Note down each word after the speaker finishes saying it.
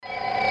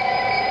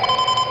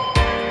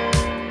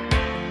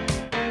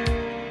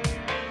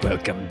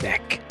Welcome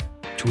back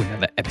to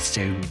another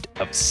episode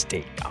of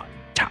Stay on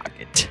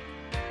Target.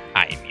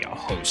 I'm your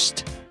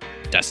host,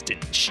 Dustin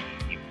Sheave.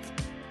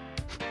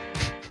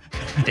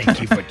 Thank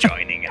you for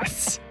joining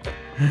us.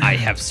 I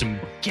have some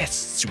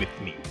guests with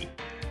me.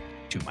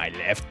 To my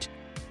left,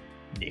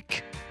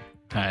 Nick.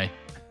 Hi,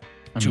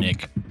 I'm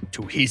Nick.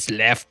 To his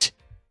left,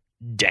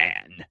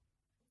 Dan.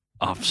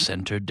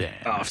 Off-center Dan.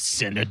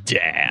 Off-center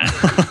Dan.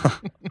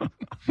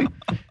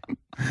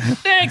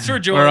 Thanks for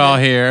joining. We're all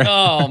here.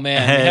 Oh,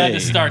 man. We had to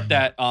start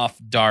that off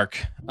dark.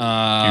 You're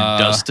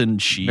Dustin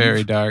Sheave.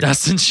 Very dark.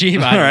 Dustin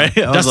Sheave. All right.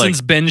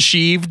 Dustin's been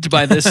sheaved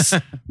by this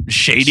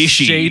Shady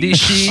Sheave. Shady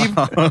Sheave.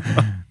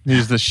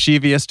 He's the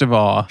sheaviest of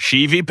all.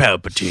 Sheevy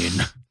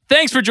Palpatine.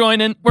 Thanks for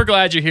joining. We're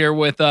glad you're here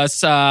with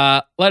us.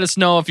 Let us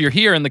know if you're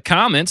here in the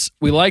comments.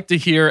 We like to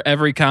hear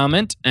every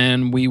comment,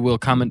 and we will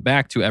comment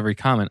back to every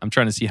comment. I'm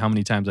trying to see how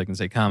many times I can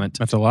say comment.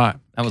 That's a lot.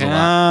 That was a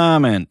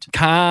lot.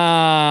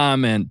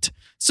 Comment.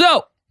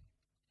 So,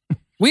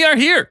 we are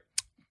here,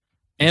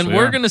 and Yes, we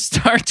we're are. going to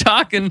start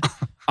talking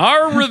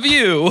our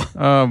review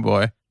Oh,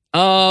 boy.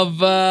 of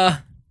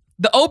the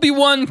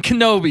Obi-Wan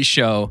Kenobi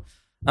show.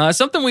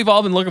 Something we've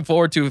all been looking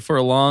forward to for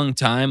a long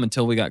time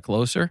until we got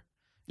closer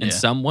in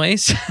some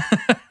ways.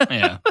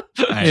 Yeah,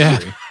 I Yeah.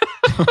 agree.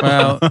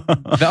 Well,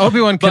 the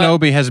Obi-Wan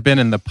Kenobi has been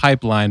in the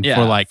pipeline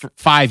for like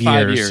 5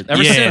 years.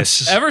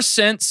 Ever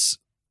since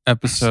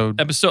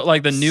Episode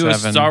like the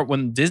newest 7.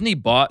 when Disney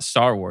bought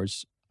Star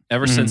Wars,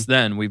 ever since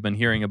then we've been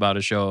hearing about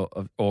a show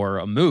or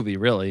a movie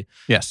really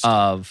Yes.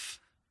 of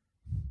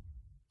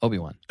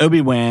Obi-Wan.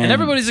 Obi-Wan. And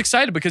everybody's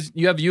excied because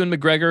you have Ewan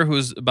McGregor,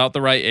 who's about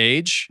the right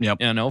age, Yep.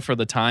 for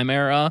the time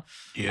era.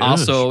 Yes.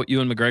 Also,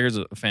 Ewan McGregor's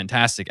a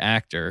fantastic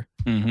actor.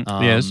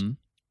 Mhm. He is.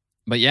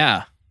 But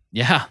yeah,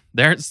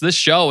 there's this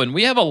show, and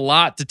we have a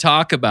lot to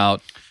talk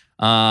about.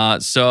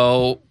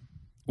 So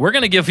we're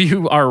going to give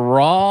you our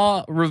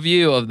raw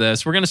review of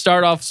this. We're going to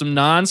start off some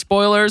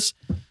non-spoilers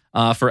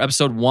for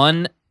episode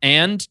 1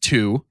 and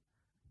 2.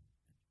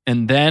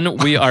 And then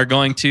we are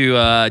going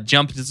to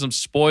jump into some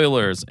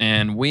spoilers,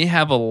 and we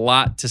have a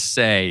lot to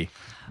say.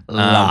 We're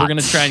going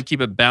to try and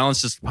keep it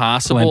balanced as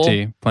possible.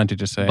 Plenty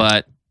to say.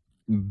 But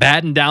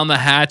batten down the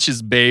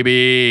hatches,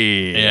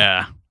 baby.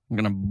 Yeah. I'm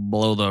going to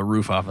blow the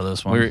roof off of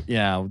this one.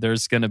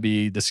 There's going to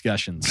be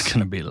discussions. It's going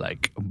to be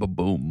like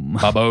ba-boom.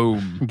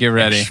 Ba-boom. Get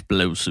ready.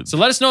 Explosive. So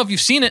let us know if you've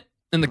seen it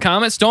in the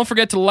comments. Don't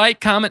forget to like,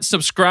 comment,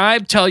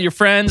 subscribe. Tell your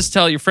friends.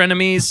 Tell your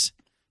frenemies.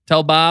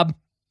 Tell Bob.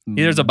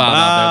 There's a Bob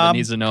out there that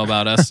needs to know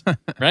about us.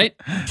 Right?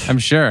 I'm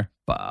sure.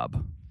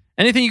 Bob.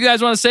 Anything you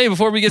guys want to say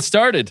before we get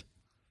started?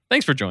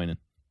 Thanks for joining.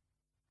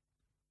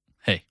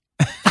 Hey.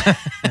 How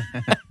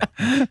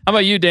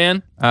about you,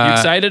 Dan? You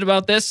excited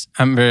about this?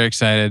 I'm very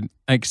excited.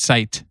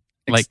 Sight.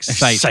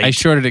 Excite. I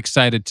shorted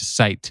excited to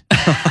sight.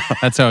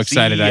 That's how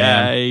excited I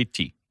am.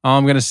 C-I-T. All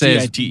I'm going to say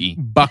is C-I-T-E.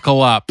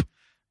 buckle up.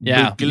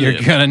 Yeah. You're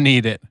going to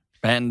need it.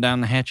 Batten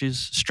down the hatches.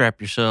 Strap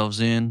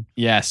yourselves in.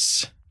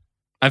 Yes.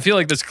 I feel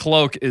like this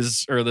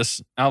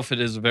this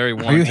outfit is very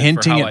warranted Are you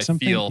hinting for how at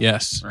something? I feel.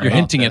 Yes. about You're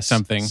hinting at this.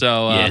 something.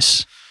 So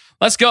Yes.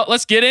 let's go.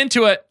 Let's get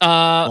into it.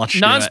 Let's do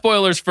it.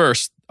 Non-spoilers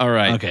first. All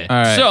right. Okay. All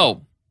right.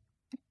 So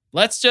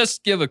let's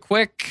just give a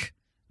quick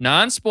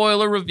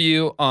non-spoiler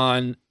review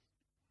on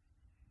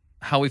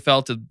how we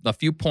felt at a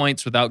few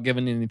points without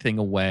giving anything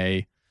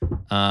away.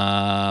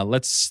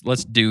 Let's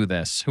do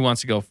this. Who wants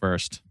to go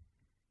first?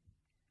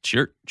 It's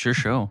your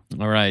show.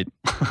 All right.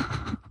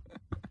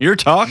 You're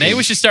talking. Maybe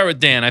we should start with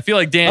Dan. I feel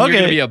like Dan, you're Okay.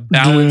 going to be a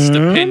balanced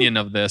opinion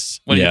of this.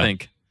 What do you Yeah.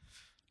 think?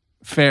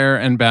 Fair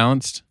and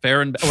balanced.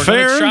 We're going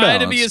Fair to and try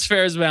to be balanced. as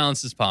fair as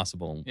balanced as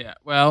possible. Yeah.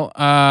 Well,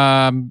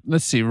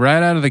 let's see.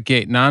 Right out of the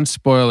gate,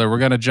 non-spoiler, we're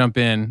going to jump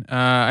in.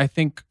 I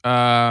think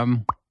I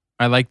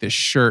like this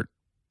shirt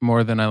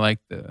more than I like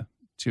the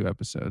 2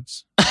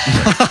 episodes.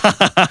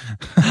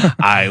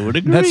 I would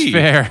agree. That's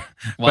fair.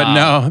 But Wow.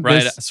 no,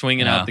 Right, this-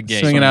 swinging out the gate.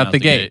 Swinging out the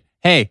gate.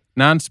 Hey,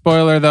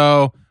 non-spoiler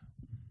though.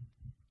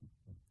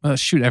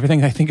 Shoot,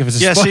 everything I think of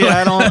is a Yeah, spoiler. see,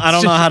 I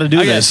don't know how to do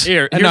Okay, this.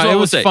 here's No, what it we'll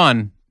was say.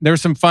 fun. There were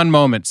some fun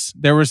moments.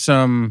 There were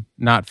some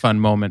not fun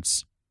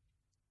moments.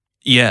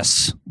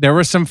 Yes. There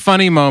were some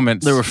funny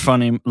moments. There were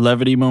funny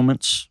levity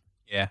moments.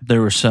 Yeah.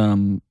 There were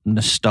some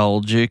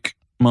nostalgic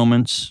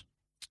moments.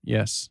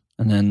 Yes.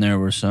 And then there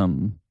were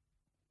some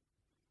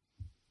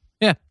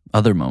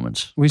other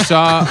moments. We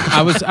saw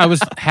I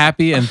was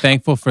happy and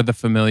thankful for the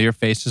familiar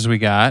faces we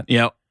got.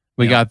 Yep.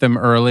 We got them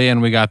early and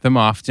we got them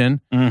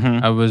often.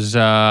 Mm-hmm. I was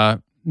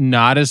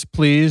not as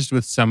pleased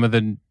with some of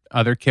the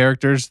other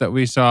characters that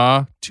we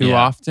saw too Yeah.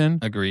 often.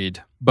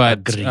 Agreed. But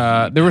Agreed.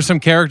 there were some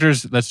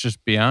characters, let's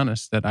just be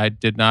honest, that I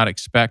did not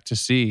expect to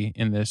see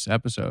in this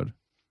episode.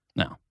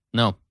 No.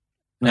 Not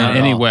In at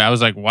any all. way. I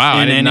was like, wow.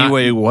 I In did any not,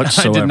 way I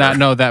whatsoever. did not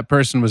know that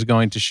person was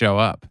going to show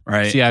up.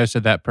 Right. See, I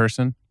said that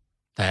person.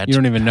 That's You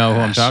don't even know who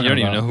I'm talking You don't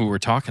about. even know who we're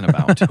talking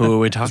about. who are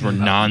we talking We're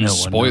about?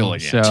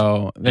 non-spoiling it.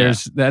 So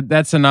there's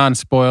that's a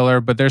non-spoiler,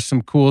 but there's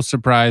some cool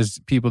surprise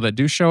people that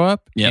do show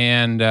up. Yep.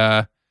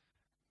 And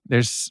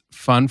there's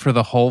fun for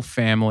the whole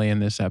family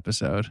in this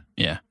episode.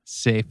 Yeah.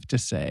 Safe to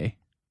say.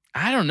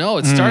 I don't know.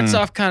 It starts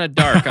off kind of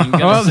dark. I'm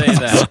going to say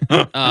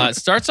that. It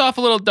starts off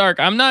a little dark.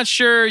 I'm not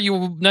sure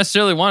you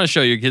necessarily want to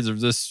show your kids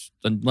this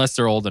unless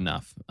they're old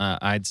enough,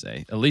 I'd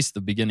say. At least the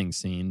beginning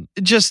scene.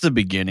 Just the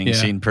beginning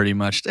scene, pretty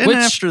much. And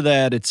after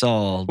that, it's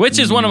all... Which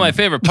is one of my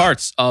favorite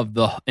parts of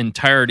the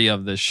entirety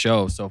of this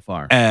show so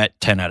far. At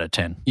 10 out of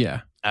 10.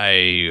 Yeah. I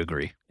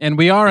agree. And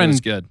we are It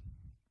was good.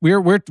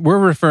 We're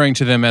referring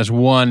to them as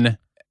one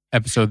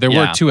episode. There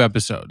were 2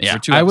 episodes. Yeah.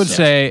 I would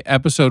say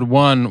episode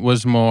 1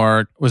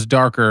 was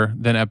darker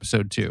than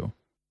episode 2.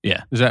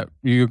 Yeah. Is that,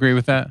 you agree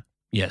with that?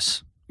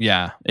 Yes.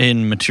 Yeah.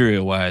 In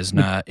material-wise,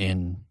 not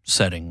in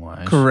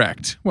setting-wise.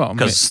 Correct. Well,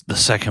 because the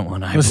second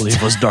one, I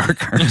believe, was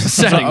darker. It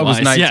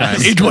was nighttime.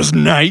 Yes. It was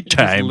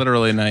nighttime. It was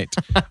literally night.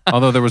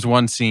 Although there was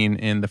one scene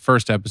in the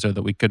first episode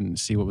that we couldn't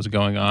see what was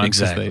going on.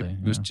 Exactly.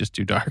 It was just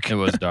too dark. It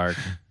was dark.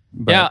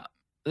 But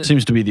Yeah.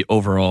 Seems to be the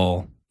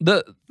overall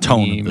The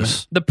tone of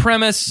this the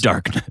premise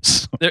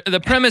darkness.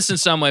 the premise in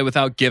some way,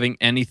 without giving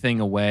anything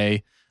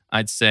away,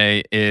 I'd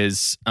say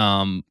is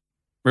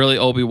really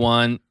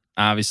Obi-Wan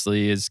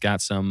obviously has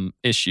got some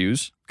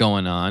issues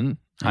going on.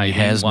 He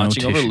has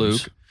watching no over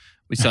tissues. Luke.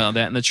 We saw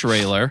that in the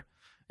trailer.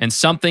 And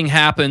something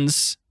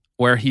happens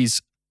where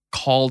he's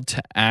called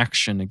to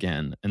action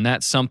again. And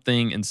that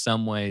something in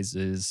some ways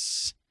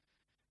is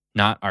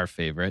not our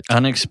favorite.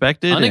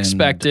 Unexpected.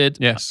 Unexpected.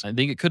 yes. I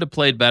think it could have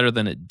played better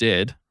than it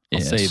did.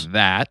 I'll say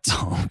that.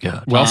 Oh,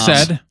 God. Well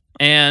said.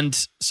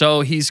 And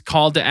so he's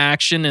called to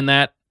action, and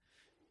that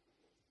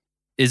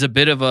is a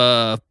bit of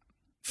a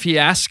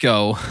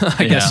fiasco,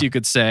 I guess you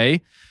could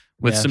say,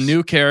 with some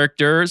new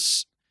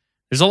characters.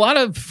 There's a lot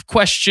of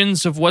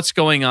questions of what's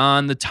going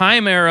on. The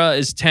time era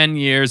is 10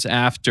 years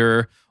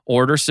after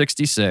Order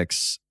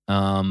 66.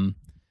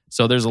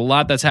 So there's a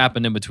lot that's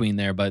happened in between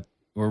there, but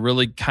we're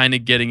really kind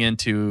of getting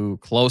into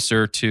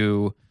closer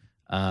to,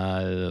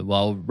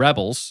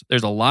 Rebels.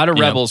 There's a lot of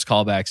Rebels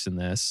callbacks in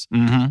this.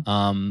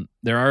 Mm-hmm.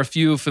 There are a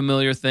few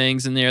familiar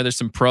things in there. There's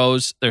some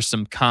pros. There's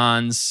some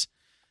cons.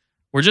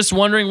 We're just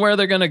wondering where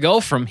they're going to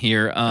go from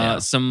here.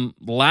 Some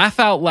laugh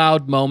out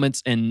loud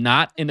moments, and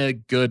not in a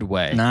good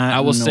way. Not I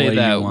will in the say way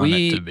that you want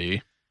it to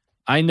be.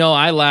 I know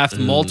I laughed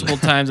multiple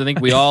times. I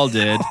think we all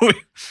did.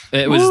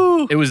 It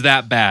was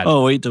that bad.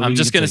 Oh, wait. I'm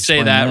just going to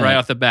say that right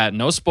off the bat.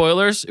 No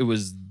spoilers. It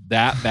was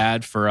that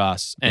bad for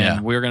us.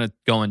 And we're going to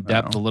go in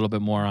depth a little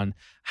bit more on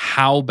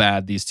how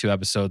bad these 2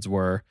 episodes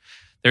were.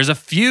 There's a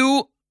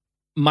few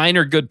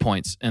minor good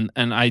points, and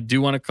I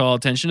do want to call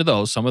attention to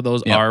those. Some of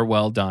those are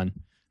well done.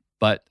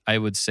 But I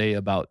would say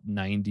about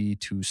 70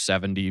 to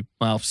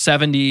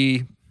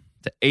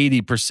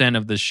 80%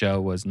 of the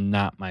show was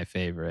not my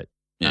favorite.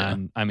 Yeah.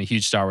 I'm a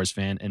huge Star Wars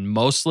fan, and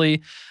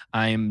mostly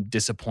I'm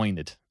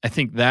disappointed. I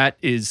think that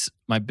is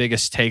my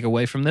biggest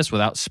takeaway from this,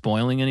 without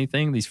spoiling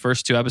anything. These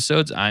first 2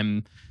 episodes,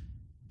 I'm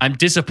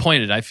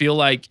disappointed. I feel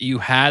like you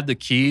had the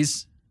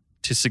keys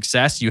to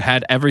success. You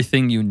had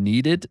everything you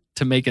needed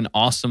to make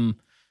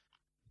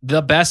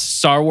the best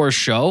Star Wars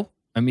show.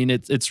 I mean,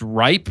 it's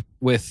ripe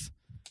with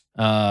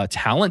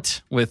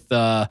talent, with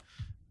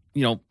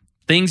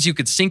things you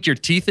could sink your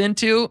teeth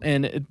into,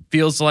 and it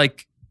feels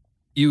like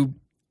you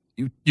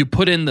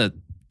put in the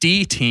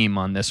D team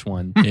on this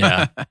one.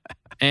 Yeah.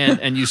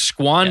 and you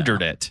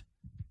squandered it.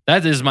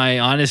 That is my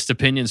honest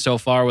opinion so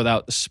far,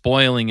 without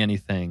spoiling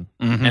anything.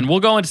 Mm-hmm. And we'll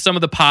go into some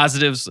of the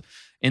positives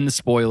in the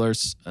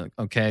spoilers.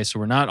 Okay, so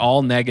we're not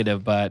all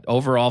negative, but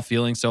overall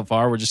feeling so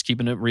far, we're just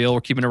keeping it real.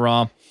 We're keeping it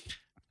raw.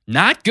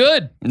 Not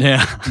good.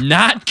 Yeah.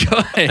 Not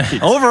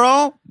good.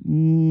 Overall,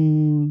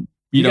 you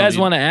guys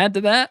want to add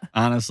to that?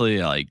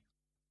 Honestly, I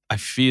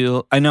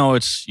know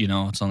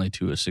it's only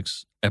 2 of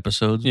 6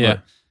 episodes. Yeah.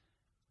 But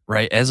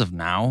right as of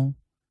now,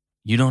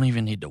 you don't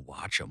even need to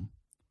watch them.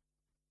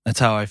 That's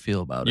how I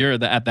feel about it.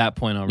 You're at that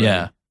point already.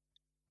 Yeah.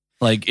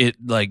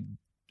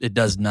 It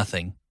does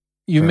nothing.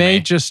 You for may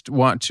me. just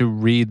want to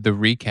read the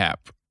recap.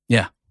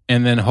 Yeah.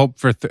 And then hope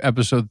for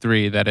episode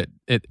 3 that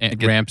it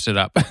ramps it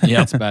up.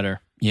 Yeah. It's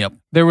better. Yep.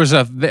 There was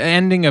the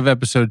ending of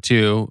episode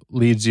 2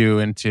 leads you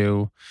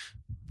into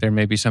there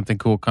may be something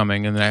cool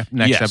coming in the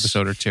next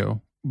episode or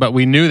 2. But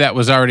we knew that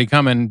was already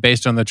coming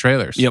based on the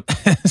trailers. Yep.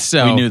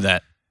 So we knew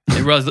that.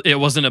 It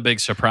wasn't a big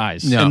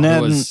surprise. No. And then,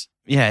 it was.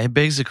 it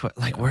begs the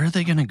question, where are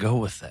they going to go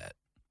with that?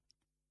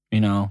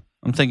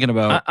 I'm thinking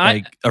about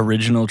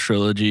original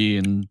trilogy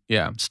and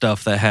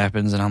stuff that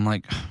happens, and I'm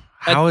like,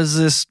 how is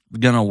this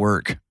going to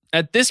work?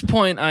 At this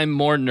point, I'm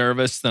more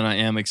nervous than I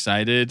am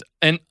excited.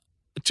 And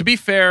to be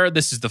fair,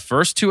 this is the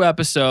first 2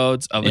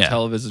 episodes of a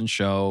television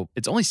show.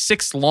 It's only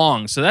 6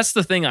 long, so that's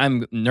the thing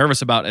I'm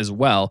nervous about as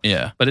well.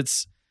 Yeah. But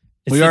it's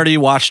we already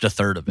watched a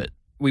third of it.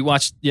 We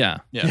watched, yeah.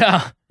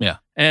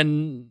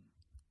 And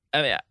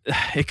I mean,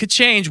 it could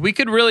change. We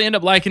could really end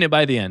up liking it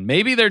by the end.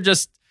 Maybe they're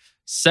just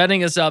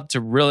setting us up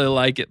to really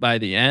like it by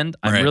the end.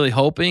 I'm really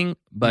hoping,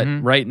 but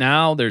right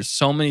now there's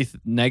so many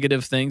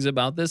negative things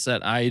about this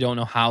that I don't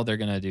know how they're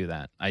going to do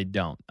that. I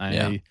don't.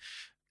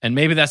 And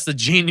maybe that's the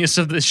genius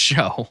of this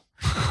show.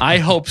 I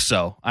hope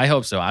so.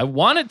 I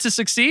want it to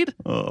succeed.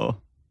 Oh.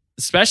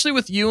 Especially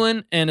with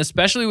Ewan and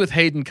especially with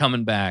Hayden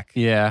coming back.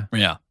 Yeah.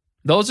 Yeah.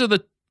 Those are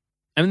the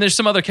I mean, there's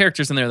some other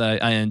characters in there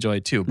that I enjoy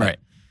too,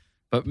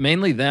 but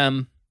mainly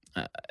them.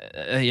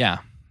 Yeah.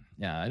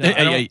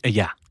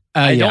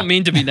 I don't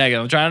mean to be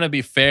negative. I'm trying to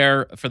be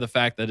fair for the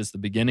fact that it's the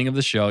beginning of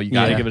the show. You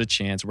got to give it a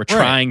chance. We're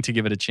trying to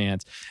give it a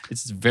chance.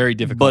 It's very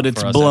difficult, but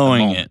it's for us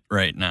blowing it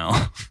right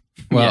now.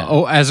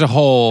 Well, as a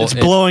whole, it's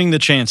blowing the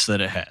chance that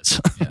it has.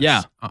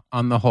 Yes. Yeah,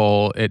 on the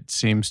whole, it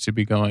seems to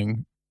be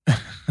going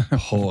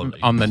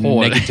on the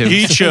negative.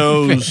 He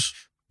chose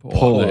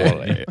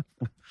poorly.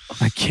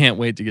 I can't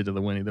wait to get to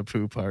the Winnie the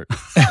Pooh part.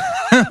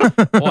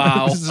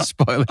 Wow. This is a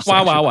spoiler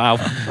Wow.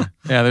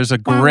 Yeah, there's a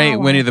great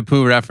Winnie the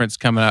Pooh reference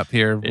coming up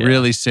here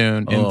really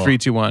soon in 3,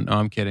 2, 1. No,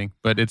 I'm kidding.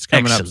 But it's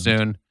coming up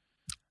soon.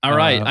 All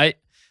right.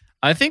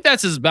 I think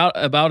that's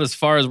about as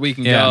far as we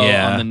can go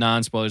on the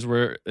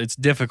non-spoilers. It's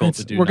difficult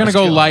to do. We're going to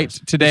go light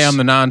today on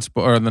the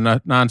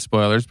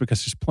non-spoilers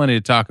because there's plenty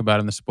to talk about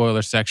in the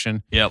spoiler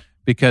section. Yep.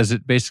 Because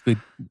it basically,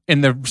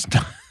 in the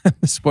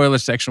spoiler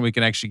section, we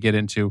can actually get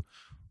into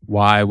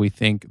why we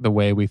think the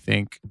way we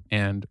think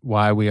and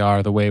why we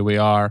are the way we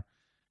are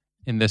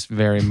in this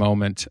very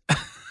moment.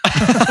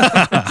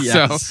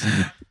 Yes.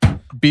 So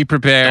be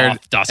prepared.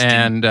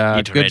 Dustin.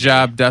 And good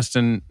job,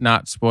 Dustin,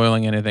 not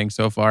spoiling anything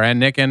so far. And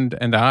Nick and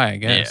I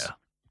guess. Yeah.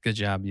 Good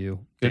job,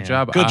 you. Good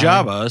job. Good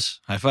job, us.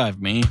 High five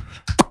me.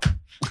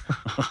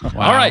 Wow.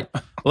 All right.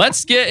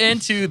 Let's get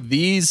into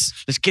these.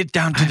 Let's get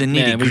down to the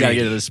nitty-gritty. We got to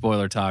get to the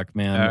spoiler talk,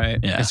 man. All right.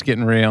 Yeah. It's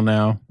getting real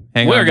now.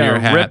 Hang on to your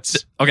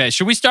hats. Okay,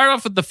 should we start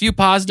off with the few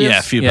positives? Yeah,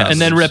 a few positives.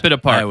 And then rip it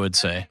apart? I would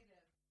say.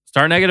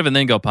 Start negative and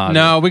then go positive.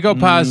 No, we go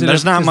positive.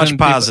 There's not much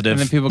positive.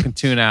 And then people can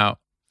tune out.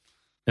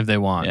 If they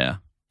want. Yeah.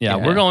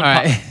 We're going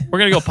we're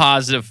going to go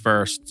positive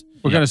first.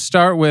 We're going to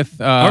start with...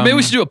 or maybe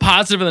we should do a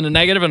positive and then a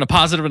negative and a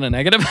positive and a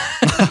negative.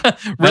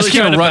 Really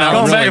trying to run out.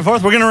 Going back and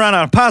forth. We're going to run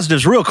out of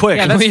positives real quick.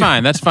 Yeah, that's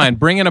fine. That's fine.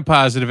 Bring in a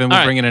positive and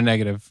we'll bring in a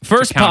negative.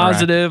 First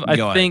positive,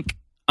 I think,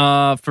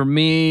 for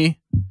me...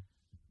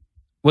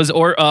 was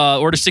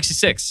Order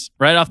 66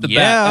 right off the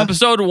bat.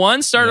 Episode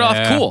 1 started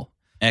off cool.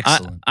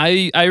 Excellent.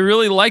 I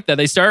really like that.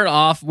 They started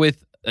off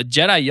with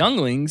Jedi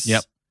younglings.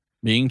 Yep.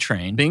 Being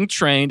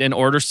trained and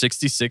Order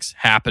 66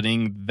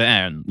 happening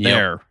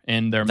there.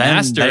 And their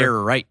master. There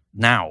right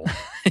now.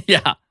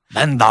 Yeah.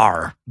 Then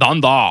there.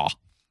 That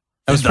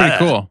was pretty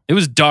cool. It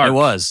was dark. It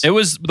was. It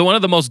was one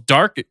of the most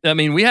dark. I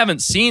mean, we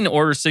haven't seen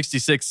Order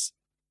 66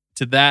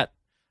 to that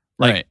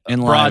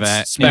in broad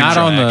live spectrum. Not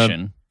on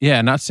action.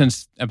 Yeah, not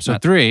since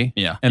episode 3.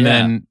 Yeah. And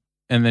then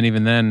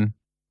even then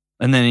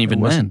it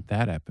wasn't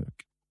that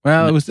epic.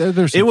 Well, it was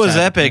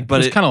epic, but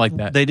it was kind of like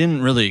that. They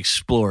didn't really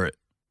explore it.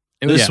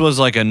 This was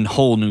like a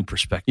whole new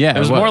perspective. Yeah, it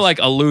was more like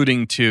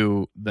alluding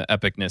to the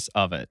epicness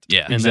of it.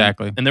 Yeah, and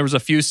exactly. And there was a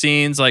few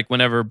scenes like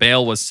whenever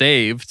Bail was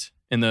saved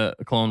in the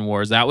Clone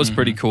Wars. That was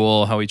pretty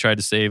cool. How he tried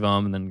to save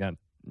him and then got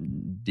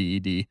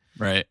DED.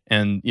 Right.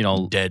 And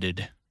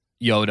deaded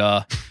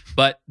Yoda.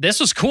 But this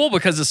was cool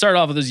because it started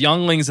off with those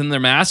younglings and their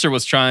master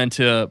was trying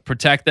to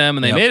protect them,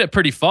 and they made it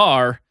pretty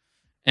far.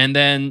 And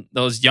then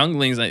those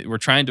younglings were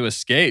trying to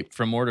escape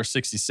from Order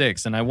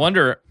 66. And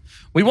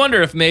we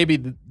wonder if maybe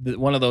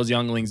one of those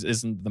younglings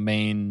isn't the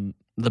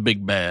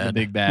big bad.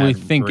 We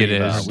think it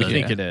is. We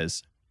think it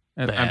is.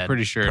 I'm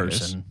pretty sure it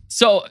is.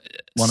 So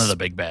one of the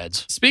big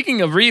bads.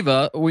 Speaking of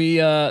Reva, we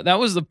that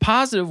was the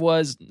positive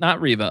was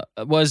not Reva.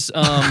 Was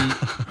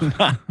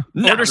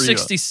Order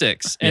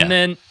 66. And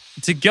then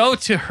to go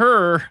to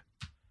her,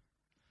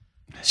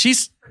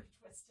 she's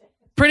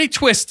pretty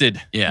twisted.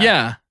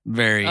 Yeah.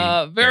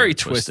 Very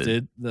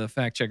twisted. The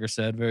fact checker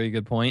said, very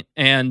good point.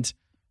 And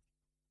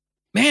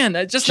man,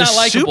 that's just not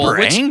likable.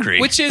 Super angry.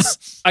 Which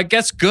is, I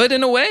guess, good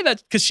in a way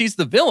because she's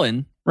the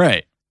villain.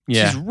 Right.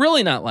 Yeah. She's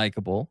really not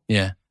likable.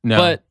 Yeah. No.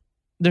 But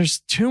there's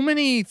too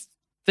many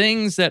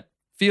things that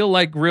feel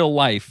like real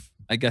life,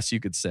 I guess you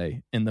could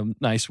say, in the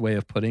nice way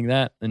of putting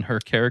that in her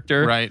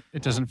character. Right.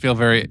 It doesn't feel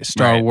very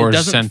Star Wars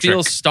centric. It doesn't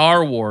feel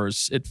Star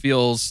Wars. It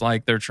feels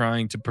like they're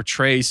trying to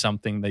portray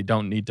something they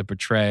don't need to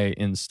portray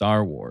in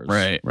Star Wars.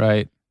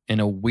 Right. In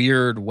a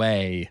weird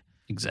way.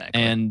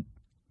 Exactly. And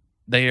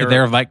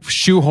they're like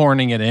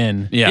shoehorning it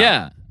in.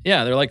 Yeah.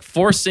 They're like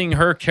forcing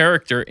her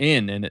character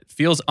in, and it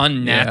feels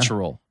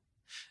unnatural.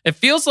 It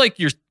feels like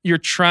you're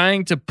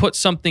trying to put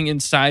something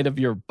inside of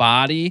your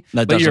body,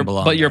 that doesn't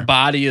belong but your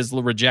body is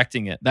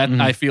rejecting it. That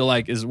I feel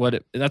like is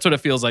that's what it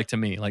feels like to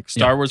me. Like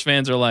Star Wars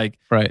fans are like,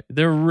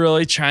 they're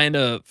really trying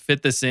to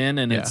fit this in,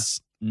 and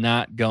it's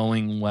not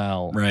going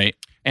well. Right.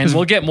 And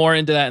we'll get more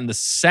into that in the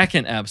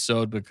second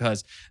episode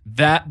because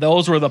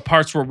those were the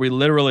parts where we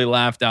literally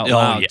laughed out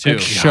loud too.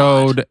 It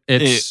showed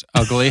its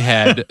ugly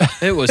head.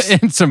 It was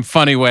in some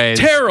funny ways.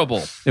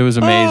 Terrible. It was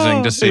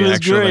amazing to see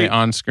actually great.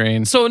 On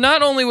screen. So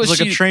not only was it was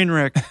like a train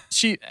wreck.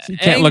 She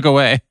can't look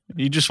away.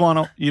 You just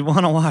want to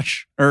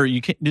watch, or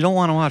you don't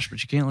want to watch,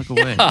 but you can't look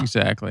away.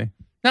 Exactly.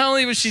 Not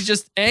only was she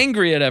just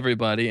angry at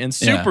everybody and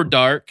super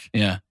dark.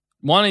 Yeah.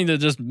 Wanting to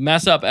just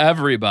mess up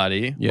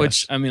everybody,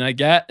 which I mean I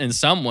get in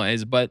some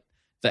ways, but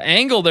the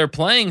angle they're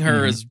playing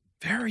her is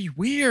very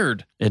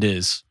weird. It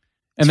is.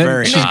 And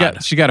then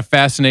she got a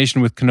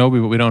fascination with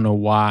Kenobi, but we don't know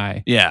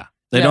why. Yeah.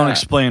 They don't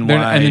explain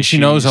why. And then she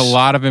knows a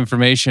lot of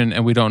information,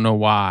 and we don't know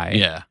why.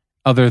 Yeah.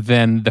 Other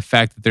than the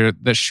fact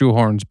that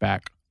Shoehorn's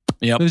back.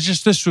 Yep. It's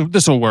just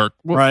this will work.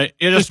 Right.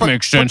 This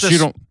makes sense. You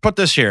don't put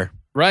this here.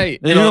 Right.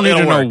 You don't need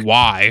to know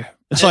why.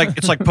 It's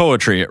like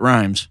poetry. It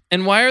rhymes.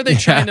 And why are they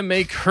trying to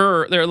make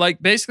her? They're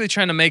like basically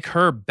trying to make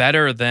her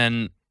better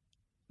than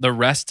the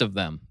rest of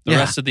them, the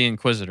rest of the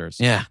Inquisitors.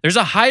 Yeah. There's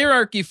a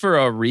hierarchy for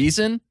a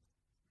reason,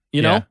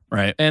 you know?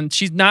 Right. And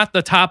she's not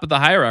the top of the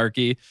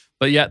hierarchy,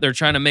 but yet they're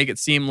trying to make it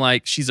seem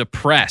like she's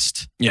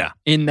oppressed. Yeah.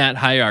 In that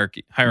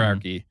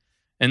hierarchy.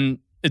 And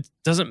it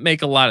doesn't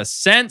make a lot of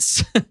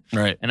sense.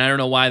 Right. And I don't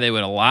know why they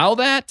would allow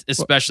that,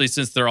 especially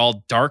since they're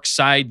all dark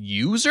side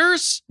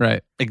users.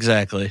 Right.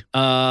 Exactly.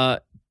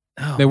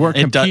 They work.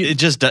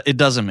 It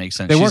doesn't make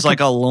sense. She's like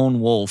a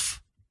lone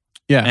wolf.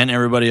 Yeah. And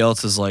everybody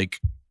else is like,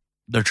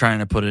 they're trying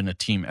to put in a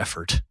team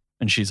effort,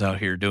 and she's out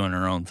here doing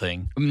her own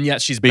thing. Yeah,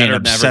 she's being better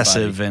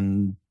obsessive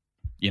than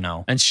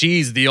and and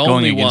she's the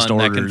only one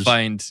that can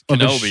find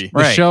Kenobi.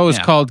 The show is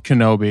called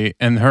Kenobi,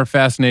 and her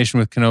fascination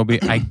with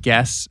Kenobi, I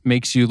guess,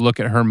 makes you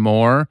look at her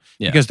more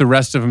because the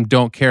rest of them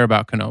don't care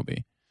about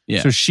Kenobi.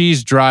 Yeah. So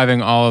she's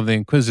driving all of the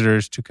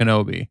Inquisitors to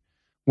Kenobi,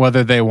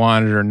 whether they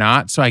want it or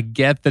not. So I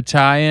get the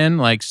tie-in.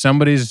 Like,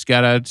 somebody's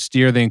got to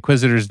steer the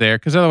Inquisitors there,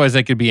 because otherwise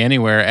they could be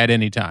anywhere at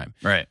any time.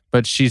 Right.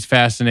 But she's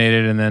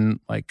fascinated, and then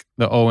like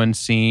the Owen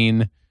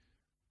scene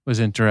was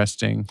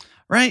interesting.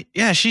 Right.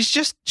 Yeah. She's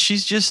just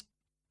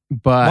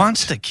but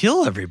wants to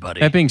kill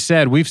everybody. That being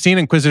said, we've seen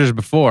Inquisitors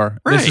before.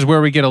 Right. This is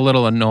where we get a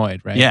little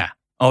annoyed, right? Yeah.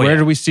 Where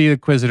do we see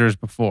Inquisitors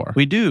before?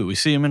 We do. We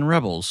see them in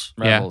Rebels.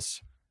 Yeah.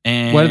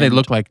 And what do they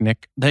look like,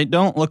 Nick? They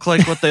don't look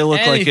like what they look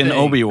like in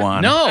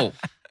Obi-Wan. No.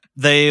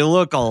 They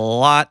look a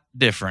lot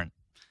different.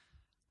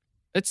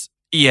 It's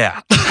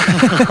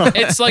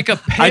like a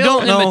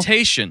pale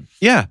imitation.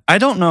 Yeah. I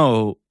don't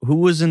know who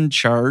was in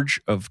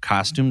charge of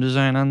costume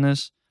design on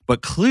this,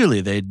 but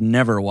clearly they'd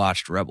never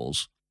watched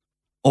Rebels.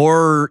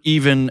 Or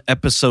even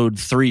episode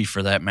 3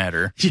 for that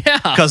matter. Yeah.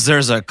 Because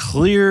there's a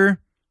clear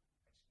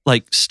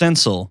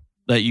stencil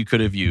that you could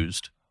have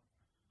used.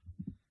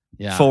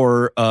 Yeah.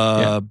 For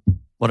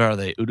what are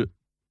they?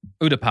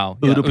 Utapau.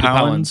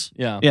 Utapauans?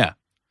 Yeah. Yeah.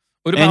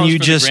 Utapauans and you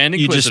for just the Grand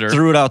you just Inquisitor.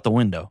 threw it out the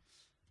window.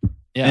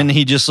 Yeah. And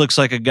he just looks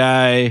like a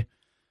guy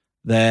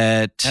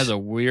that has a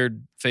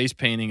weird face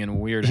painting and a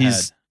weird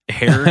his head.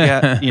 hair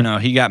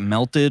got he got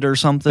melted or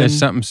something. There's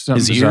something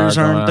his ears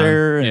aren't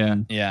there.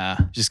 And yeah.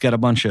 Just got a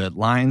bunch of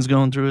lines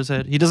going through his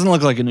head. He doesn't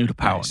look like an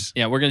Utapauan. Nice.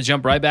 Yeah, we're gonna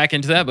jump right back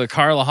into that. But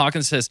Carla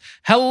Hawkins says,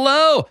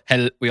 "Hello."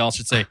 We all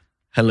should say,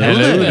 Hello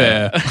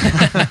there.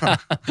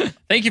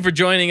 Thank you for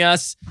joining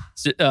us.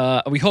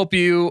 We hope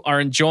you are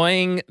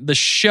enjoying the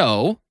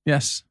show.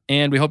 Yes.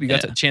 And we hope you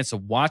got a chance to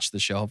watch the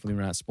show. Hopefully,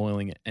 we're not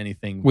spoiling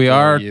anything. We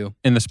are you.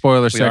 in the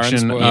spoiler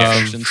section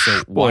of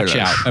so watch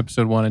out.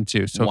 Episode 1 and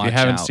 2. So Watch if you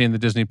haven't out. seen the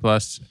Disney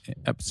Plus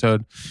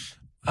episode,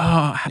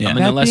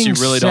 unless you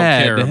really don't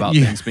care about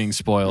things being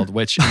spoiled,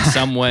 which in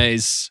some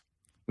ways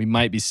we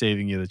might be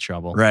saving you the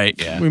trouble. Right.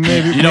 Yeah.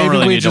 You don't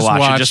really need to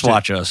watch it. Just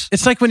watch us.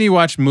 It's like when you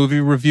watch movie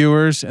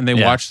reviewers and they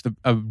watch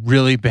a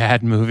really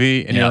bad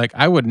movie and you're like,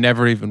 I would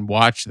never even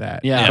watch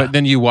that. Yeah. But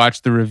then you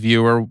watch the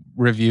reviewer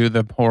review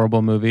the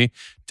horrible movie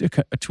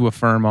to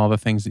affirm all the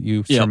things that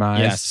you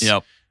surmised. Yes.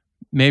 Yep.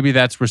 Maybe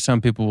that's where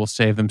some people will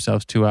save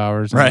themselves 2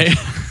 hours. Right.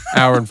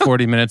 Hour and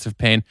 40 minutes of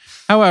pain.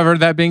 However,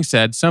 that being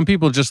said, some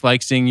people just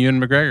like seeing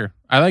Ewan McGregor.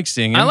 I like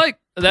seeing him.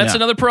 That's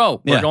another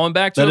pro. We're going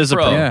back to that a is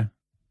pro. a pro. Yeah.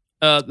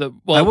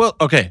 I will.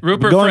 Okay,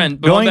 Rupert going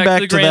back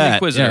to the Grand that.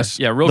 Inquisitor. Yes.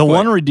 Yeah, real the quick.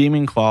 one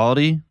redeeming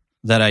quality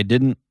that I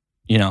didn't,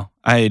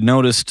 I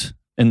noticed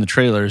in the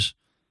trailers,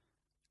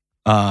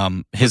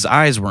 his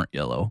eyes weren't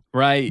yellow,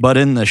 right? but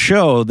in the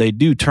show they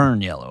do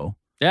turn yellow.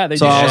 Yeah, they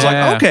so do. I was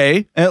Yeah. like,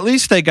 okay, at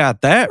least they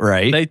got that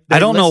right. They I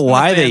don't know listened to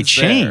why the they fans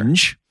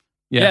change.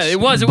 Yes. Yeah, it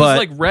was But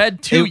like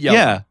red to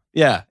yellow.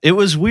 Yeah, it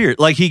was weird.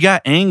 Like he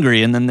got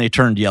angry and then they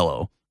turned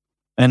yellow,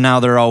 and now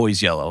they're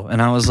always yellow.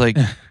 And I was like,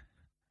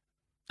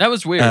 that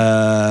was weird.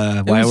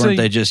 why weren't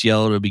they just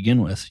yellow to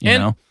begin with? You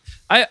know,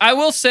 I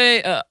will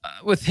say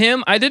with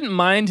him, I didn't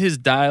mind his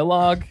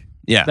dialogue.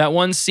 Yeah, that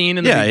one scene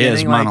in the beginning,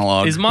 his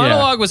monologue. His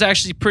monologue was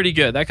actually pretty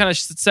good. That kind of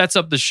sets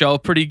up the show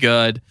pretty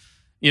good.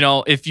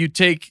 If you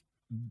take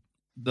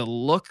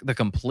the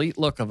complete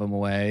look of him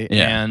away,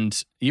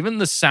 and even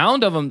the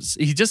sound of him,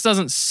 he just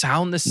doesn't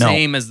sound the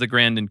same as the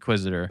Grand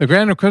Inquisitor. The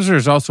Grand Inquisitor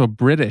is also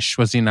British,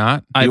 was he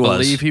not? I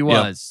believe he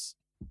was.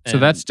 So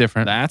that's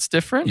different. That's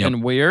different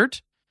and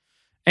weird.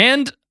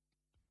 And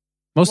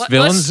most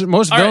villains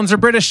are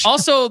British.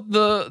 Also,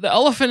 the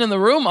elephant in the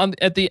room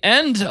at the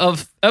end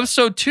of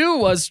episode 2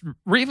 was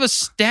Reva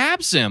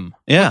stabs him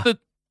with the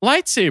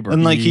lightsaber,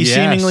 and he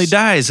seemingly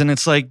dies, and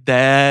it's like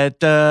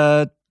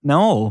that.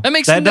 No, that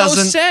makes no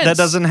sense. That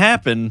doesn't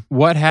happen.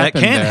 What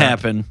happened? That can't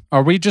happen.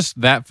 Are we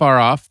just that far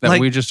off that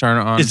we just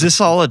aren't on? Is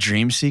this all a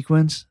dream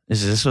sequence?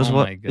 Is this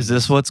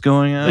what's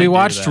going on? We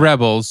watched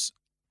Rebels,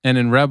 and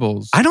in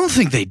Rebels. I don't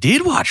think they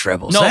did watch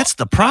Rebels. No, That's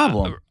the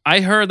problem. I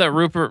heard that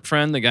Rupert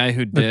Friend, the guy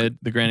who did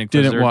the Grand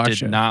Inquisitor,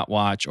 did it. not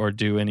watch or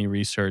do any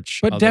research.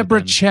 But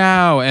Deborah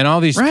Chow and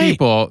all these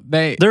people,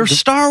 they're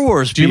Star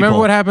Wars people. Do you remember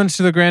what happens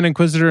to the Grand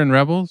Inquisitor in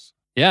Rebels?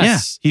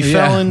 Yes. Yeah. He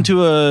fell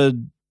into a...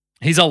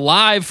 He's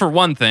alive for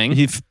one thing.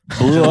 He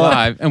blew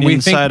alive. And we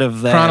think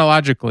of that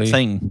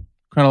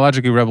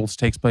chronologically, Rebels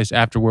takes place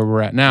after where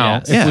we're at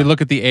now. Yes. If we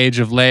look at the age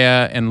of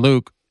Leia and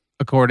Luke,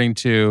 according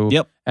to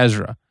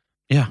Ezra.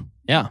 Yeah.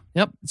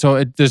 Yep.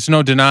 So there's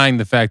no denying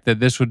the fact that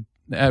this would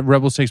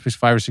Rebels takes place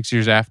 5 or 6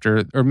 years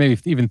after, or maybe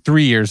even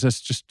 3 years.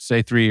 Let's just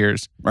say 3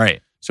 years.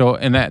 Right. So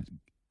in that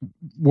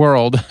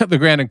world, the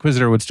Grand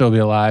Inquisitor would still be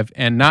alive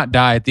and not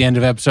die at the end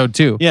of episode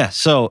 2. Yeah.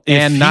 So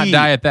not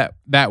die at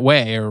that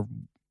way, or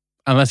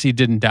unless he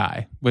didn't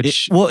die,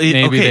 which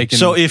maybe they can.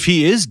 So if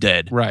he is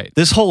dead, right,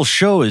 this whole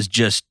show is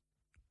just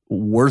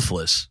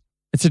worthless.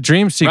 It's a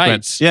dream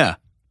sequence. Right. Yeah.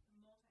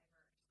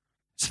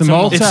 It's a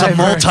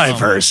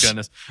multiverse. Oh,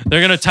 goodness.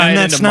 They're going to tie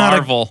it into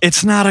Marvel.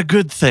 It's not a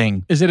good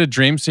thing. Is it a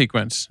dream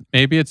sequence?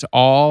 Maybe it's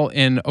all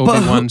in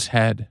Obi-Wan's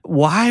head.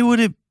 Why would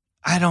it?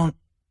 I don't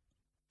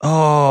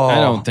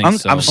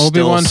think so. I'm still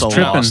Obi-Wan's so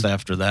tripping. lost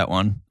after that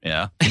one.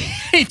 Yeah.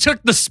 He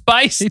took the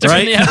spice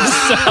during the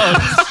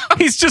episode.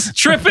 He's just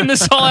tripping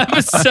this whole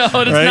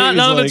episode. It's none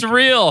of it's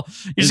real.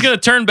 You're just going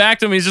to turn back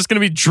to him. He's just going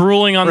to be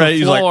drooling on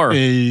the floor.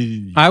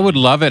 I would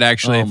love it,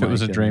 actually, if it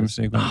was a dream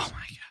sequence. Oh, my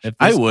gosh.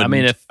 I would. I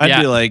mean,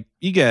 I'd be like,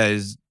 you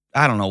guys...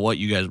 I don't know what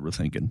you guys were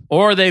thinking.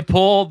 Or they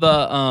pull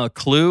the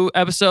Clue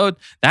episode.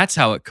 That's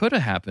how it could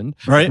have happened.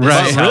 Right.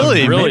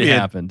 Really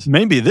happened.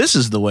 Maybe this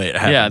is the way it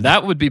happened. Yeah,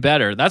 that would be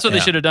better. That's what they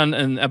should have done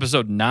in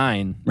episode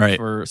 9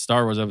 for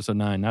Star Wars episode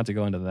 9. Not to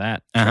go into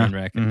that train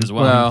wreck as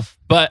well.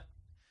 But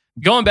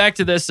going back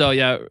to this,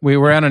 we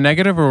were on a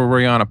negative or were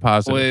we on a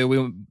positive?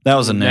 That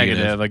was a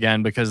negative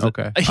again because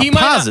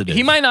positive.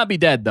 He might not be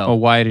dead though. Oh,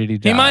 why did he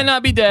die? He might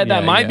not be dead.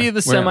 That might be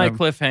the semi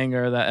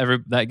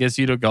cliffhanger that gets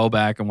you to go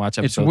back and watch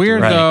episode. It's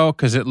weird though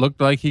because it looked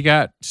like he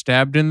got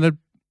stabbed in the.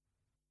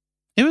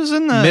 It was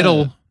in the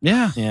middle.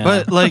 Yeah.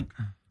 But like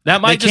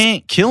that might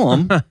can't kill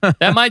him.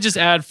 That might just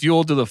add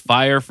fuel to the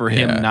fire for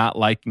him not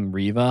liking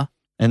Reva.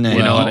 And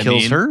then he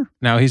kills her.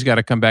 Now he's got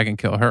to come back and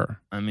kill her.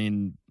 I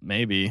mean,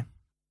 maybe.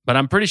 But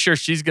I'm pretty sure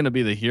she's going to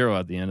be the hero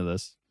at the end of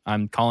this.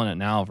 I'm calling it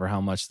now for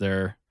how much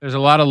there's a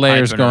lot of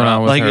layers going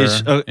on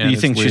with her. You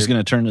think she's going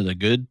to turn to the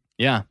good?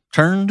 Yeah.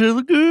 Turn to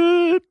the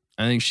good.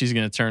 I think she's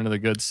going to turn to the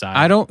good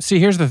side.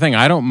 Here's the thing.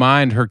 I don't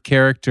mind her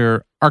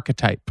character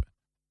archetype.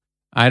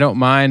 I don't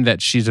mind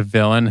that she's a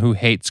villain who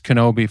hates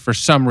Kenobi for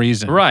some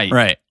reason.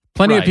 Right.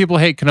 Plenty of people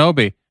hate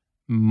Kenobi.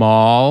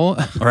 Maul.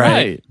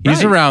 Right.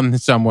 He's around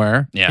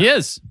somewhere. Yeah. He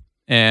is.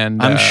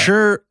 And I'm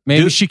sure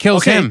maybe she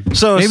kills him.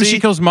 So maybe she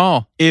kills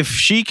Maul. If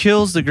she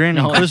kills the Grand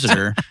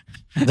Inquisitor,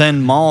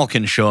 then Maul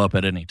can show up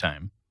at any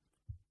time.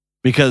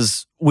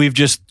 Because we've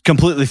just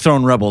completely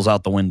thrown Rebels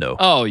out the window.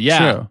 Oh,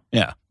 yeah. True.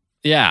 Yeah.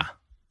 Yeah.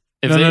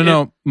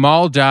 No.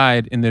 Maul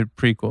died in the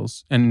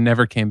prequels and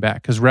never came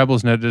back because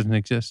Rebels doesn't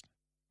exist.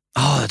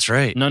 Oh, that's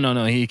right.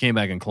 No. He came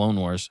back in Clone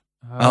Wars.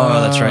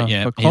 Oh, that's right.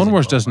 Yeah. But Clone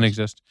Wars doesn't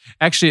exist.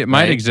 Actually, it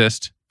might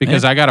exist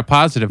because I got a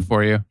positive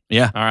for you.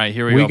 Yeah. All right,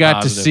 here we go. We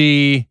got to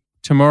see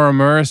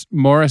Tamora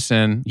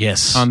Morrison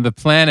on the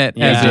planet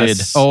as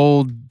an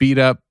old, beat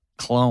up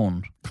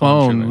clone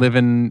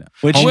living.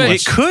 Which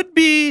it could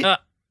be.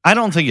 I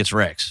don't think it's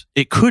Rex.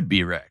 It could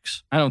be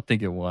Rex. I don't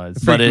think it was.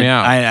 But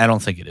I don't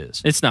think it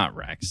is. It's not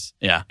Rex.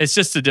 Yeah. It's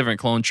just a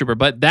different clone trooper.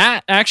 But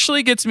that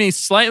actually gets me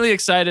slightly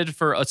excited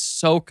for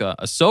Ahsoka.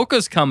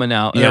 Ahsoka's coming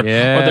out. Yep. Or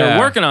they're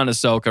working on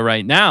Ahsoka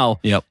right now.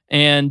 Yep.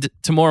 And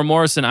Tamora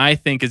Morrison, I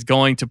think, is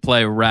going to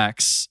play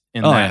Rex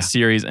in that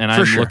series. And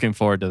I'm looking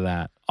forward to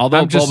that.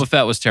 Although Boba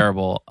Fett was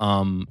terrible.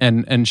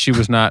 And she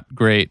was not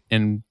great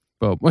in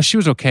Boba. Well, she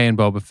was okay in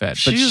Boba Fett.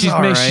 But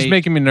she's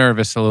making me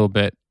nervous a little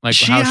bit. Like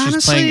how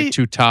she's playing it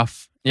too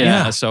tough.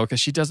 Yeah, Ahsoka.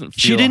 She doesn't feel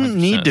She didn't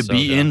need to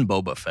be Ahsoka. in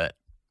Boba Fett.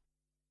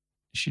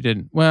 She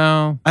didn't.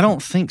 Well, I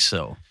don't think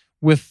so.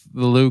 With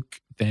the Luke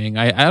thing,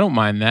 I don't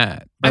mind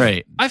that.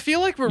 Right. I feel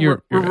like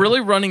we're really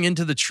running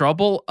into the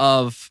trouble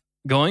of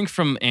going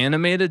from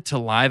animated to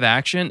live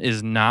action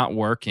is not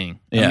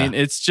working. Yeah. I mean,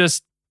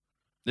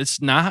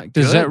 it's not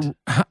good.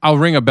 I'll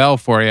ring a bell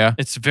for you.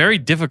 It's very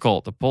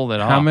difficult to pull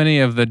that off. How many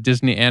of the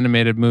Disney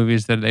animated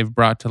movies that they've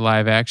brought to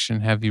live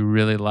action have you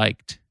really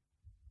liked?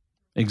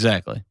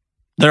 Exactly.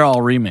 They're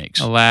all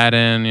remakes.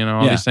 Aladdin,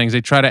 all these things.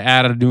 They try to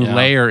add a new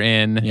layer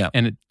in,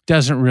 and it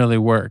doesn't really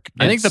work.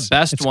 I think the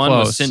best one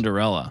was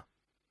Cinderella.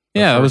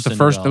 Yeah, that was the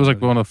first. That was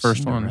like one of the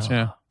first ones.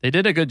 Yeah, they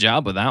did a good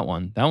job with that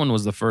one. That one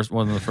was the first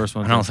one of the first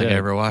ones. I don't think I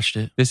ever watched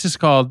it. This is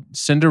called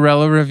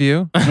Cinderella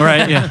Review.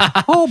 Right? Yeah.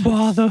 Oh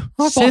bother.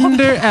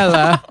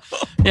 Cinderella.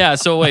 Yeah.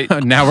 So wait.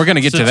 Now we're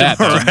gonna get to that.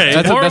 Right.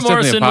 Tamora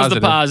Morrison was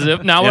the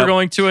positive. Now we're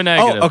going to a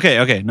negative. Oh,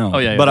 okay. No. Oh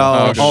yeah. But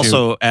I'll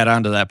also add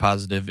on to that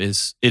positive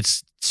is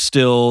it's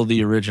still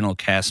the original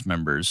cast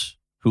members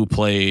who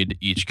played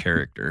each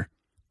character.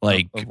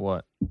 Like of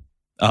what?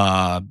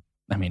 I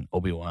mean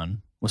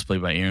Obi-Wan. was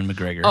played by Ewan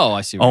McGregor. Oh,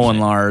 I see. What Owen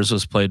Lars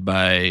was played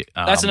by.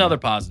 That's another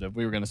positive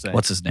we were going to say.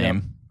 What's his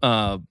name?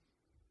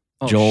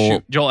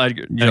 Joel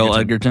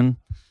Edgerton.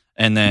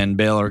 And then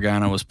Bail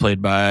Organa was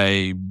played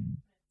by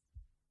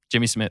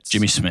Jimmy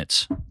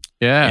Smits.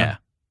 Yeah.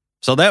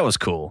 So that was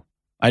cool.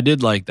 I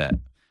did like that.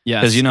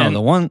 Yeah. Because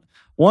the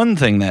one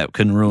thing that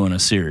can ruin a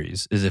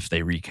series is if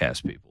they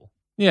recast people.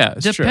 Yeah,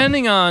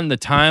 depending on the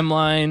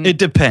timeline. It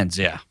depends,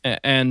 yeah.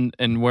 And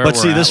where but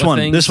we're see, at this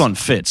with one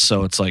fits,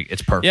 so it's like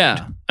it's perfect.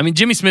 Yeah, I mean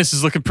Jimmy Smith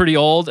is looking pretty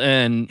old,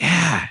 and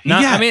he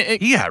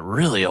got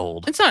really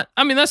old. It's not.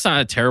 I mean, that's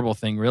not a terrible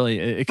thing, really.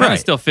 It kind of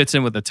still fits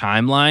in with the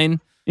timeline.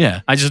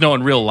 Yeah, I just know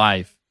in real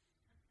life.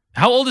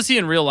 How old is he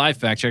in real life,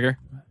 fact checker?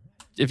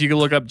 If you could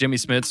look up Jimmy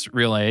Smith's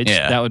real age,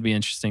 that would be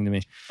interesting to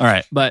me. All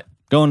right, but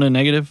going to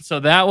negative. So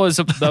that was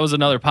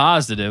another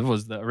positive.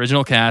 Was the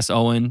original cast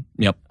Owen?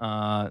 Yep.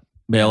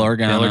 Bail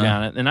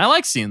Organa. And I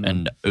like seeing them.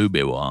 And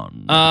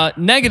Obi-Wan.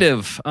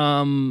 Negative.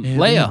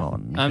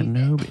 Leia.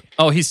 Kenobi.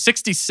 Oh, he's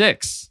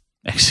 66.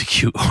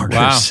 Execute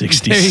Order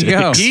 66. There you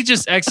go. He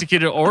just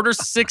executed Order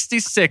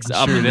 66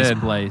 up in this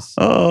place.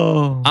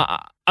 Oh.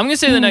 I'm gonna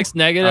say the next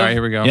negative. All right,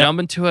 here we go. Jump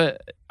into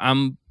it.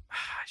 I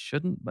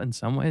shouldn't in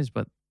some ways,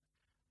 but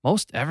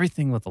most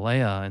everything with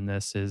Leia in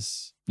this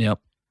is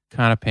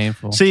kind of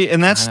painful. See,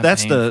 and that's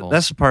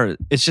the part.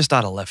 It's just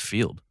out of left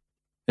field.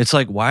 It's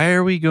like, why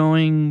are we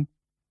going?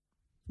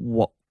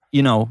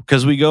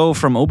 Because we go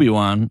from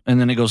Obi-Wan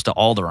and then it goes to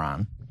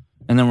Alderaan,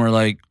 and then we're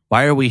like,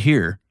 why are we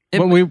here?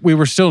 Well, we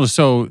were still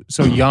so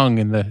young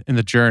in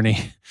the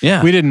journey.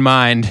 Yeah, we didn't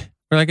mind.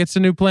 We're like, it's a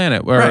new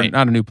planet, or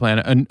not a new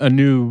planet, a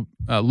new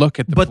look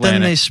at the planet. But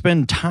then they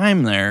spend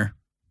time there.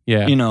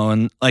 Yeah,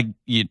 and like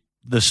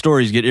the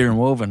stories get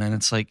interwoven, and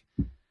it's like,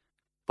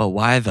 but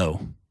why though?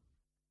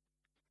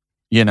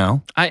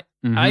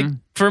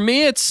 For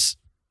me, it's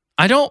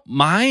I don't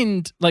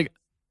mind like.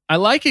 I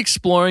like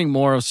exploring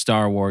more of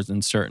Star Wars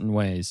in certain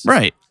ways.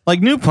 Right.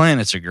 Like new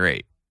planets are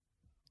great.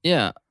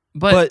 Yeah.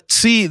 But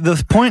see,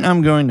 the point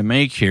I'm going to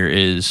make here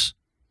is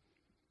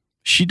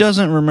she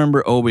doesn't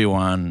remember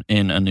Obi-Wan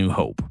in A New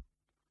Hope.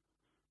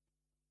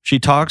 She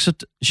talks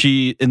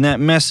in that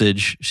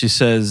message, she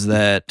says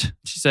that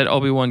she said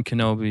Obi-Wan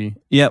Kenobi.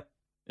 Yep.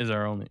 Is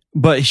our only.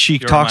 But she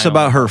talks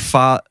about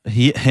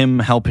him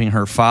helping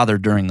her father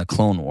during the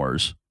Clone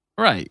Wars.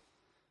 Right.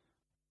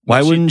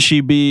 Why wouldn't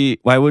she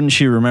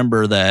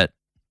remember that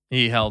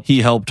he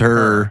helped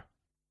her,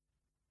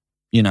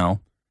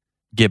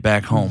 get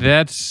back home?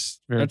 That's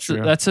very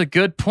true. That's a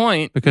good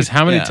point. Because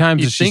how many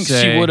times does she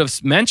say? She would have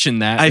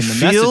mentioned that in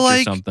the message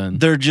or something.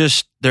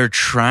 They're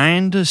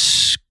trying to,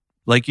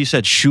 like you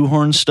said,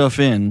 shoehorn stuff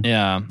in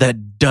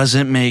that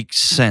doesn't make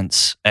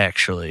sense,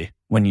 actually,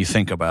 when you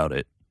think about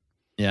it.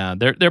 Yeah,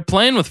 they're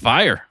playing with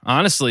fire,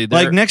 honestly.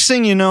 Like, next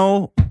thing you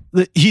know,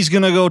 he's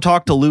going to go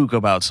talk to Luke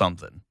about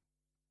something.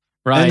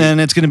 Right. And then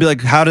it's going to be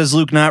like, how does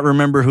Luke not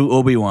remember who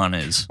Obi-Wan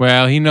is?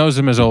 Well, he knows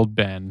him as Old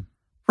Ben.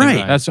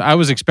 Right. I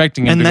was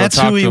expecting him to go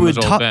talk to him as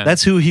Old Ben.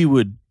 That's who he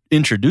would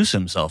introduce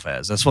himself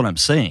as. That's what I'm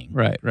saying.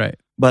 Right.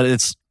 But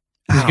it's...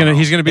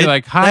 He's gonna be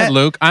like, hi,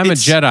 Luke, I'm a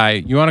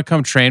Jedi. You want to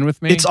come train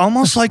with me? It's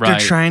almost like they're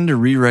trying to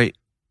rewrite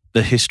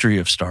the history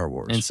of Star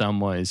Wars. In some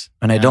ways.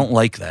 And I don't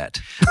like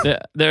that.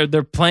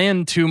 They're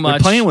playing too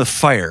much. They're playing with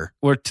fire.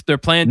 They're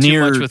playing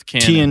too much with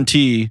canon.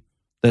 TNT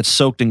that's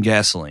soaked in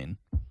gasoline.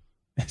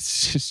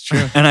 It's just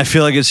true. And I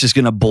feel like it's just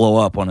going to blow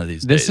up one of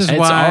these days. It's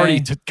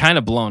already kind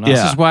of blown up.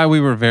 This is why we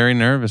were very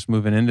nervous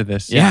moving into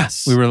this.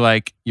 Yes. We were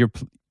like,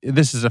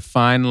 this is a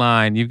fine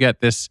line. You've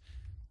got this.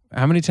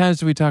 How many times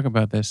do we talk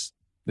about this?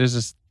 There's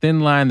this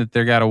thin line that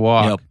they're got to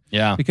walk. Yep.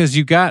 Yeah. Because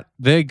you got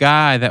the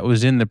guy that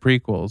was in the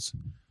prequels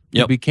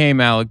who became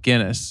Alec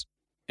Guinness.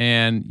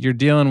 And you're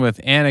dealing with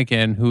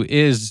Anakin, who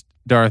is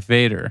Darth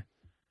Vader.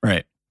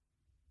 Right.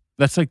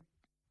 That's like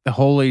the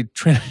Holy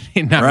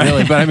Trinity. Not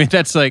really, but I mean,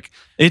 that's like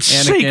it's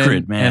Anakin,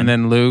 sacred, man. And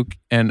then Luke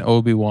and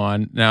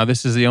Obi-Wan. Now,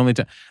 this is the only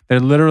time. They're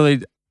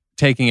literally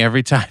taking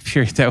every time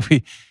period that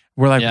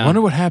we're like,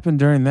 wonder what happened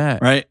during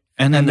that. Right.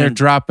 And then they're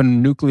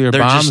dropping nuclear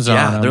bombs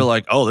on them. They're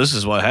like, oh, this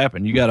is what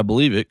happened. You got to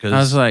believe it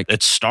because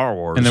it's Star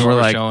Wars. And then we're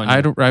like,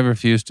 I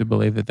refuse to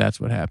believe that that's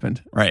what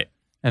happened. Right.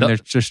 And they're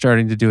just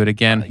starting to do it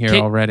again here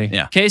already.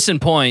 Yeah. Case in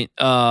point,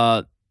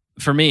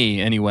 for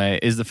me anyway,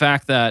 is the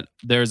fact that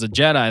there's a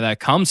Jedi that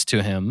comes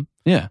to him.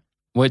 Yeah.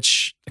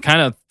 Which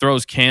kind of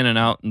throws canon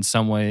out in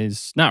some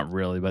ways. Not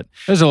really, but...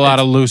 There's a lot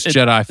of loose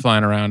Jedi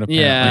flying around, apparently.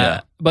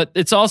 Yeah, but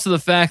it's also the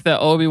fact that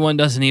Obi-Wan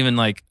doesn't even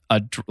want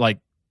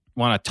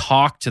to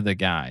talk to the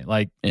guy.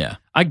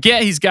 I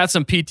get he's got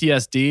some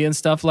PTSD and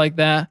stuff like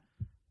that,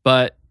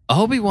 but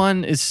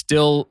Obi-Wan is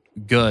still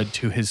good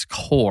to his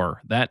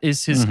core. That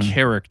is his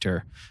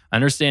character. I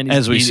understand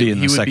as we see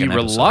in the second episode. He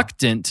would be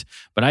reluctant,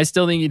 but I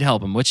still think he'd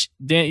help him. Which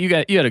Dan, you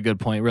had a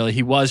good point. Really,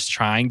 he was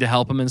trying to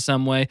help him in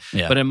some way.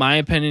 Yeah. But in my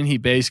opinion, he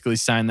basically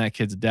signed that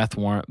kid's death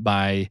warrant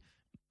by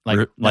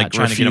trying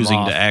refusing to get him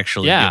off. to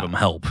actually give him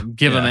help,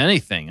 give him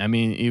anything. I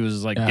mean, he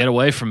was like, "Get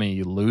away from me,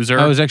 you loser!"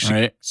 I was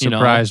actually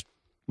surprised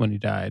when he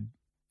died.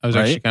 I was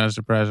actually kind of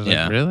surprised. I was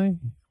like, really?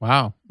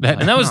 Wow.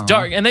 And that was Wow.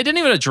 dark. And they didn't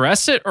even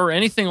address it or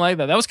anything like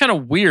that. That was kind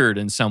of weird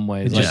in some It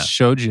ways. just Like,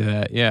 showed you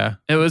that. Yeah.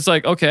 it was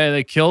like, okay,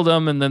 they killed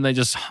him and then they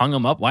just hung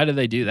him up. Why did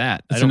they do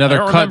that? It's another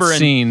cut remember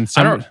scene.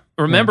 I don't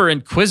remember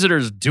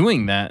Inquisitors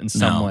doing that in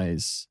some No.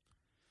 ways.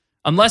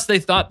 Unless they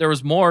thought there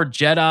was more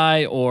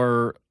Jedi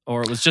or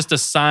it was just a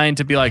sign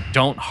to be like,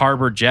 don't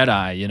harbor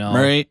Jedi, you know?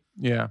 Right?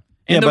 Yeah.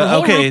 And Yeah, but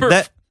whole okay,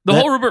 Rupert, the that-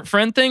 whole Rupert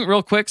Friend thing,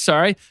 real quick,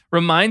 sorry,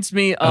 reminds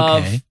me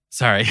of. Okay.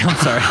 Sorry, I'm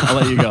sorry. I'll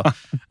let you go.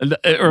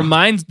 It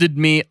reminded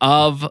me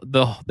of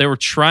they were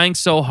trying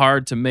so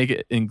hard to make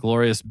it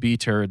Inglorious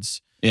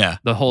B-Turds, Yeah.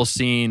 the whole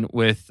scene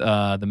with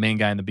the main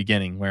guy in the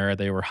beginning where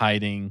they were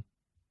hiding.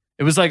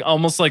 It was like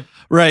almost like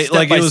Right. Step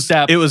like by it was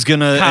step, it was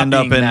gonna end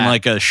up in copying that.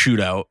 like a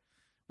shootout.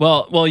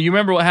 well, you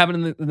remember what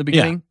happened in the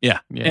beginning Yeah.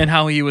 Yeah. and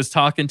how he was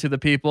talking to the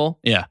people?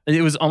 Yeah.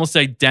 It was almost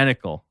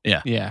identical,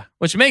 Yeah.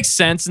 which makes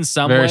sense in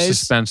some Very ways.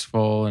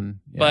 suspenseful and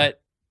But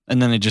And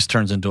then it just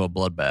turns into a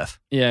bloodbath.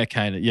 yeah,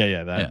 kind of. Yeah,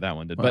 Yeah. that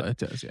one did. well, But it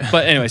does. Yeah.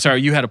 but anyway,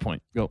 sorry, you had a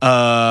point. Go.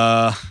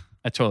 Uh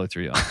I totally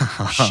threw you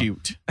off.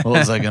 Shoot. what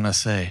was I gonna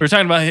say? We were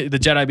talking about the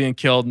Jedi being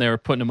killed and they were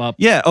putting him up.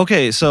 Yeah,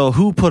 okay, so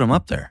who put him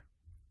up there?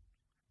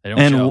 They don't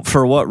And show.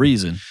 for what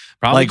reason?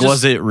 Probably Like, just-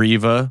 was it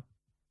Reva?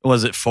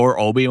 Was it for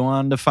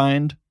Obi-Wan to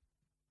find?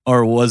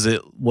 Or was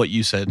it what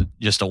you said,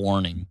 just a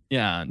warning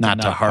yeah,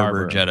 not to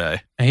harbor Jedi?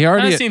 he Kind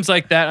already of seems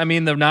like that. I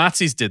mean, the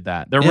Nazis did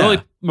that. They're Yeah.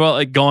 really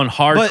like going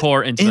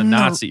hardcore into the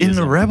Nazi. In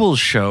the Rebels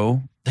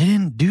show, they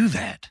didn't do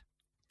that.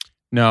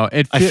 no.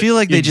 I feel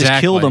like they just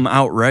killed him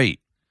outright.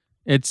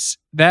 It's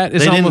that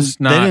is They almost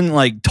didn't, not. They didn't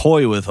like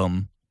toy with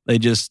them. They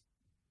just,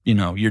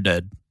 you're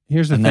dead.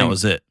 Here's the And thing. that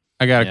was it.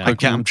 I got a Yeah.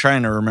 quick. I'm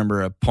trying to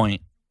remember a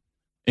point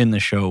in the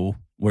show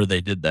where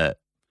they did that.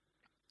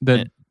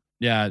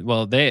 Yeah,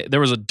 well, there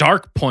was a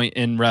dark point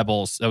in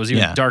Rebels that was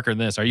even Yeah. darker than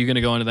this. Are you going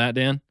to go into that,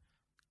 Dan?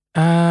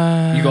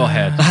 You go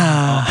ahead.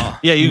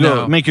 Yeah, you No.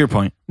 go. Make your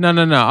point. No.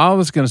 All I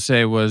was gonna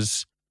say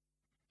was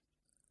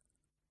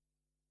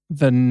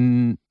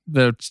the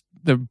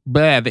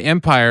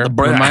Empire The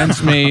blah.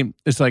 reminds me.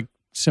 It's like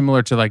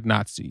similar to like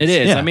Nazis. It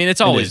is. Yeah, I mean,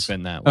 it's it always is.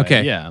 been that way.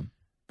 Okay. Yeah.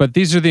 but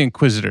these are the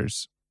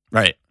Inquisitors,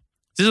 Right.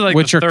 This is like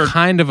which the are third.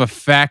 kind of a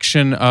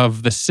faction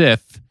of the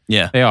Sith.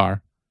 Yeah. They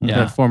are.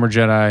 Yeah. The former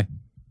Jedi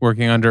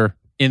working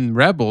in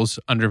Rebels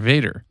under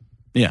Vader.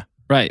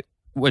 Right.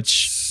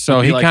 Which. So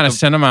would be he like kind of the-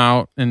 sent them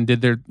out and did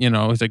their,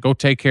 he's like, go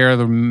take care of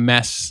the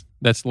mess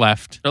that's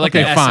left. They're like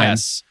okay, the fine.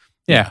 SS.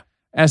 Yeah,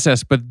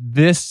 SS. But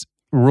this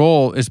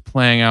role is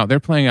playing out. They're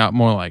playing out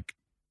more like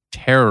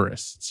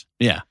terrorists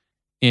Yeah.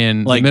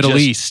 in Like the Middle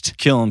just East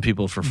Killing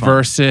people for fun.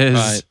 versus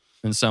Right.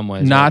 In some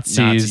ways. Nazis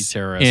like Nazi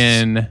terrorists.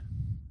 in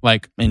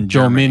like In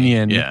Germany,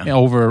 Dominion yeah.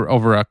 over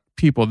a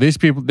people. These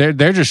people, they're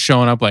just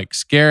showing up like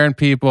scaring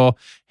people,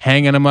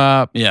 hanging them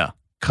up, Yeah.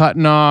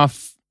 cutting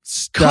off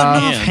stuff.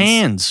 Cutting off Hands.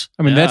 hands.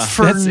 I mean, Yeah. that's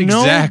For that's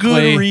no exactly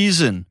good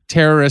reason.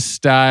 terrorist I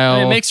style.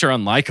 mean, it makes her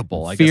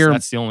unlikable. I Fear- guess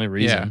that's the only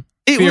reason.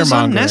 It was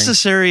Fear-mongering.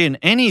 unnecessary in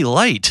any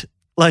light.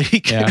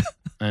 Like, Yeah.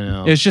 I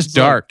know. It's just It's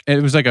like- dark.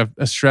 It was like a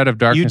shred of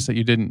darkness that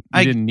you didn't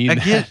need. I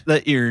that. get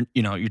that you're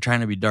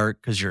trying to be dark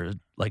because you're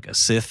like a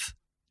Sith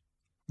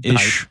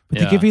ish. But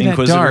Yeah. to give you that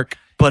Inquisitor. dark,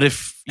 But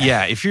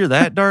if you're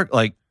that dark,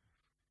 like,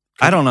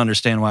 I don't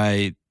understand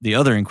why the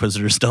other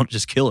Inquisitors don't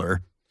just kill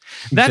her.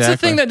 That's the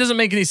Exactly. thing that doesn't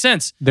make any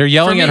sense. They're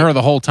yelling For at me- her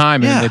the whole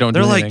time, and Yeah, they don't.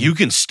 they're do like, anything. you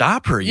can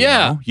stop her. You Yeah.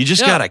 know? You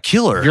just Yeah. gotta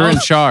kill her. You're in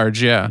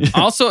charge. Yeah,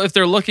 Also, if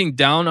they're looking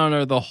down on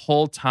her the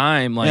whole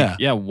time, like,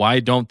 Yeah.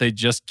 why don't they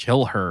just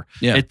kill her?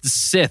 Yeah. It's the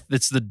Sith.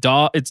 It's the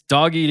dog. It's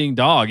dog eating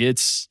dog.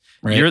 It's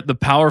Right. the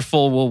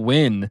powerful will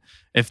win.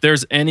 If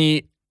there's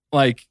any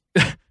like,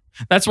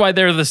 that's why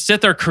they're the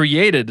Sith are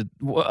created.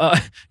 You're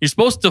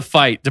supposed to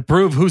fight to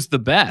prove who's the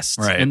best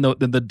Right. and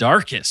the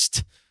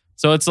darkest.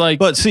 So it's like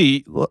But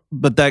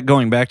that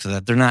going back to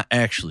that, they're not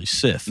actually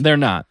Sith they're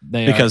not.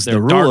 because they're the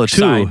rule dark of two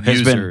side has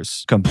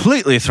users. been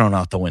completely thrown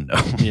out the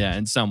window. Yeah,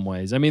 in some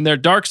ways. I mean, they're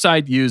dark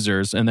side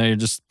users and they're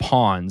just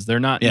pawns. They're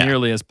not Yeah.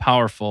 nearly as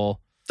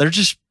powerful. They're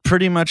just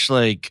pretty much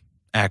like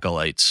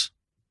acolytes.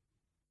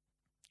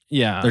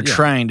 Yeah. They're yeah.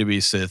 trying to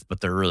be Sith,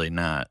 but they're really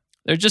not.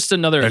 They're just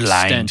another They're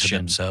lying to extension.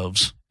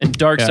 themselves. And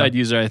dark Yeah. side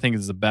user, I think,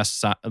 is the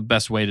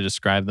best way to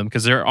describe them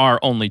because there are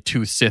only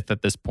two Sith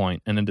at this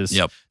point, and it is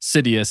Yep.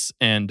 Sidious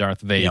and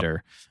Darth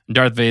Vader. And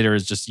Darth Vader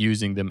is just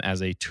using them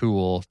as a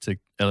tool to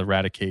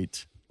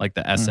eradicate like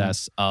the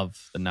SS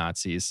of the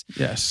Nazis.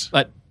 yes,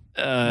 But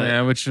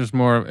yeah, which was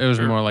more. It was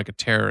more like a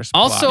terrorist.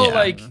 Also, plot.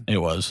 like, It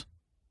was.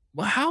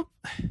 well, how?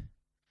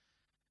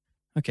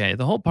 Okay,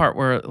 the whole part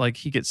where like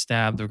he gets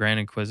stabbed, the Grand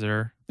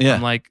Inquisitor. Yeah.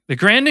 I'm like, the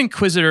Grand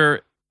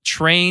Inquisitor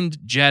trained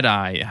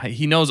Jedi.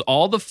 He knows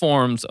all the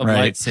forms of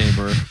Right.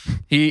 lightsaber.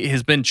 He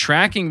has been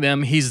tracking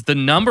them. He's the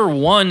number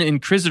one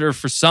Inquisitor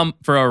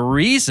for a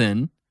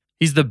reason.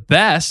 He's the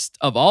best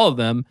of all of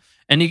them,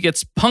 and he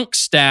gets punk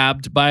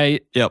stabbed by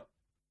Yep.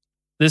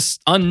 this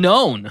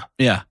unknown.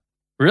 Yeah.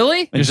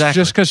 Really?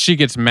 Exactly. just because she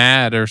gets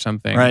mad or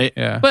something, Right.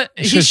 Yeah, But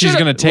It's he 'cause she's should've-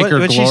 gonna take her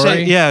What'd she glory.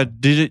 say? Yeah.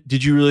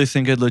 Did you really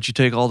think I'd let you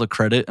take all the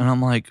credit? And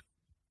I'm like,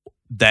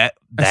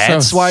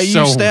 that's why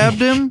you stabbed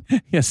him.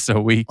 Yes, so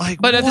weak. Like,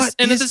 But at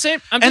the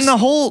same, and the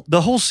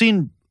whole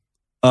scene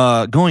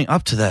going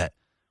up to that,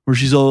 where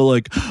she's all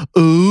like,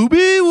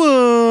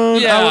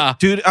 Obi-Wan. Yeah.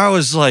 Dude, I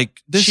was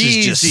like, this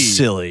is just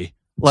silly.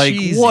 Like,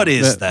 what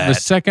is that? The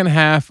second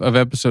half of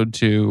episode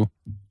 2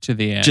 to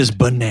the end, just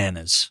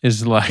bananas.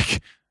 is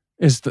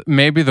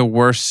maybe the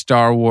worst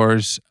Star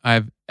Wars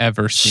I've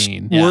ever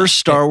seen. Worst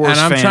Star Wars and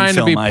I'm fan trying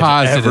to be film I've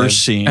positive. ever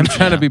seen. I'm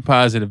trying to be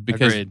positive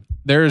because Agreed.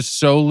 there is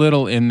so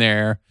little in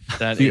there.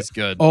 That The is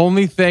good.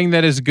 Only thing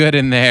that is good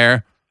in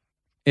there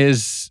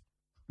is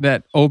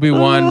that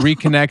Obi-Wan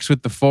reconnects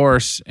with the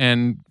Force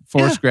and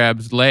Force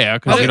grabs Leia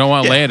because you don't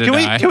want Leia to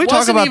die. Can we talk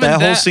Wasn't about even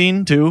that whole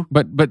scene too?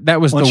 But that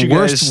was Once the you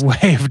worst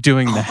way of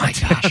doing that. my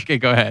gosh. Okay,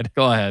 go ahead.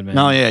 Go ahead, man.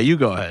 No, yeah, you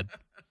go ahead.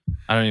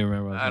 I don't even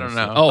remember. What I don't was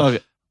gonna know. say. Oh,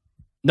 Okay.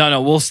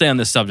 no, we'll stay on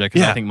this subject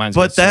because I think mine's.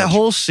 But gonna that switch.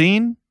 whole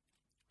scene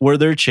where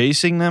they're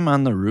chasing them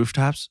on the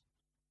rooftops,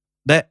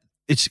 that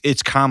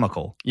it's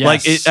comical. Yes.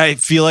 Like I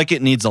feel like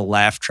it needs a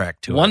laugh track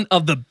to one it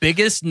of the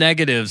biggest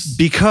negatives.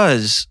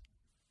 because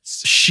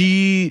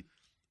she,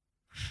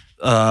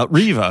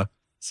 Reva,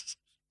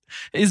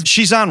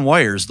 she's on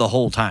wires the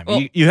whole time.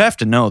 Well- you have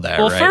to know that.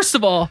 Well, right? first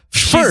of all,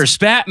 she's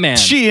Batman.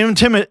 she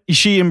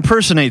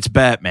impersonates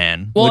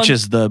Batman, Well, which and-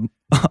 is the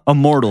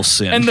immortal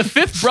sin. and the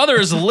fifth brother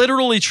is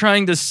literally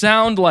trying to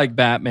sound like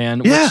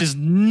Batman, Yeah. which is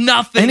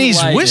nothing. and he's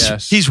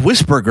like he's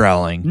whisper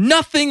growling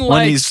nothing when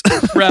like he's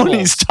Rebels. when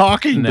he's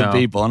talking to No.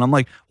 people, and I'm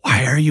like,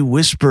 why are you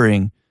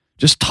whispering?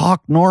 Just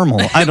talk normal.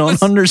 I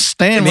don't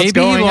understand what's Maybe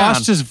going he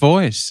lost on. his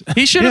voice.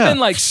 He should have Yeah. been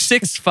like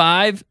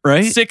 6'5",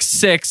 Right?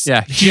 6'6".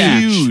 Yeah,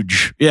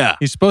 Huge. Yeah.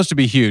 He's supposed to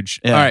be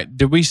huge. Yeah. All right.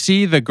 Did we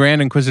see the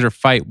Grand Inquisitor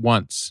fight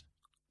once?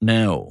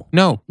 No.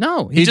 No.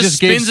 No, He he just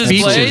just gave spins his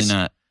speeches. blade. Absolutely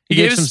not. He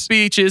He gave gave his some-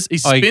 speeches. He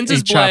Oh, he spins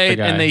his chopped the blade,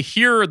 guy. and they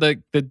hear the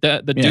dude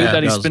Yeah,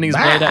 that he's goes, spinning his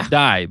blade at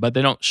die, but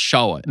they don't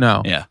show it.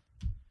 No. Yeah.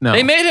 No.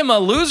 They made him a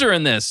loser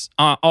in this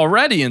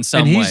already in some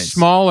and he's ways.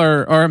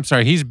 smaller, or I'm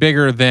sorry, he's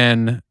bigger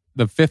than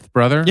the fifth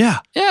brother. Yeah.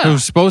 Yeah,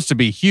 Who's supposed to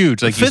be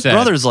huge, like the you fifth said.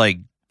 brother's like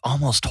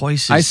almost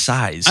twice his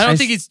size. I don't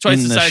think he's twice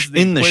in the the size sh- of the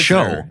in the Inquisitor.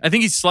 show. I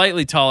think he's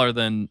slightly taller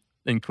than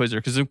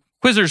Inquisitor because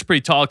Inquisitor's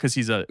pretty tall because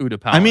he's a Utapau.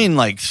 I mean,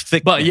 like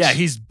thick. but yeah,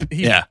 he's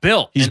Yeah.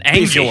 built He's and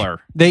beefy.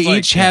 angular. They It's like-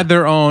 each had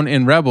their own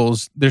in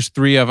Rebels. There's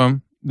 3 of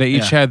them. They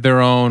each Yeah. had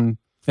their own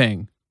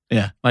thing.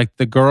 Yeah. Like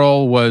the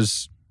girl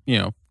was,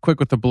 quick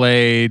with the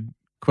blade,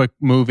 quick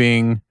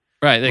moving,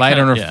 right, they light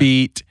kinda- on her yeah.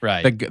 feet.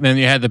 right. Then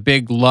you had the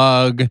big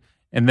lug,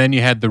 and then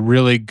you had the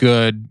really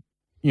good,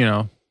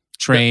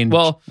 trained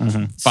Well,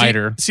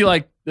 fighter. See,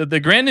 like the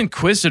Grand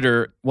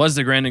Inquisitor was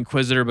the Grand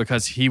Inquisitor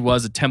because he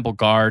was a temple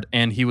guard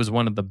and he was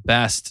one of the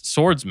best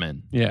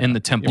swordsmen in the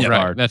temple Right,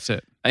 guard. that's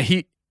it.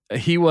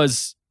 He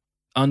was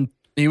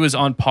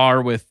on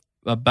par with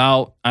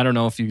about, I don't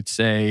know if you'd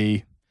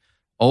say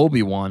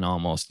Obi-Wan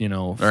almost,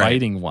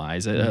 fighting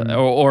wise,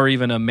 or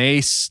even a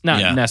Mace,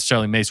 not Yeah.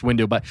 necessarily Mace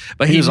Windu, but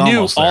He he was knew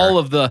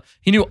almost there.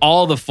 he knew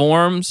all the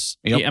forms.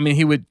 Yep.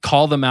 He would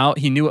call them out.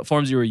 He knew what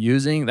forms you were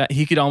using. That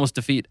he could almost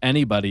defeat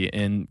anybody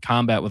in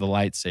combat with a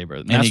lightsaber.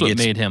 And that's he what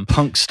gets made him.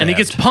 punk stabbed. And he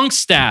gets punk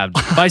stabbed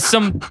by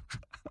some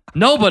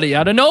nobody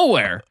out of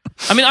nowhere.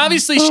 I mean,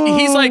 obviously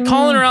he's like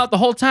calling her out the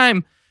whole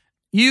time.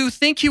 You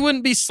think he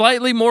wouldn't be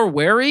slightly more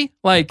wary?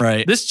 Like,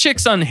 Right. this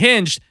chick's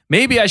unhinged.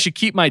 Maybe I should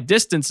keep my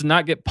distance and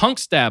not get punk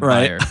stabbed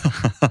by her.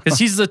 Because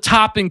he's the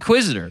top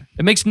Inquisitor.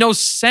 It makes no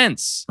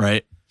sense.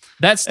 right.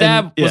 That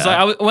stab And, was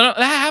yeah. like, when that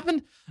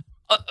happened,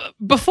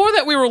 before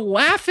that we were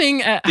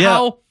laughing at Yeah.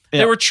 how Yeah.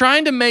 they were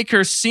trying to make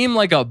her seem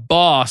like a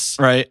boss.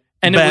 Right.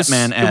 And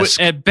Batman-esque. it was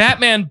a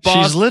Batman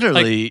boss. She's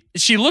literally. like,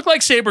 she looked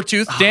like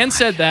Sabretooth. Dan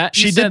said that.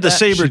 He she said did the that.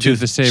 She did Sabretooth.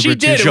 the saber. She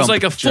did. It was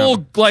like a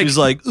full, like, She's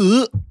like,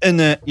 and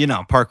then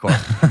parkour.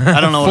 I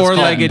don't know what it's called.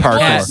 Four-legged Parkour.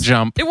 cat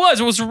jump. it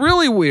was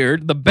really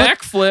weird. The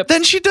backflip.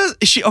 Then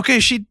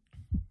she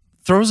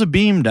throws a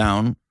beam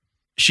down.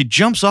 She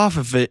jumps off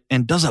of it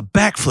and does a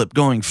backflip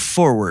going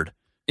forward.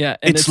 Yeah.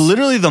 And It's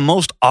literally the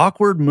most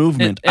awkward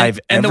movement I've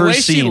and the ever way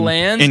she seen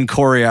lands- in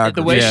choreography.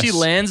 the way Yes. she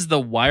lands the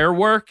wire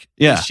work.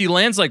 Yeah. She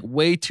lands like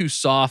way too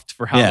soft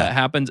for how Yeah. that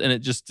happens. And it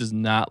just does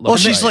not look Well,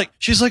 she's right.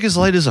 like as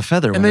light as a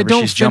feather And they whenever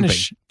don't she's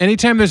finish. jumping.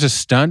 Anytime there's a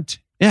stunt,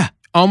 Yeah.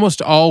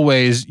 almost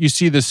always you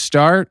see the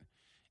start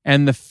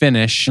and the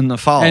finish. And the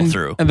follow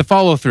through. And the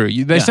follow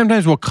through. They Yeah.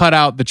 sometimes will cut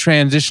out the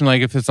transition,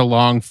 like if it's a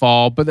long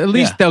fall, but at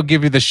least Yeah. they'll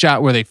give you the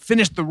shot where they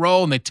finish the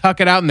roll and they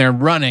tuck it out and they're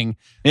running.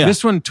 Yeah.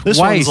 This one twice. This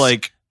one's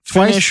like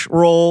finish,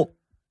 roll,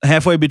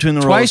 halfway between the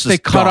rolls. twice they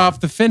just cut gone.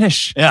 off the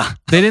finish. Yeah.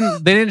 They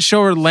didn't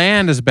show her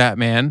land as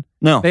Batman.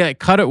 No. They like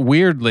cut it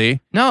weirdly.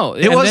 no.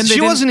 It and was then they she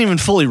didn't- wasn't even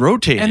fully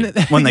rotated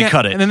when they Yeah,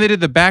 cut it. And then they did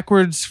the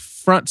backwards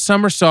front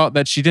somersault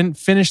that she didn't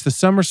finish the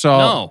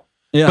somersault. No.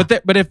 Yeah.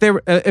 But if they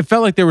were, it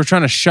felt like they were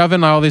trying to shove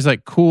in all these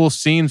like cool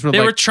scenes where They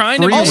like were trying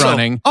to free also-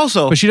 running.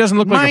 Also, But she doesn't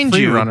look like a mind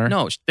free you- runner.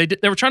 No. They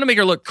were trying to make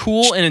her look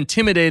cool and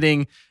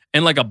intimidating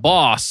and like a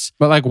boss.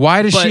 But like,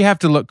 why does But- she have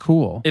to look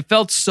cool? It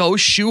felt so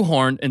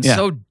shoehorned and Yeah.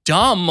 so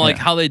dumb, like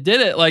Yeah. how they did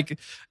it. Like,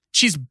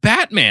 she's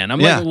Batman. I'm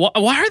Yeah. like,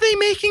 why are they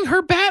making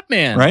her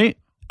Batman? right?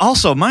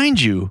 Also,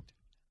 mind you,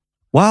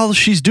 while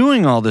she's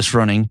doing all this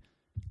running,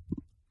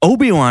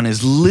 Obi-Wan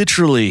is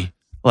literally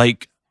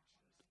like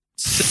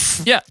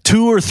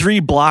 2 or 3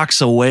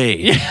 blocks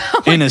away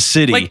in a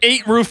city. Like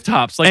 8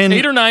 rooftops, like And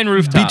 8 or 9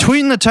 rooftops.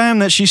 Between the time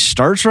that she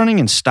starts running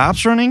and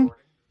stops running,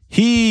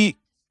 he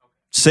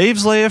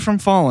saves Leia from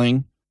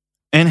falling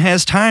and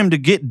has time to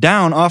get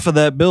down off of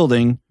that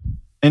building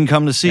and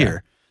come to see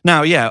her.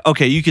 Now,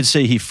 okay, you could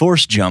say he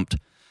force jumped,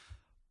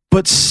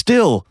 but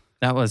still,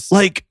 that was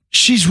like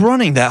she's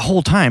running that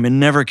whole time and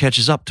never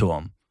catches up to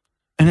him.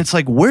 And it's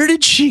like, where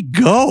did she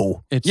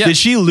go? Did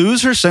she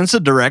lose her sense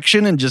of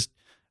direction and just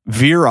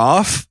veer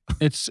off?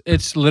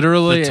 It's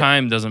literally the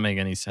time doesn't make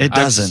any sense. It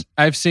doesn't.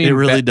 I've seen it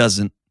really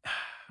doesn't.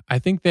 I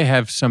think they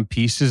have some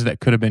pieces that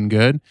could have been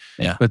good.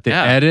 Yeah. But the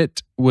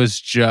edit was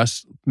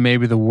just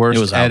maybe the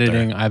worst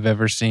editing I've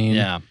ever seen.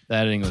 Yeah. The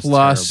editing was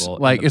terrible.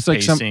 Like it's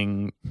like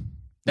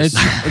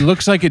it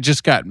looks like it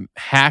just got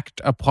hacked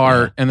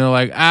apart and they're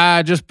like,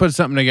 just put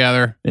something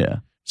together. Yeah.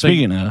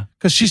 Speaking of,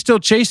 because she's still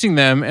chasing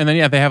them, and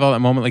then they have all that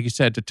moment, like you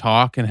said, to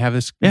talk and have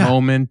this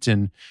moment,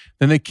 and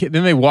then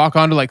they walk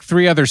on to like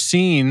 3 other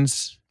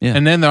scenes,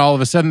 and then all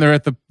of a sudden they're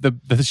at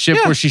the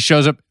ship where she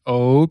shows up.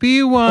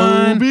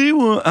 Obi-Wan.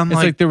 It's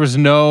like there was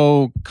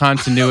no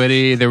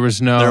continuity. There was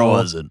no. There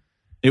wasn't.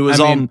 It was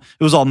all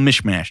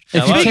mishmashed.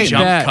 If you take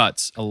jump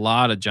cuts, a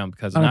lot of jump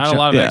cuts, not a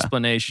lot of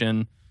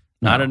explanation.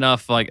 Not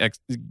enough like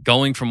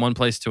going from one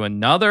place to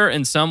another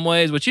in some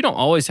ways, which you don't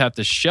always have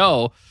to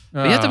show.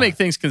 But you have to make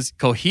things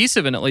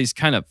cohesive and at least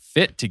kind of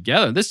fit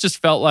together. This just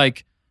felt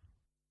like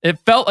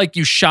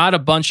you shot a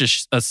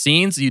bunch of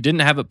scenes, you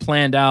didn't have it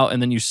planned out,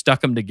 and then you stuck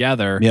them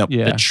together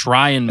to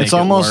try and make it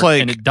almost work,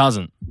 like and it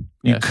doesn't.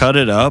 You cut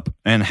it up,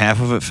 and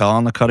half of it fell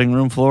on the cutting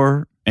room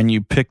floor, and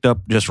you picked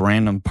up just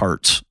random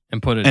parts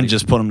and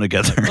just put them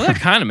together. Well, that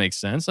kind of makes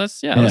sense.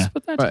 Let's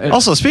put that together.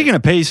 Also, speaking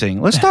of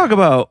pacing, let's talk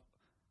about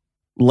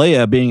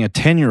Leia being a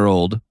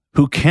 10-year-old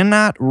who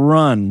cannot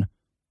run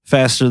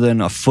faster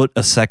than a foot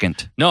a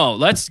second. No,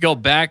 let's go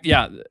back.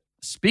 Yeah.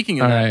 Speaking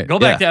of that, go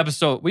back to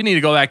episode. We need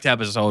to go back to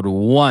episode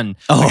 1.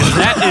 Oh,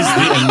 that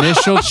is the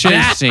initial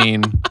chase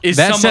scene.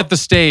 That set the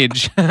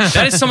stage.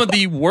 That is some of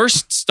the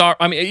worst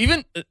I mean,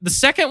 even the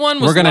second one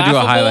was. We're gonna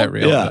laughable. do a highlight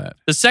reel of that.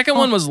 The second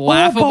one was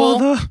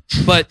laughable,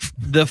 but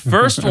the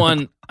first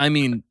one, I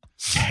mean,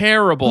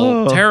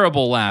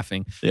 terrible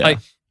laughing. Yeah.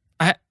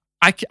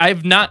 Like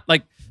I've not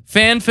like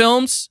fan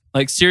films.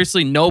 Like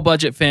seriously, no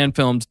budget fan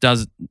films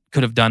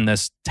could have done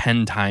this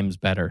 10 times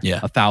better.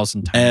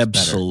 1,000 times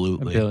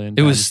Absolutely. better.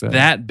 It was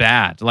that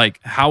bad. Like,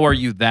 how are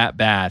you that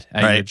bad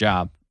at your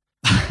job?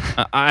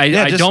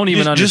 I don't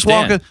even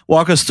understand. Just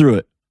walk us through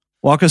it.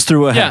 Walk us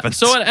through what happens.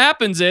 So what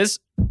happens is,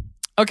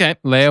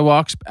 Leia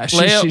walks.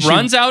 Leia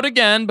runs out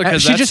again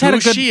because she just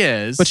had she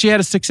is. But she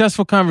had a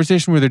successful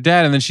conversation with her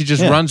dad, and then she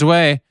just runs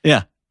away.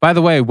 Yeah. By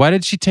the way, why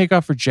did she take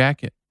off her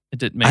jacket? It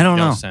didn't make I don't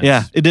no know. sense.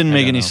 Yeah, it didn't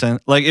make any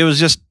sense. Like it was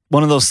just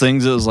one of those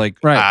things. It was like,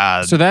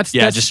 so that's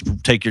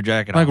just take your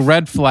jacket off. Like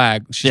red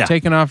flag. She's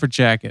taking off her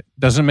jacket.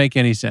 Doesn't make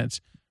any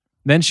sense.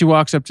 Then she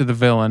walks up to the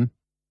villain.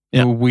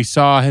 Who we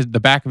saw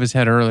the back of his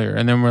head earlier,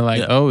 and then we're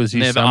like, oh, is he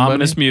and they have somebody?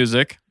 ominous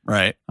music.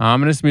 Right.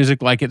 Ominous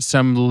music, like it's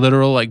some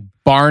literal like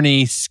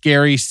Barney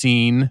scary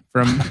scene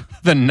from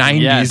the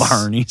 90s. Yes.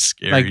 Barney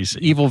scary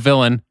scene. Evil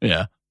villain.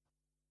 Yeah.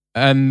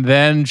 And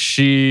then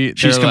she's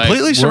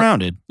completely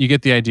surrounded. You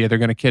get the idea. They're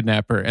going to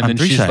kidnap her. And On then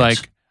 3 she's sides.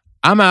 like,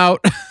 I'm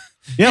out.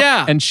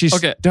 Yeah. And she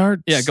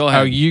starts. Yeah, go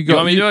ahead. You go. You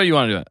want me to do it or you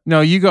want to do it? No,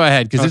 you go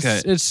ahead because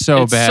it's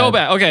so bad. So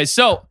bad. Okay,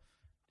 so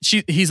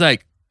she's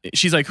like,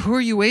 who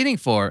are you waiting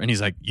for? And he's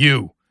like,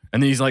 you.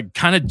 And then he's like,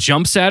 kind of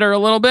jumps at her a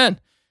little bit.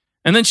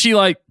 And then she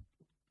like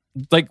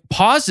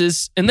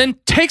pauses and then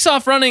takes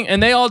off running.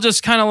 And they all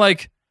just kind of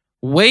like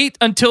wait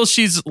until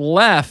she's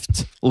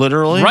left.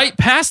 Literally. Right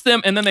past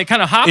them. And then they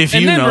kind of hop and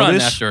then run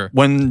after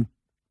her.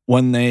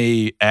 When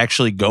they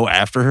actually go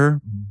after her,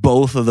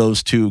 both of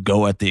those two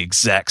go at the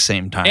exact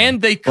same time.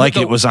 And they could,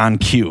 it was on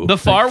cue. The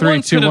far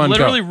one could have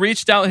literally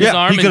reached out his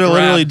arm. He could have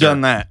literally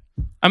done that.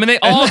 I mean, they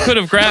all could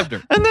have grabbed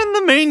her. And then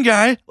the main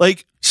guy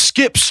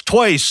skips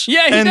twice.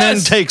 Yeah, he and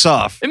does. then takes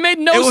off. It made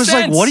no sense.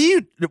 It was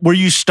like, were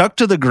you stuck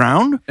to the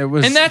ground? It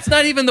was, and that's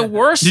not even the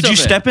worst. Did you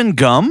step in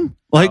gum?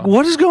 Like,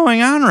 what is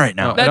going on right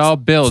now? No, it all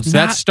builds.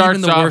 That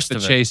starts off the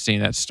chase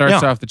scene. That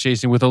starts off the chase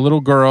scene with a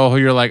little girl who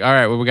you're like, all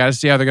right, well, we got to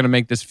see how they're going to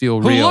make this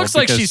feel real. Who looks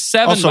like she's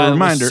 7, also,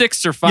 but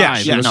 6 or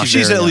 5. Yeah, no,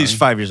 she's at least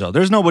 5 years old.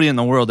 There's nobody in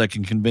the world that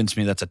can convince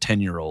me that's a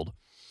 10-year-old.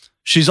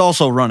 She's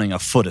also running a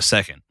foot a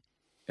second.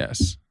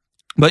 Yes.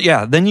 But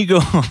yeah, then you go.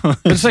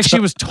 It's like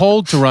she was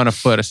told to run a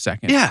foot a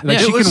second. Yeah, like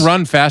she can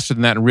run faster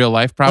than that in real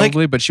life,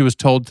 probably. But she was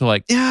told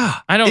to Yeah,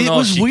 I don't know. It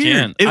was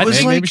weird. Can. It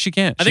was maybe she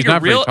can't. I think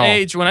her real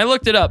age. When I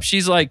looked it up,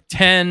 she's like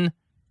 10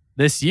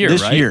 this year.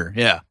 This right? year,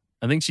 yeah.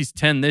 I think she's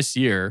 10 this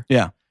year.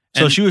 Yeah.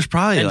 So she was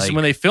probably so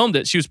when they filmed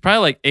it, she was probably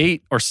like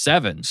 8 or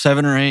 7.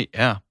 7 or 8,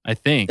 yeah. I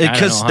think.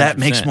 Because that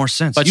makes more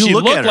sense. But you she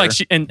look looked at her, like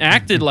and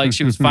acted like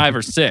she was 5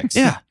 or 6.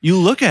 Yeah. You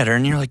look at her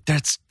and you're like,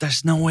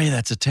 there's no way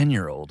that's a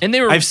 10-year-old. And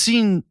I've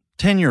seen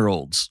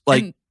 10-year-olds.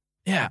 Like,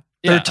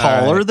 they're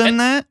taller than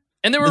that.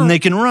 And they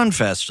can run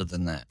faster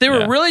than that. They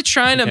were really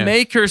trying to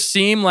make her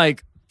seem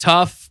like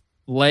tough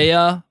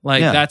Leia.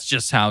 Like, that's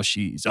just how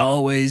she's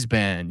always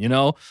been, you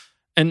know?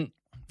 And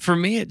for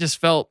me, it just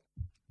felt...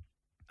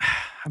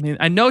 I mean,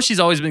 I know she's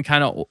always been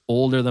kind of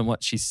older than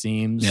what she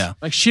seems. Yeah.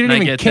 Like, she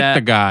didn't even kick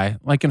the guy.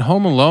 Like, in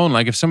Home Alone,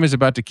 like, if somebody's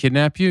about to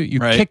kidnap you, you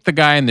kick the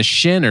guy in the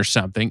shin or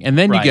something, and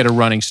then you get a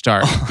running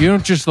start. You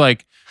don't just,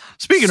 like,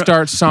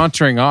 start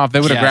sauntering off. They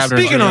would have grabbed her.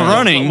 Speaking of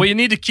running... Well, you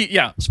need to keep...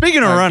 Yeah.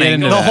 Speaking of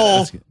running, the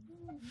whole...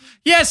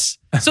 Yes.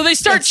 So they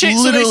start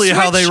chasing. Literally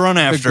how they run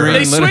after her.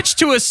 They switch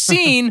to a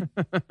scene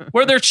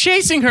where they're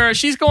chasing her.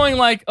 She's going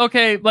like,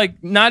 okay,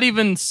 like not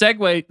even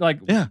Segway, like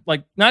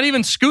not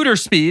even scooter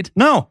speed.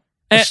 No.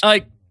 And,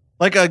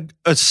 like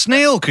a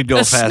snail could go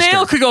faster. A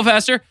snail could go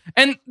faster.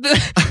 And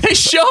they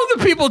show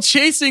the people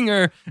chasing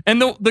her,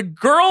 and the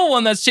girl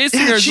one that's chasing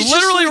her is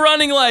literally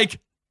running like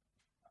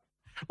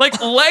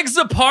legs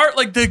apart,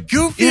 like the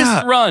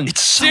goofiest run.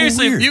 It's so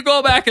seriously, weird. If you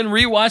go back and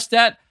rewatch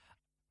that,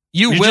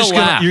 you're will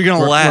laugh. You're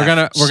gonna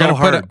laugh. We're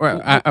gonna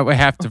put we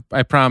have to.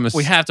 I promise.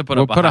 We have to put.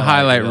 We'll put a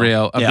highlight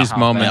reel of these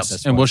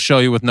moments, and we'll show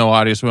you with no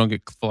audio, so we don't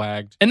get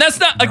flagged. And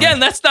that's not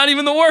that's not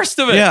even the worst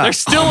of it. Yeah. There's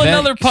still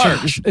another part.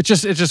 It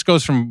just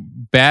goes from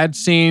bad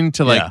scene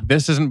to like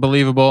this isn't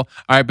believable.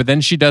 All right, but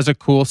then she does a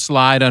cool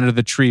slide under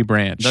the tree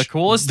branch. The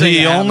coolest thing.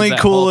 The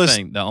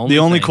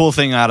only cool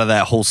thing out of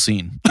that whole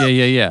scene.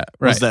 Yeah.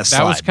 Right. Was that slide.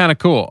 That was kind of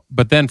cool.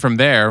 But then from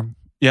there,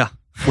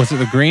 was it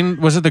the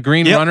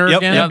green runner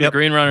again? Yeah, the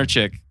green runner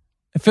chick.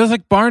 It feels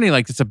like Barney,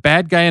 like it's a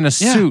bad guy in a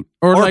suit.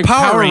 Or like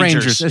Power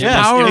Rangers. It's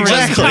Power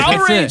exactly. Rangers.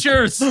 Power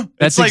Rangers.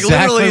 That's like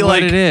exactly literally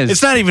what it is.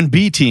 It's not even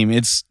B team.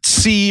 It's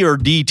C or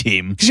D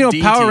team. Because, you know,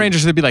 D Power team.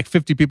 Rangers, there'd be like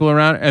 50 people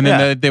around, and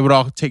then they would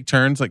all take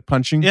turns like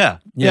punching. Yeah.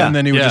 And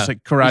then he would just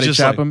like karate just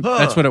chop like, him.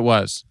 That's what it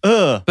was.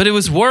 But it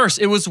was worse.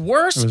 It was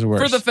worse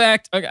for the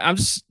fact. Okay, I'm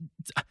just...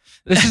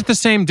 This is the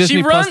same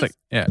Disney runs- Plus.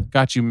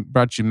 Brought you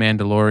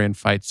Mandalorian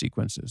fight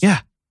sequences.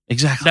 Yeah.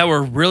 Exactly. That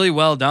were really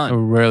well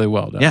done. Really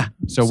well done. Yeah.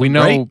 So we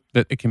know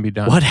that it can be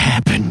done. What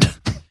happened?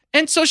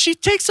 And so she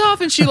takes off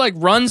and she like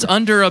runs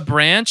under a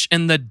branch,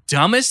 and the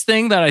dumbest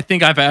thing that I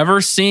think I've ever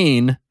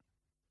seen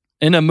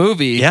in a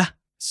movie. Yeah.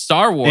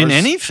 Star Wars. In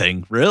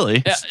anything, really.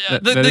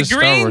 The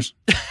green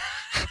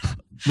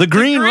the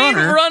green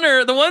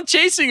runner, the one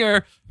chasing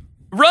her,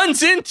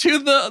 runs into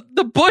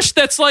the bush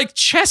that's like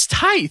chest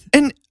height.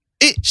 And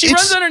she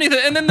runs underneath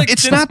it, and then the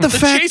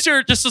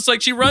chaser just looks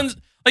like she runs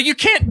like you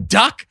can't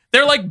duck.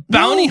 They're like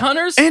bounty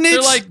hunters. And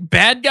they're like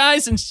bad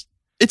guys, and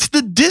it's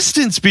the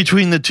distance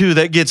between the two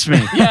that gets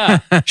me. Yeah.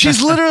 She's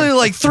literally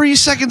like 3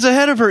 seconds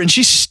ahead of her, and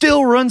she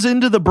still runs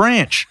into the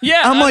branch.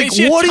 Yeah. I'm like,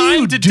 what are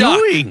you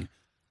doing?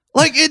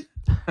 Like,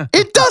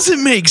 it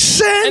doesn't make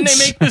sense. And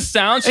they make the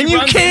sound. And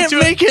you can't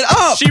make it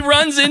up. She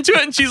runs into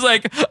it, and she's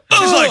like,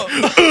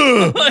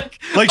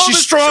 like she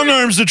strong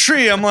arms the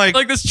tree. I'm like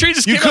this tree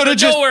just came out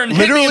of nowhere and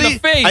hit me in the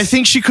face. I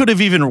think she could have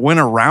even went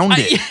around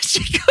it. Yeah,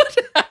 she could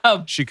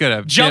have. She could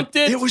have Jumped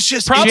it. It was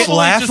just probably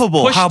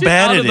laughable just how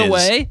bad it is. Out of the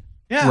way.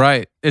 Yeah.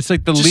 Right. It's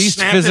like the Just least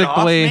snap it off,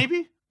 physically.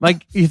 maybe?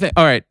 Like you think.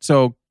 All right.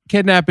 So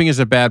kidnapping is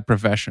a bad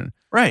profession.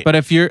 Right. But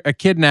if you're a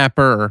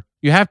kidnapper,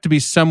 you have to be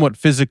somewhat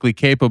physically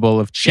capable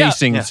of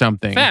chasing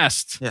something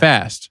fast.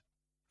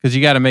 Because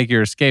you got to make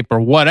your escape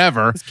or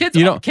whatever. Kids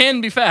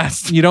can be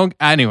fast. You don't.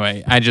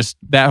 Anyway,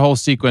 that whole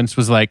sequence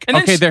was like,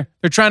 okay, they're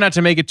trying not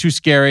to make it too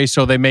scary,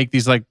 so they make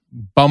these like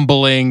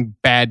bumbling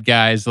bad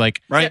guys,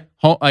 like right,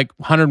 like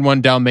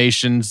 101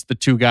 Dalmatians, the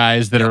two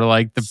guys that are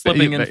like the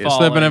slipping and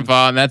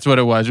falling. That's what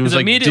it was. It was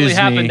like immediately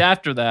Disney. happened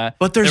after that.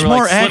 But there's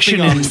more action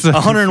in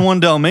 101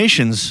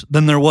 Dalmatians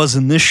than there was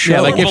in this show.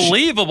 Yeah, like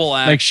believable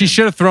action. Like she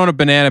should have thrown a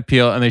banana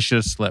peel and they should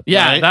have slipped.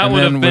 Yeah, right? that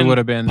would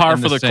have been par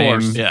for the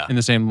course. Yeah, in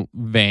the same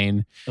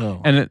vein.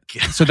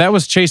 So that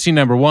was chase scene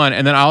number 1,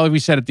 and then all we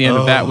said at the end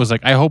of that was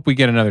like, I hope we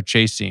get another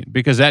chase scene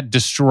because that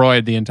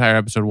destroyed the entire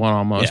episode 1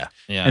 almost.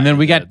 Yeah. And then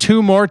we got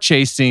 2 more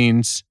chase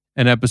scenes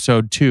in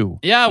episode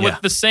 2. Yeah,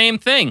 with the same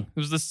thing. It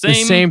was the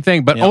same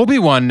thing. But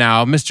Obi-Wan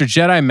now, Mr.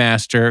 Jedi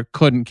Master,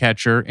 couldn't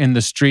catch her in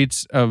the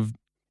streets of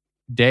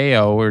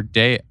Dayu.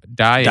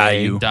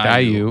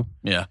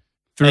 Yeah.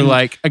 Through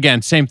like,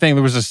 again, same thing.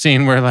 There was a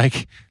scene where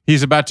like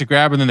he's about to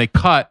grab her and then they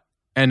cut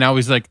and now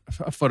he's like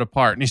a foot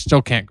apart and he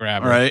still can't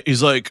grab her. Right.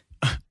 He's like...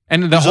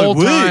 And the whole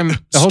time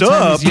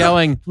he's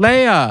yelling,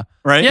 Leia,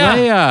 right? Yeah.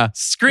 Leia,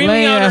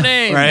 screaming out her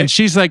name, right? And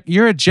she's like,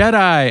 "You're a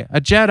Jedi,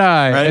 a Jedi,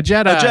 right? a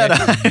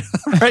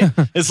Jedi."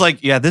 Right? It's like,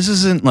 this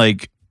isn't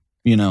like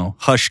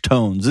hushed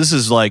tones. This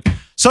is like,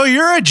 so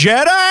you're a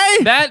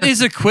Jedi? That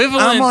is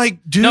equivalent. I'm like,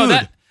 dude, no,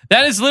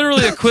 that is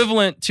literally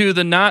equivalent to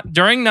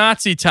during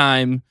Nazi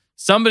time.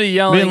 Somebody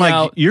yelling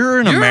out, "You're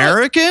an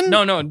American?"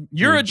 No,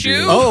 you're a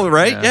Jew. Oh,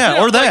 right,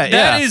 yeah, or that.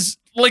 That is.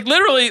 Like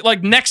literally,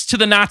 like next to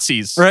the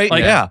Nazis, right?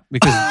 Like,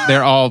 because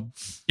they're all.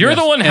 You're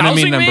the one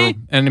housing me.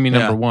 Enemy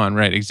number 1,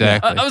 right?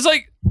 Exactly. I was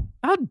like,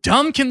 how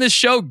dumb can this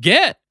show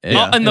get?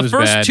 In the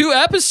first 2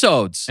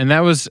 episodes, and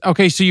that was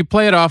okay. So you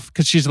play it off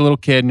because she's a little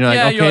kid, and you're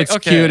like, okay, it's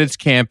cute, it's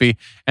campy,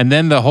 and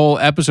then the whole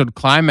episode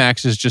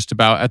climax is just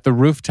about at the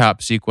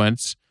rooftop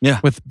sequence,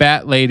 with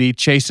Bat Lady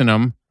chasing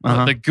them.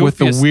 The goofiest, with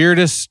the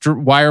weirdest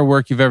wire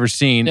work you've ever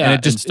seen, and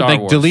it just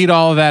like delete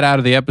all of that out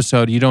of the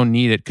episode. You don't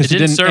need it because it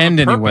didn't end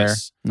anywhere.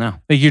 No,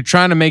 like you're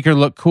trying to make her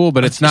look cool,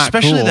 but it's not.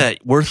 Especially cool.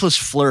 that worthless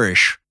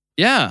flourish.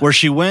 Yeah, where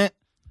she went.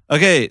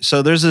 Okay,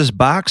 so there's this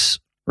box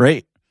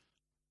right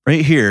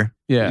here.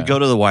 Yeah, go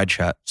to the wide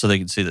shot so they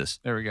can see this.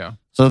 There we go.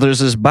 So there's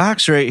this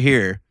box right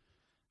here,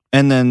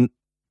 and then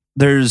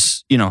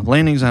there's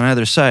landings on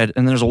either side,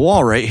 and there's a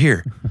wall right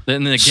here.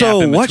 Then the gap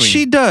so in what between.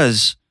 she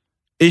does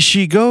is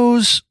she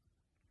goes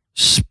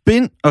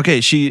spin.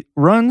 Okay, she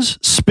runs,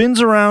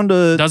 spins around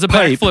a does a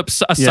pipe,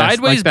 backflip,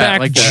 sideways like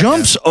that, backflip,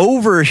 jumps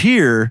over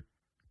here,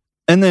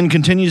 and then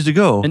continues to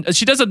go. and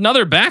she does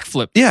another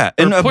backflip. Yeah,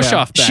 and a push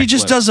off. She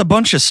just does a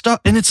bunch of stuff,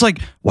 and it's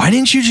like, why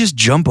didn't you just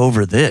jump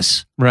over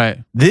this?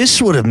 Right.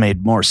 This would have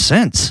made more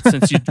sense.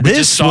 Since we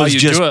just saw you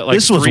do it like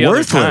this was 3 other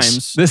worthless.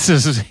 times. This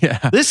is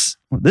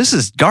This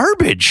is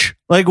garbage.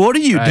 Like, what are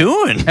you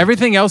doing?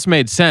 Everything else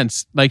made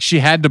sense. Like she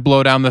had to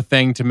blow down the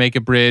thing to make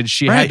a bridge.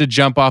 She had to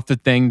jump off the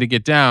thing to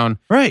get down.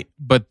 Right.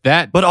 But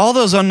all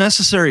those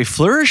unnecessary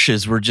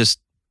flourishes were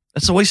just,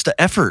 that's a waste of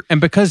effort. And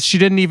because she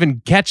didn't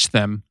even catch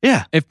them.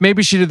 Yeah. If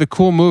maybe she did the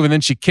cool move and then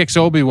she kicks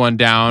Obi-Wan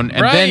down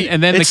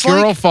and then It's the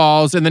girl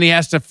falls and then he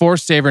has to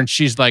force save her and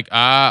she's like,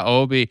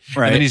 Obi.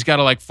 Right. And then he's got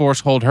to like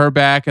force hold her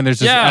back and there's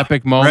this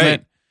epic moment.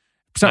 Right.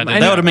 Something,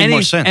 That would have made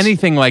more sense.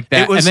 Anything like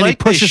that. It was And then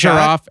like he pushes they her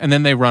shot- off and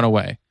then they run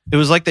away. It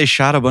was like they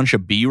shot a bunch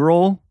of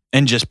B-roll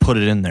and just put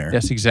it in there.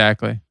 Yes,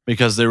 exactly.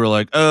 Because they were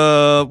like,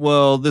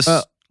 well, this,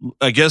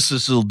 I guess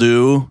this will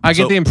do. I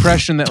get the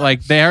impression that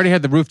like they already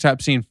had the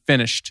rooftop scene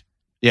finished.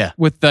 Yeah.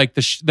 With like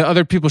the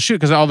other people shoot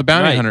because of all the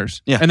bounty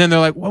hunters. Yeah. And then they're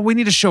like, well, we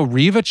need to show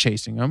Reva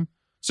chasing them.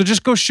 So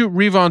just go shoot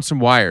Reva on some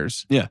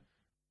wires. Yeah.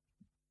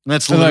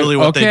 That's They're literally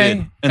like, what they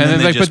did. And then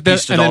they just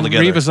pieced it all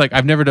together. Reva's like,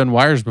 I've never done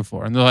wires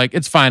before. And they're like,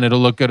 it's fine. It'll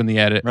look good in the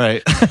edit.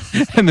 Right.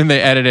 And then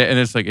they edit it and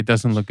it's like, it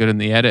doesn't look good in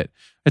the edit.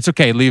 It's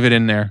okay. Leave it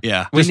in there.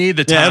 Yeah. We need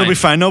the time. Yeah, it'll be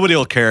fine. Nobody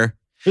will care.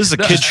 This is a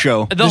kid's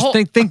show. Just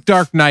think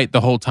Dark Knight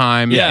the whole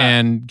time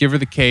and give her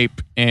the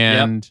cape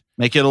and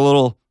make it a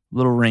little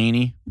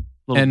rainy,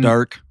 a little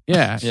dark.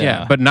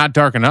 Yeah. But not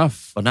dark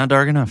enough. But not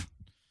dark enough.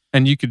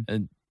 And you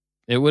could.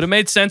 It would have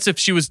made sense if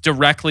she was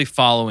directly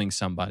following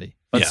somebody.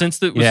 But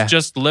since it was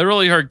just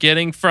literally her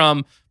getting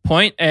from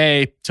point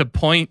A to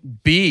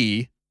point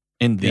B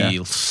in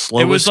the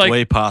slowest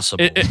way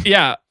possible.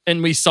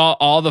 And we saw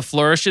all the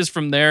flourishes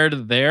from there to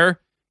there.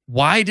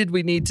 Why did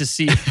we need to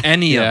see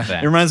any of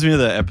that? It reminds me of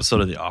the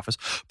episode of The Office.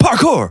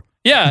 Parkour!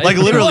 Yeah. Like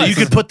literally, you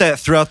could put that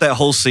throughout that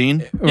whole scene.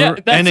 Yeah,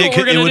 that's and what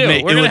we're going to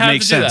do. We're going to have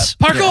to sense.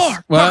 do that.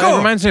 Parkour! Well, Parkour! it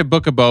reminds me of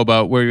Book of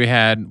Boba where we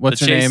had,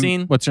 what's The her chase name?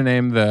 scene? What's her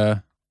name?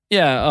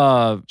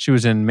 She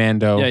was in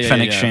Mando.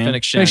 Fennec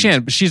Shand. Fennec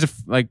Shand. But she's a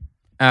that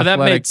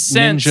athletic made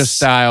sense. ninja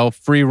style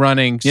free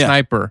running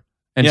sniper.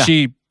 And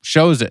she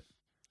shows it.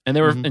 And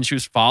they were, and she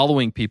was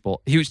following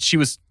people. She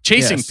was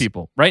chasing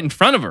people right in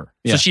front of her.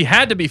 Yeah. So she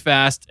had to be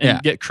fast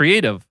and get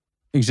creative.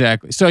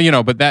 Exactly.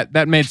 So, but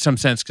that made some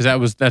sense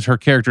because that's her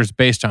character is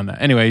based on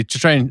that. Anyway, to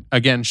try and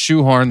again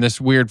shoehorn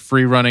this weird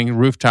free running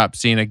rooftop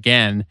scene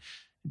again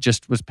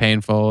just was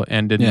painful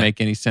and didn't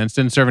make any sense.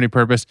 Didn't serve any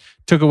purpose.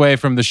 Took away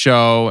from the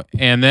show.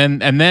 And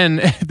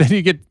then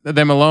you get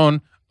them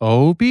alone.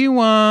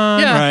 Obi-Wan.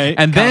 Yeah. Right.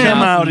 And then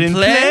come out and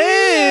play.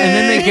 And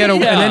then they get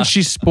away. And then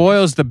she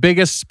spoils the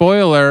biggest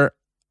spoiler.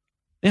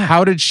 Yeah.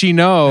 How did she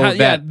know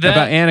that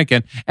about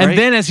Anakin? And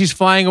then as he's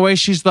flying away,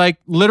 she's like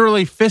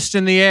literally fist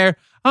in the air.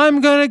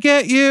 I'm gonna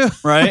get you.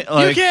 Right?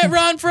 Like, you can't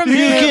run from me.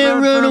 You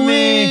can't run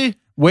away.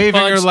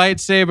 Waving her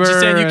lightsaber. Just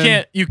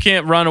saying you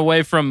can't run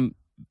away from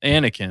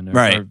Anakin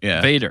or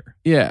Vader.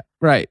 Yeah,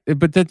 right.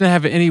 But that didn't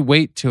have any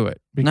weight to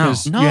it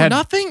because no, you had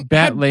nothing.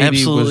 Bat Lady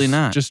Absolutely was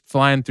not. just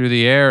flying through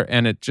the air,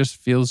 and it just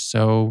feels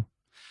so.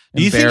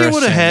 Do you think it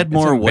would have had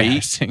more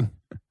weight?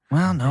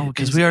 Well, no,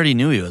 because we already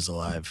knew he was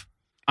alive.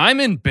 I'm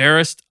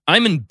embarrassed.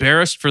 I'm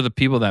embarrassed for the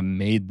people that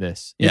made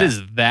this. Yeah. It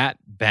is that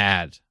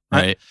bad.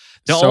 Right.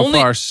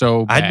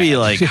 So bad. I'd be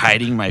like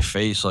hiding my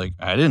face like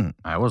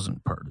I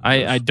wasn't part of this.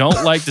 I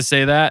don't like to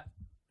say that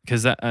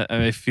because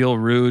I feel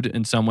rude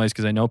in some ways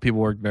because I know people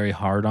worked very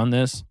hard on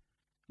this.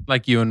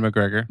 Like Ewan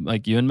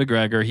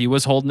McGregor. He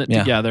was holding it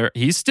together.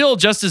 He's still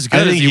just as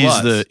good as he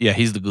was.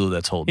 He's the glue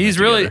that's holding He's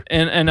it really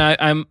together. and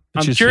I'm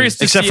curious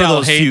to except see for how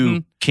those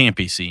Hayden, few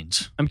campy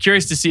scenes. I'm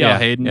curious to see how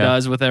Hayden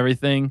does with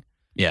everything.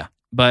 Yeah.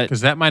 But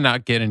because that might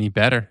not get any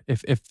better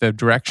if the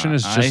direction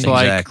is just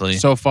exactly.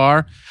 so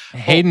far.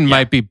 Hayden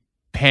might be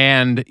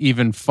panned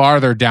even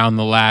farther down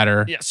the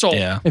ladder. Yeah. So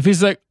if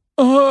he's like,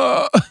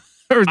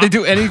 or they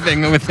do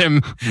anything with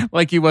him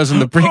like he was in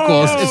the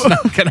prequels, it's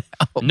not gonna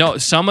help. No,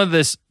 some of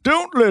this.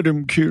 Don't let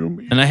him kill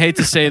me. And I hate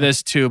to say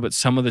this too, but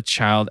some of the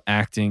child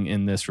acting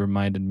in this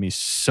reminded me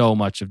so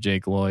much of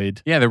Jake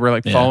Lloyd. Yeah, they were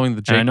like following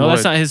the Jake Lloyd. I know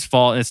that's not his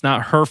fault. It's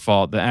not her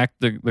fault.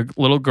 The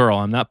little girl.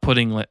 I'm not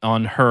putting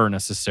on her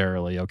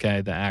necessarily. Okay,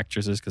 the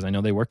actresses, because I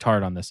know they worked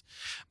hard on this,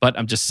 but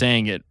I'm just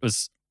saying it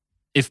was.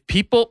 If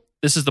people,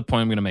 this is the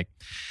point I'm going to make.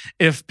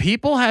 If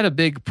people had a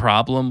big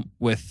problem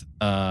with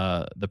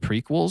the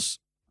prequels,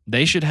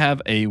 they should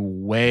have a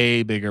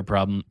way bigger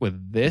problem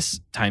with this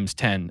times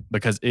 10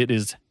 because it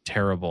is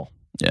terrible.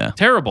 Yeah.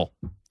 Terrible.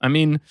 I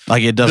mean,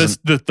 like it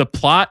doesn't. The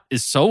plot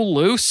is so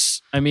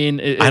loose. I mean,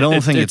 I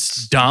don't think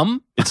it's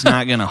dumb. It's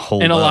not going to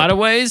hold in a up lot of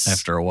ways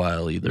after a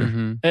while either.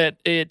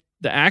 Mm-hmm.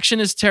 The action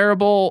is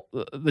terrible.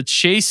 The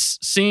chase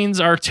scenes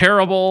are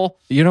terrible.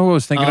 You know what I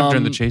was thinking of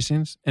during the chase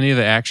scenes? Any of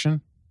the action?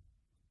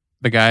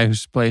 The guy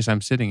whose place I'm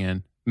sitting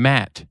in,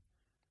 Matt.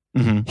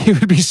 Mm-hmm. He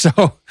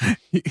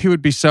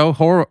would be so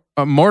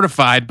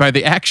mortified by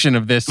the action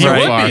of this so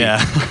far.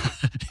 Yeah.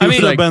 I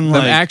mean, like, been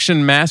the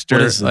action master.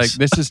 What is this? Like,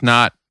 this is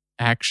not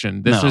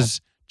action. This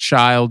is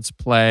child's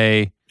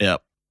play.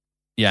 Yep.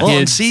 Yeah.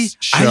 Well, see,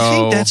 I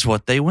think that's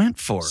what they went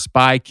for.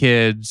 Spy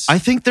Kids. I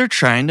think they're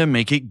trying to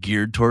make it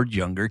geared toward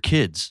younger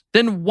kids.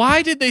 Then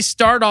why did they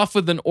start off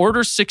with an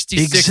Order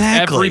 66?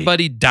 Exactly.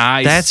 Everybody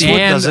dies. That's what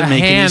doesn't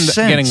make any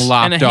sense. Getting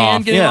lopped and a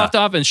hand off. getting lopped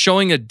off and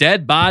showing a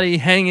dead body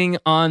hanging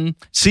on.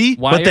 See,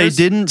 wires.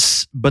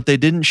 but they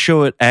didn't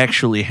show it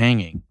actually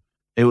hanging.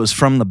 It was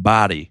from the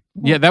body.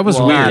 Yeah, that was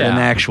Not weird. an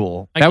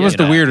actual. That was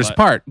the weirdest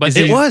part. But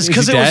it was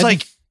because it was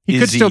like he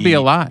could still be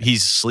alive.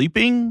 He's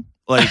sleeping.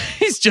 Like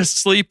he's just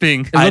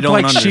sleeping. It looked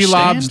like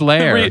Shelob's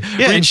lair.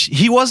 Yeah, and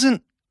he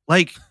wasn't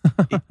like.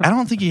 I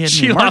don't think he had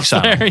any marks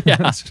on him.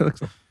 Yeah.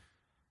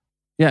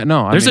 Yeah,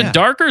 no. There's a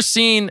darker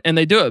scene, and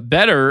they do it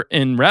better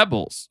in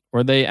Rebels,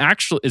 where they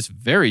actually it's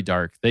very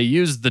dark. They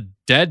use the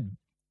dead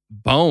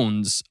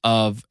bones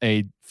of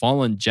a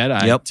fallen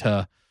Jedi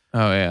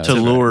to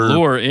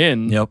lure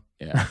in. Yep.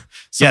 Yeah.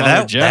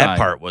 That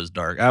part was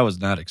dark. I was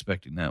not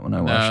expecting that when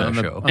I watched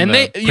that show.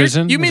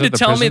 And you mean to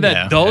tell me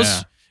that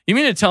those. You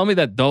mean to tell me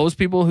that those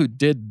people who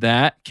did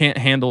that can't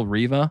handle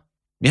Reva?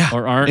 Yeah.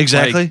 Or aren't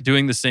exactly like,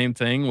 doing the same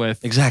thing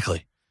with...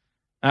 Exactly.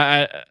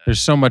 There's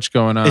so much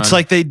going on. It's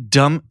like they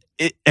dumb...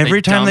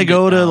 Every time they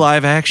go to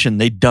live action,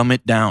 they dumb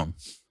it down.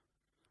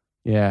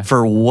 Yeah.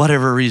 For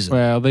whatever reason.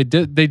 Well, they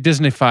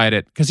Disneyfied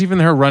it. Because even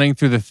her running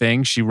through the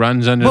thing, she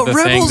runs under the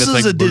Rebels thing that's is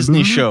like... a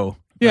Disney show.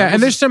 Yeah,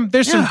 and there's some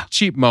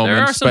cheap moments.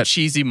 There are some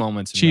cheesy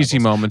moments.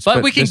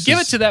 But we can give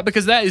it to that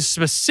because that is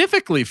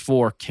specifically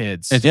for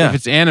kids. If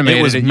it's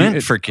animated, it was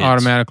meant for kids.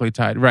 Automatically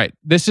tied. Right.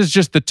 This is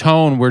just the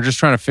tone. We're just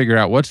trying to figure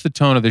out what's the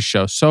tone of this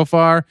show. So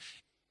far,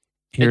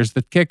 here's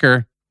the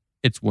kicker.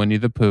 It's Winnie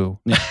the Pooh.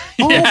 Yeah.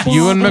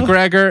 Ewan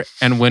McGregor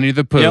and Winnie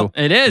the Pooh. Yep,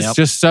 it is.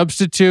 Just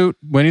substitute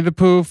Winnie the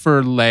Pooh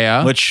for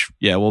Leia. Which,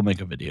 we'll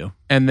make a video.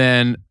 And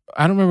then,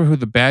 I don't remember who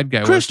the bad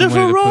guy was.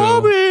 Christopher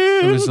Robin.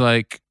 It was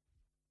like...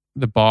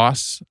 the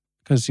boss,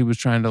 because he was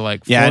trying to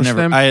like force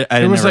them. I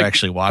never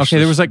actually watched. Okay,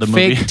 there was like the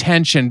fake movie.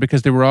 tension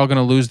because they were all going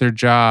to lose their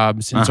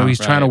jobs, and so he's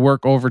trying to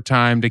work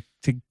overtime to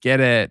get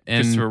it.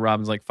 And Christopher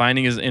Robin's like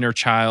finding his inner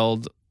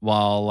child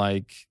while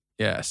like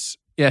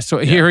So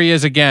here he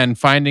is again,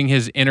 finding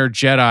his inner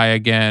Jedi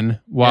again,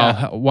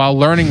 while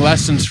learning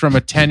lessons from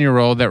a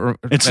 10-year-old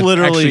that's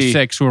literally actually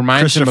 6, who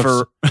reminds him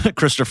of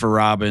Christopher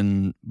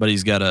Robin, but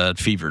he's got a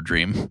fever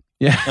dream.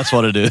 Yeah, that's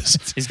what it is.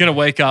 He's gonna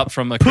wake up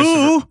from a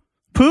Pooh.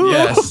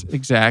 Yes,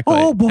 exactly.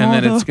 And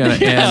then it's going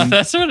to end.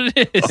 That's what it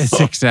is.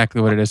 It's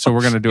exactly what it is. So we're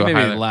going to do a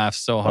highlight. highlight. Laugh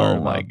so hard.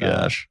 Oh my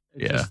gosh.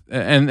 Yeah.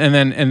 And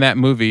then in that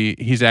movie,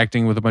 he's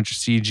acting with a bunch of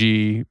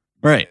CG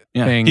right.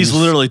 Yeah. things. He's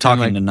literally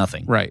talking to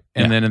nothing. Right.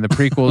 And then in the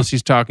prequels,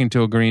 he's talking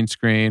to a green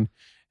screen.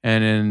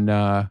 And in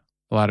a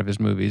lot of his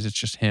movies, it's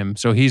just him.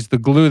 So he's the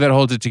glue that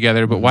holds it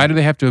together. But why do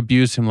they have to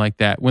abuse him like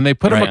that? When they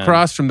put him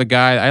across from the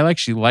guy, I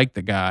actually like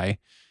the guy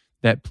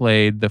that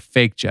played the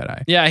fake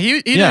Jedi. Yeah,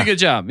 he did a good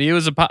job. He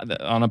was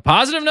on a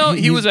positive note,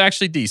 he was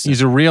actually decent.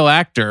 He's a real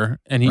actor,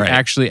 and he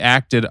actually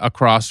acted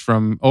across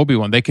from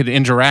Obi-Wan. They could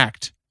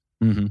interact,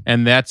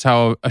 and that's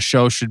how a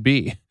show should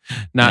be,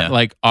 not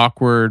like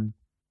awkward,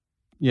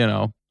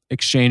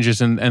 exchanges.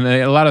 And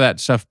a lot of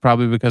that stuff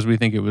probably because we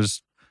think it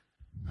was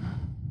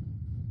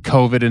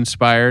COVID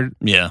inspired.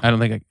 Yeah, I don't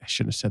think I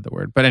shouldn't have said the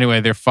word, but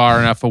anyway, they're far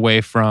enough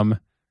away from.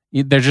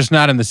 They're just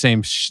not in the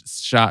same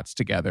shots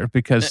together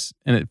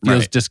and it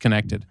feels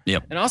disconnected.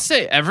 Yep. And I'll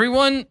say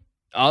everyone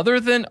other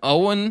than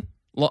Owen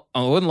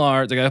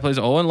Lars, the guy who plays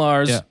Owen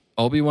Lars,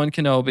 Obi-Wan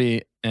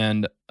Kenobi,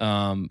 and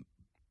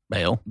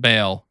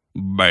Bail.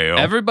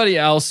 Everybody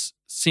else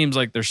seems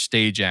like they're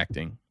stage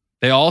acting.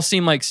 They all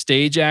seem like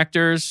stage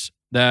acters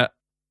that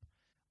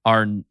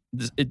are.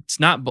 It's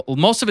not.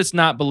 Most of it's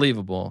not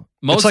believable.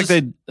 It's like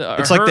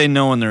they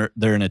know when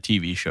they're in a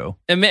TV show.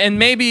 And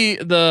maybe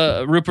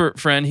the Rupert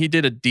friend, he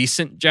did a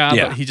decent job,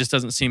 but he just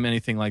doesn't seem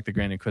anything like the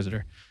Grand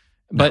Inquisitor.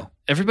 But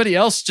everybody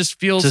else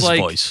just feels it's his like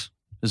voice.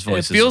 His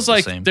voice. It feels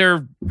like the same.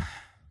 they're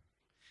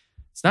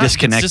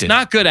disconnected. It's just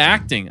not good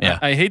acting. Yeah.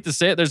 I hate to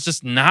say it. There's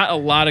just not a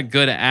lot of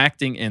good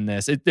acting in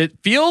this. It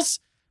feels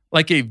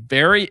like a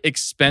very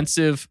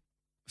expensive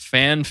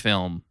fan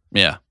film.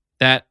 Yeah.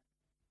 That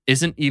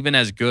isn't even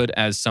as good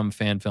as some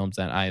fan films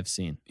that I have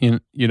seen.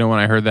 You know when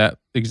I heard that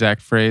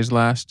exact phrase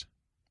last?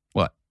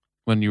 What?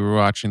 When you were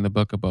watching the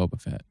Book of Boba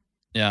Fett.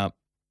 Yeah.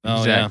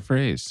 Exact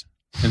phrase.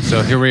 And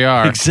so here we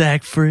are.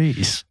 Exact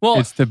phrase. Well,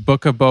 it's the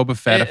Book of Boba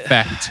Fett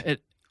effect.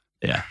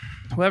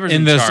 whoever's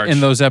in charge.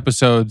 those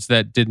episodes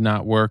that did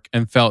not work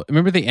and felt.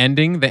 Remember the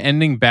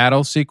ending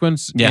battle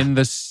sequence in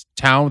this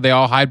town? They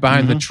all hide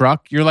behind the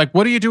truck. You're like,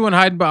 what are you doing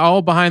hiding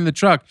all behind the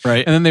truck?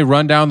 Right. And then they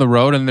run down the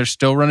road and they're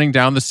still running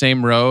down the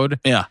same road.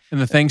 Yeah. And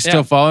the thing's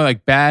still following,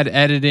 like bad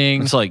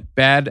editing. It's like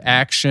bad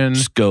action.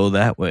 Just go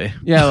that way.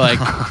 Yeah,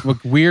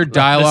 like weird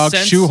dialogue,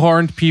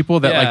 shoehorned people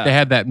that like they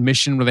had that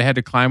mission where they had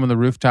to climb on the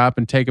rooftop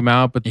and take them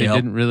out, but they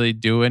didn't really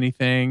do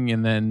anything.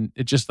 And then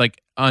it just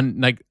like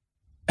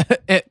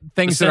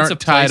things that aren't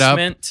tied up.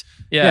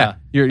 Yeah.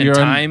 You're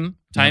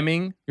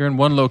timing. You're in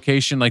one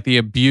location, like the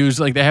abuse,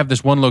 like they have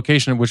this one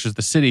location which is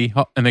the city,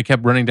 and they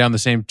kept running down the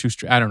same two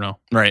streets. I don't know.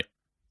 Right.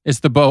 It's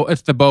the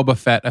Boba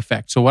Fett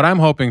effect. So what I'm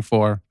hoping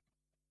for,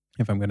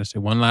 if I'm going to say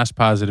one last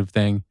positive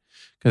thing,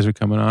 because we're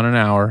coming on an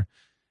hour.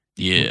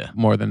 Yeah.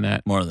 More than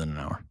that. More than an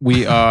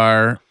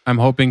hour. I'm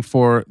hoping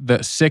for the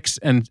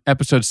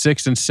episode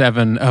 6 and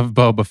 7 of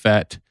Boba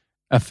Fett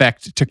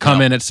effect to come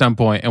in at some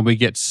point, and we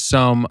get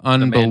some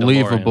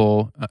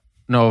unbelievable.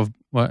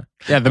 What?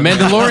 Yeah, the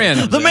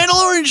Mandalorian. The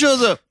Mandalorian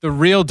shows up. The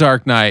real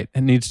Dark Knight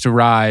needs to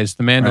rise.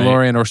 The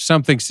Mandalorian or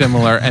something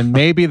similar, and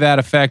maybe that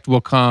effect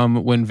will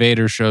come when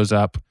Vader shows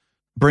up.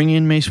 Bring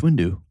in Mace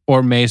Windu.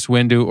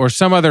 Or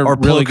some other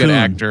really good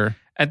actor.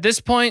 At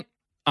this point,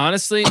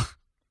 honestly,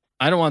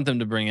 I don't want them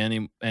to bring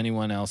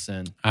anyone else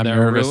in. I'm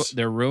nervous.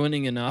 They're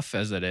ruining enough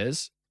as it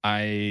is.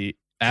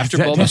 After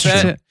Boba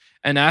Fett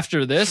and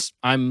after this,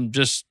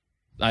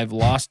 I've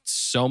lost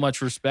so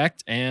much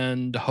respect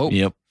and hope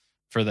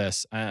for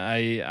this.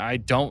 I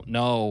don't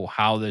know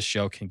how this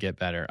show can get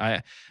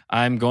better.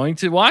 I'm going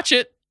to watch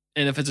it,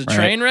 and if it's a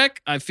train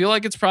wreck, I feel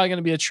like it's probably going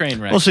to be a train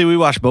wreck. Well, see, we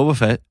watched Boba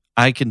Fett.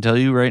 I can tell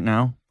you right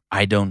now,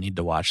 I don't need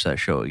to watch that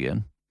show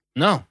again.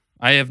 No,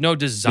 I have no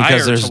desire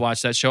to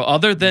watch that show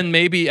other than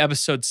maybe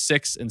episode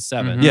 6 and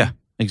 7. Mm-hmm. Yeah,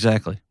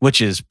 exactly.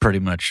 Which is pretty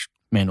much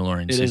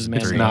Mandalorian season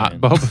 3. It's not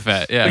Boba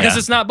Fett. Yeah. Because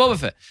it's not Boba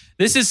Fett.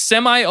 This is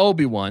semi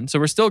Obi-Wan. So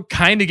we're still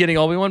kind of getting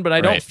Obi-Wan, but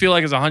I don't feel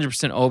like it's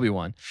 100%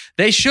 Obi-Wan.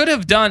 They should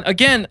have done,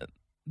 again,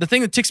 the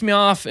thing that ticks me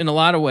off in a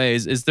lot of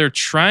ways is they're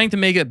trying to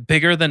make it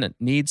bigger than it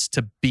needs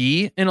to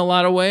be in a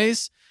lot of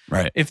ways.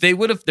 Right. If they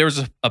would have, there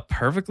was a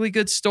perfectly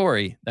good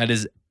story that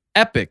is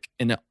epic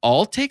and it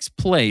all takes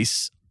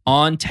place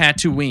on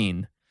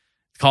Tatooine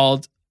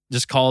called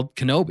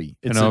Kenobi.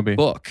 It's a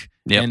book.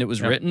 Yep. And it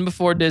was written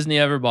before Disney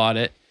ever bought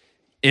it.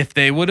 If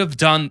they would have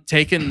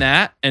taken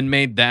that and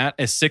made that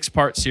a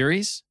 6-part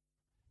series,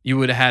 you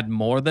would have had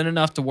more than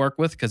enough to work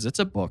with because it's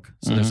a book.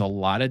 So there's a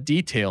lot of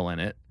detail in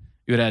it.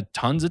 You would have had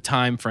tons of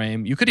time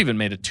frame. You could even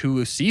made it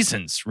 2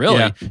 seasons, really.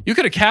 Yeah. You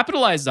could have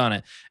capitalized on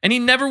it. And he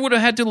never would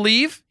have had to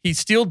leave. He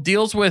still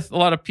deals with a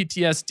lot of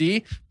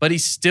PTSD, but he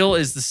still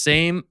is the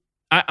same.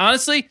 I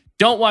honestly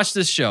don't watch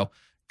this show.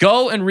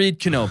 Go and read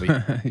Kenobi.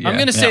 I'm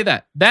going to say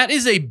that. That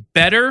is a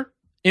better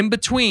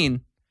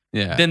in-between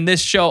than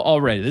this show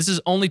already. This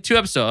is only 2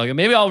 episodes. Like,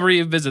 maybe I'll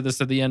revisit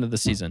this at the end of the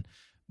season.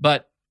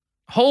 But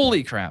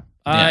holy crap.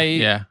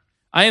 I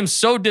am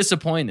so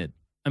disappointed.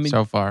 I mean,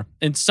 so far.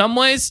 In some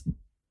ways,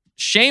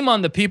 shame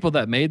on the people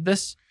that made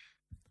this.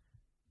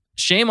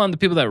 Shame on the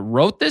people that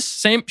wrote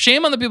this.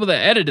 Shame on the people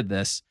that edited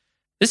this.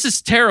 This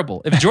is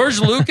terrible. If George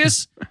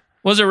Lucas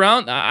was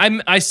around,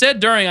 I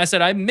said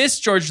I miss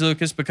George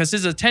Lucas because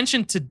his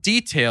attention to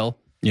detail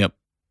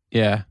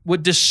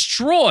would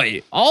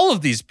destroy all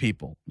of these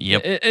people.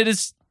 It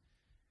is.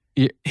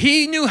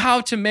 He knew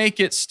how to make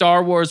it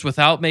Star Wars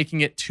without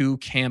making it too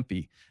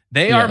campy.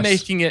 They are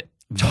making it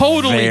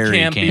totally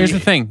campy. Here's the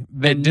thing.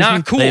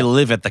 Not cool. They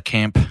live at the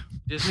camp.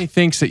 Disney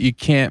thinks that you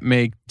can't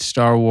make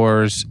Star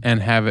Wars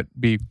and have it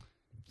be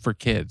for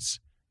kids.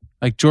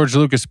 Like George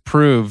Lucas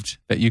proved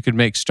that you could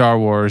make Star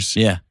Wars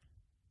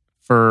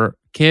for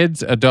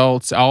kids,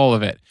 adults, all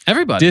of it.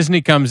 Everybody.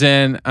 Disney comes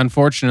in,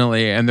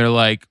 unfortunately, and they're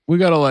like, we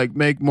got to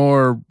make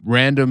more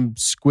random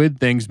squid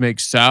things, make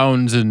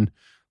sounds and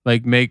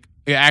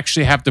you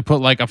actually have to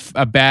put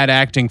a bad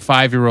acting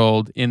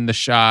 5-year-old in the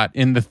shot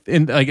and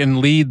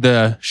lead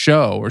the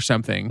show or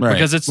something. Right.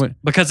 Because it's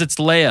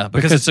Leia,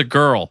 because it's a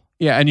girl.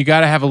 Yeah, and you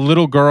got to have a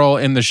little girl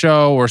in the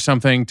show or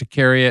something to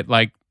carry it,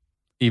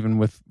 even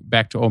with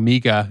back to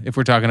Omega, if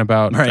we're talking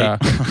about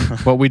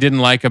what we didn't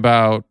like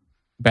about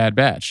Bad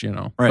Batch,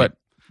 Right. But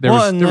there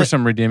were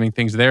some redeeming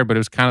things there, but it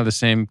was kind of the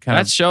same kind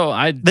of... That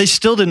show, They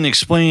still didn't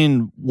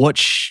explain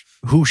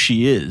who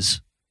she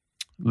is.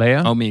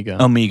 Leia? Omega.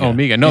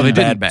 No, they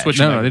didn't. They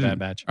didn't. Bad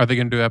Batch. Are they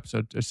going to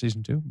do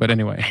season 2? But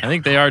anyway. I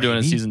think they are doing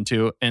a season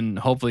 2, and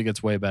hopefully it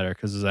gets way better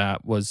because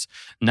that was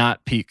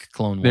not peak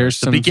Clone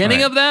Wars. The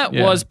beginning of that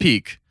was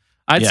peak.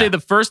 I'd say the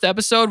first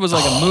episode was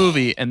like a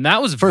movie, and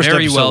that was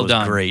very well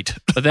done. Great.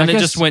 But then it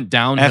just went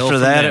downhill. After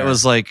that, it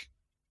was like,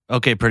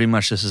 okay, pretty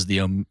much this is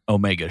the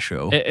Omega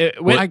show.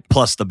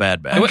 Plus the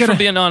Bad Batch. It went from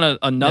being on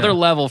another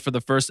level for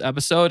the first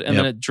episode, and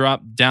then it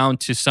dropped down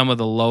to some of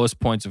the lowest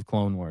points of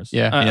Clone Wars.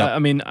 I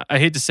mean, I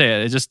hate to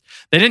say it.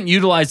 They didn't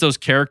utilize those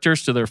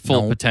characters to their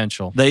full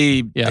potential.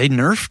 They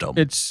nerfed them.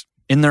 It's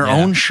in their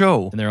own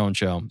show. In their own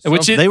show. So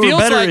they were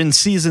better in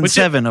season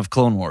 7 of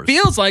Clone Wars.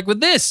 Feels like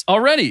with this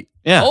already.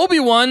 Yeah.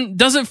 Obi-Wan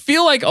doesn't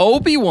feel like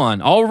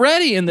Obi-Wan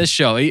already in this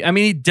show. I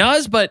mean, he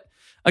does, but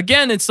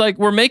again, it's like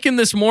we're making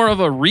this more of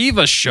a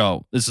Reva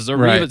show. This is a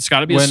Reva. It's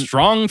got to be a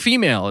strong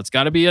female. It's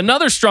got to be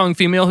another strong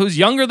female who's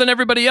younger than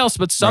everybody else,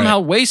 but somehow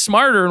way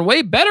smarter and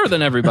way better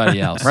than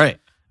everybody else. Right.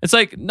 It's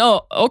like,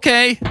 no,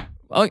 okay,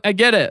 I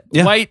get it.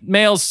 Yeah. White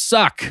males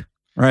suck.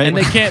 Right. And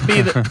they can't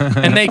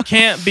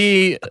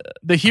be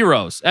the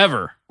heroes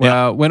ever.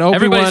 Well, when Obi-Wan,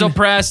 everybody's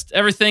oppressed,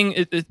 everything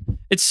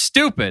it's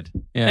stupid.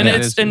 Yeah, and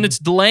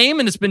it's lame,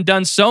 and it's been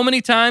done so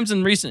many times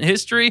in recent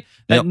history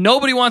that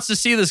nobody wants to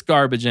see this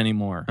garbage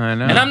anymore. I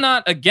know. And I'm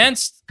not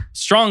against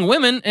strong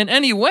women in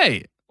any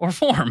way or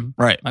form.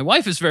 Right. My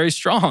wife is very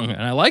strong,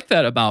 and I like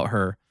that about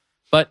her.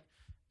 But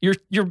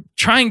you're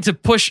trying to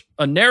push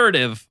a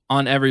narrative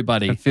on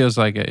everybody. It feels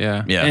like it,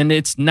 yeah. And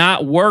it's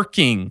not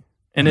working.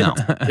 And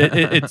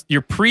it's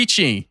you're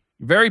preachy,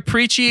 very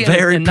preachy,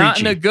 and not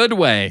in a good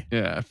way.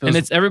 Yeah,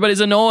 and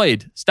everybody's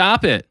annoyed.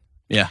 Stop it.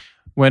 Yeah.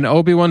 When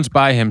Obi-Wan's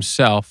by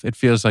himself, it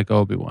feels like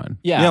Obi-Wan.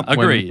 Yeah,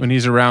 agreed. When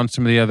he's around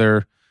some of the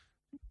other,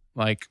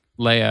 like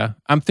Leia,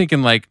 I'm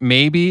thinking like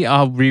maybe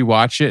I'll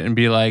rewatch it and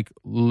be like,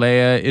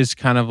 Leia is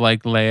kind of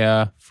like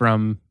Leia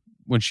from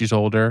when she's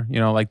older.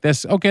 You know, like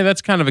this. Okay,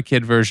 that's kind of a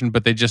kid version,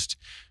 but they just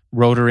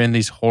wrote her in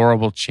these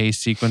horrible chase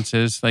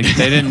sequences. Like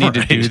they didn't need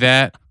to do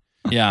that.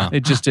 Yeah, they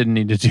just didn't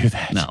need to do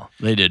that. No,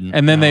 they didn't.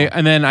 And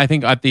then I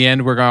think at the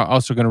end we're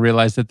also going to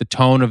realize that the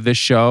tone of this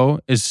show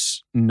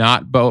is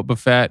not Boba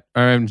Fett,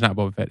 or it's not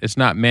Boba Fett. It's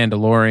not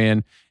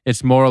Mandalorian.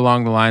 It's more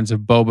along the lines of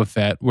Boba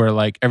Fett, where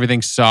like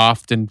everything's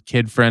soft and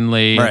kid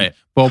friendly. Right.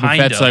 Boba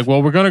Fett's like,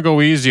 well, we're going to go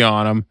easy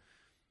on him,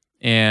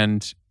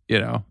 and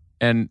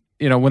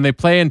when they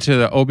play into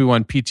the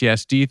Obi-Wan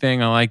PTSD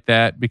thing, I like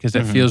that because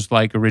it feels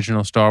like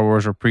original Star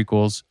Wars or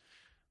prequels.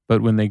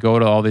 But when they go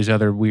to all these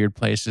other weird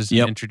places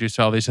and introduce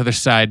all these other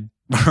side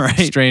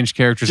strange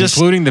characters,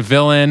 including the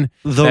villain,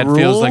 that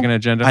feels like an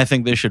agenda. I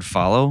think they should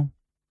follow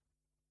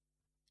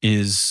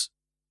is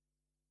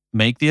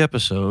make the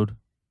episode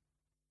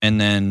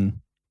and then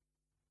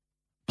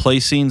play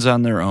scenes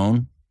on their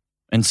own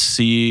and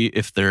see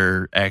if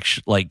they're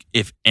actually, like,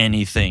 if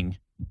anything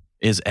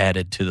is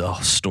added to the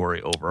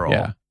story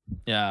overall.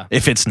 Yeah.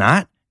 If it's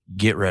not,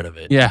 get rid of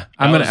it. Yeah,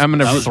 I'm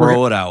gonna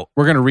throw it out.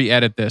 We're gonna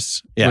re-edit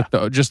this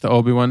with just the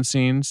Obi-Wan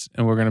scenes,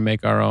 and we're gonna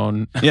make our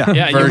own. Version.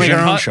 You make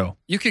our own show.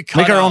 You could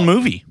cut make our own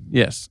movie.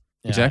 Yes,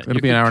 exactly.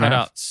 It'll be an hour and a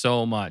half. Out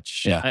so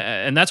much. Yeah,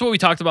 and that's what we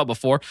talked about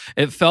before.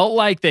 It felt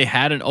like they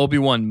had an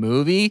Obi-Wan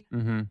movie,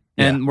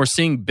 and we're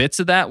seeing bits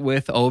of that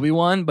with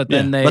Obi-Wan, but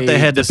then they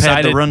had to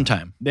pad the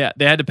runtime. Yeah,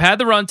 they had to pad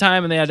the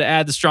runtime, and they had to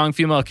add the strong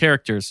female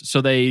characters.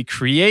 So they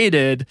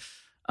created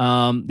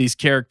these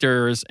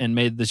characters and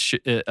made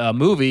the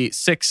movie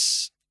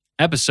 6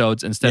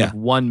 episodes instead of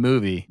one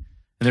movie,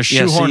 and they're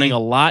shoehorning a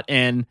lot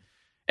in.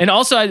 And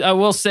also, I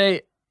will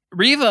say,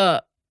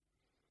 Reva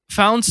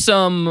found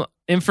some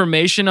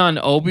information on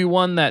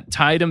Obi-Wan that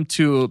tied him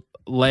to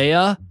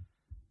Leia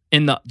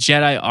in the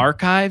Jedi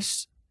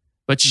archives,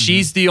 but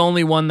she's the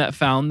only one that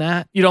found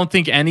that. You don't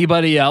think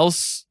anybody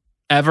else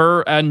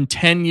ever in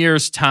 10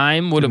 years'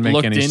 time would have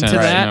looked into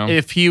that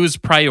if he was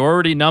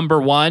priority number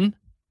 1?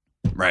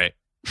 Right.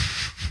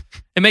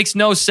 It makes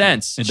no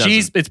sense.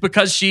 It's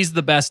because she's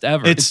the best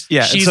ever.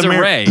 She's a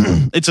Rey.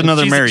 It's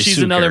another Mary Sue.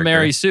 She's another character.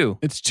 Mary Sue.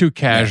 It's too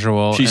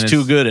casual. She's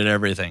too good at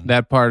everything.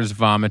 That part is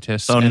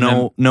vomitous.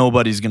 So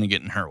nobody's gonna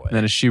get in her way. And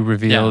then as she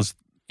reveals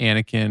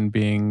Anakin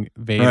being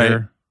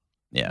Vader.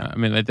 Yeah, I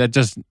mean that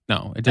just it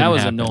didn't that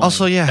was happen. annoying.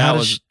 Also, how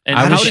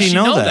does she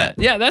know that?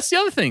 Yeah, that's the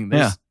other thing.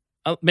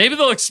 Maybe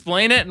they'll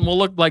explain it and we'll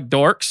look like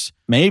dorks.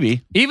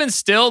 Maybe. Even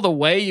still, the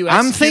way you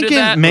I'm thinking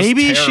that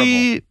maybe was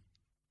she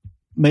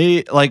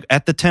like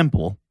at the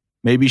temple.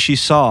 Maybe she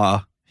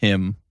saw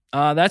him.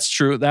 That's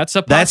true. That's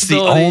a That's the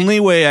possibility. only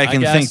way I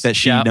can think that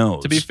she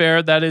knows. To be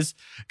fair, that is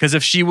because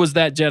if she was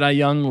that Jedi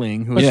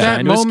youngling who was that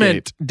trying to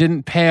moment escape,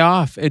 didn't pay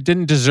off. It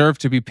didn't deserve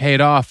to be paid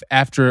off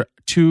after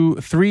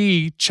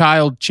 3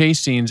 child chase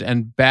scenes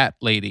and Bat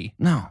Lady.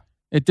 No.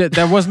 It did.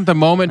 That wasn't the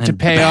moment to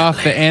pay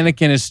off that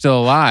Anakin is still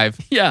alive.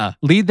 Yeah.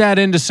 Lead that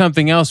into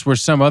something else where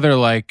some other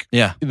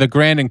the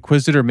Grand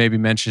Inquisitor maybe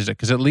mentions it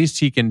because at least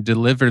he can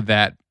deliver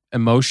that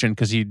emotion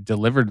because he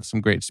delivered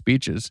some great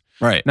speeches.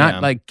 Right.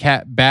 Not like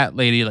Bat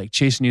Lady like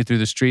chasing you through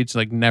the streets,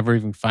 like never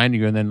even finding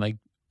you, and then like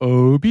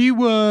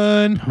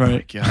Obi-Wan.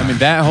 Right. I mean,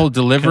 that whole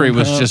delivery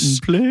was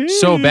just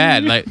so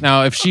bad. Like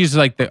now, if she's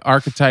like the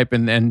archetype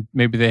and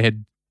maybe they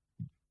had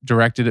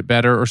directed it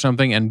better or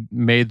something and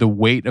made the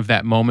weight of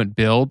that moment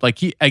build. Like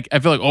I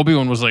feel like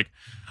Obi-Wan was like,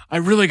 I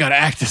really got to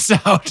act this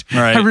out.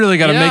 Right. I really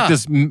got to make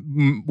this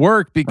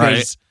work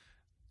because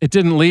it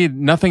didn't lead.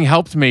 Nothing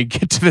helped me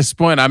get to this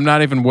point. I'm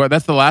not even.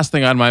 That's the last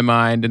thing on my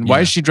mind. And why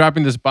is she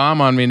dropping this bomb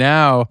on me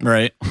now?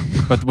 Right.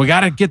 But we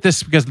got to get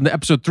this because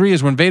episode 3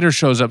 is when Vader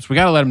shows up. So we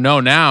got to let him know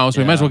now. So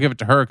we might as well give it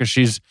to her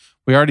because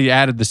we already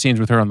added the scenes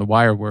with her on the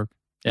wire work.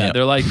 Yeah,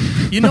 they're like,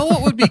 you know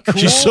what would be cool?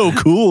 She's so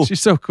cool.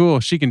 She's so cool.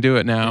 She can do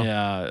it now.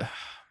 Yeah.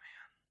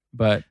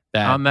 But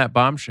on that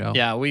bombshell.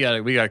 Yeah, we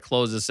gotta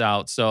close this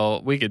out.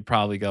 So we could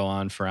probably go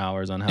on for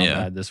hours on how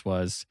bad this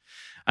was.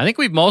 I think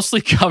we've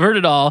mostly covered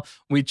it all.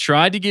 We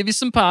tried to give you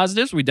some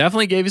positives. We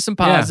definitely gave you some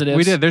positives. Yeah,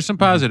 we did. There's some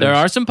positives. There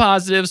are some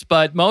positives,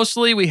 but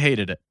mostly we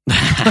hated it.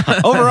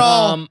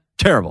 Overall,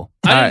 terrible.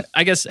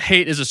 I guess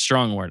hate is a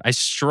strong word. I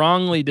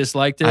strongly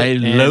disliked it. I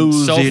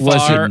loathed it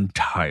far,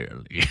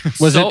 entirely.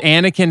 Was it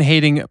Anakin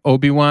hating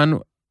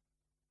Obi-Wan?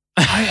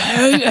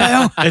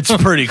 It's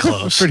pretty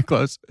close. Pretty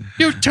close.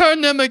 You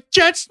turn them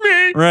against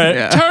me. Right.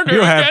 Yeah. Turn her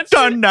you have against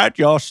done me. that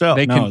yourself.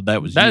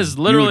 That is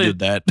literally you did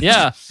that.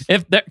 Yeah.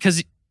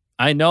 Because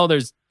I know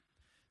there's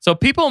so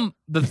people.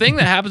 The thing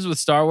that happens with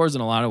Star Wars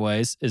in a lot of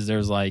ways is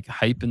there's like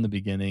hype in the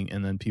beginning,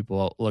 and then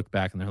people look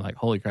back and they're like,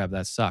 "Holy crap,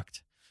 that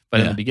sucked."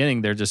 But in the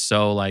beginning, they're just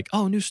so like,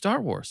 "Oh, new Star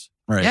Wars."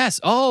 Right. Yes.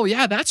 Oh,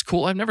 yeah, that's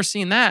cool. I've never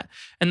seen that.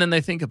 And then they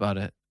think about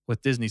it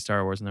with Disney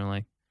Star Wars, and they're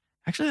like,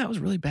 "Actually, that was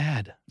really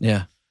bad."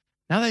 Yeah.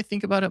 Now that I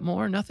think about it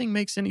more, nothing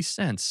makes any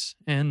sense.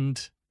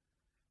 And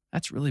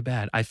that's really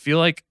bad. I feel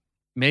like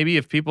maybe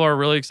if people are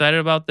really excited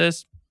about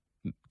this,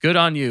 good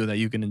on you that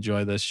you can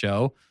enjoy this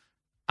show.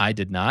 I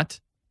did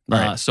not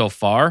so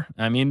far.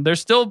 I mean,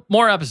 there's still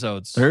more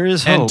episodes. There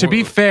is hope. And to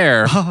be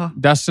fair,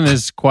 Dustin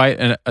is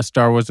quite a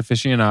Star Wars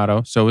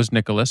aficionado. So is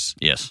Nicholas.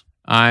 Yes.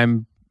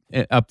 I'm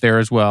up there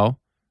as well.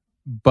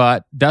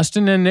 But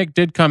Dustin and Nick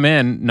did come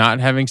in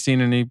not having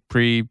seen any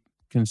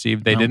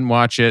preconceived. They didn't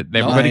watch it.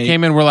 Everybody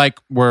came in. We're like,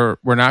 we're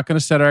not going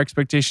to set our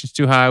expectations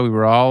too high. We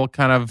were all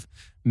kind of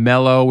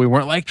mellow. We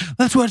weren't like,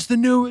 let's watch the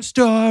newest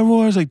Star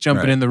Wars, like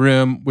jumping in the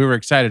room. We were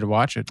excited to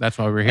watch it. That's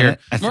why we're here.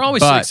 We're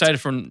always so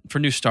excited for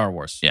new Star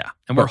Wars. Yeah.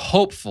 And we're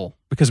hopeful.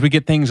 Because we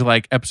get things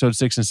like episode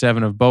 6 and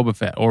 7 of Boba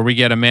Fett, or we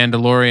get a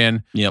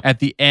Mandalorian at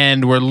the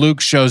end where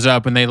Luke shows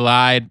up and they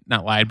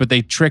but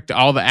they tricked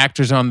all the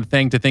actors on the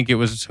thing to think it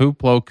was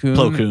Plo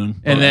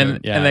Koon. And then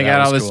they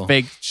got all this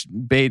fake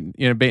bait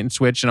and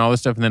switch and all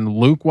this stuff. And then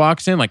Luke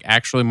walks in, like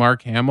actually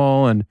Mark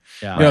Hamill, and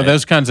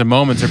those kinds of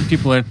moments. Or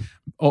people are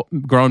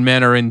grown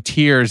men are in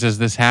tears as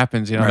this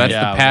happens. That's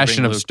the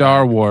passion of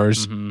Star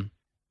Wars. Mm-hmm.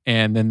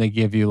 And then they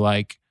give you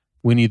like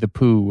Winnie the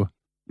Pooh.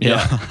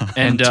 Yeah,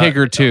 and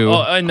Tigger too.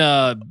 And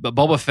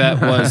Boba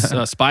Fett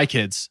was Spy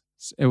Kids.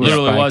 It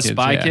was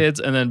Spy Kids,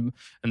 and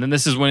then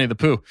this is Winnie the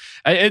Pooh.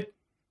 What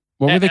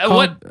were they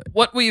called?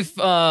 What we've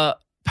Power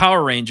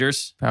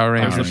Rangers. Power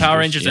Rangers. The Power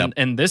Rangers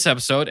in this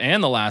episode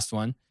and the last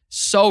one.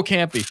 So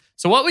campy.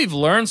 So what we've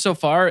learned so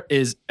far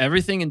is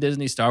everything in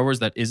Disney Star Wars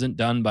that isn't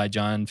done by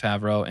Jon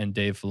Favreau and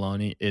Dave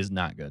Filoni is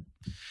not good.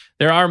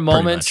 There are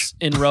moments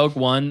in Rogue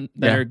One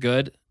that are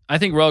good. I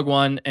think Rogue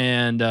One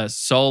and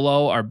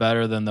Solo are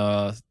better than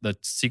the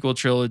sequel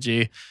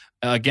trilogy.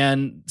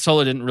 Again,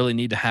 Solo didn't really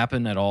need to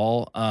happen at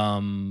all.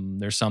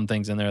 There's some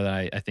things in there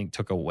that I think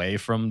took away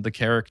from the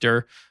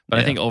character. But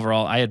I think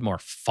overall, I had more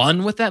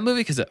fun with that movie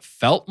because it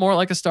felt more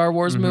like a Star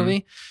Wars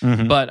movie.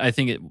 Mm-hmm. But I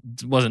think it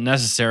wasn't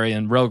necessary,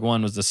 and Rogue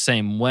One was the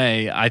same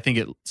way. I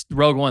think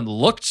Rogue One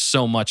looked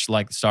so much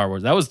like Star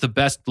Wars. That was the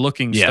best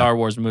looking Star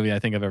Wars movie I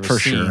think I've ever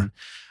seen. Sure.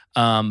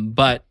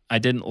 But I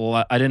didn't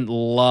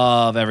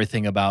love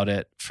everything about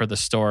it for the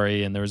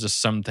story, and there was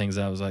just some things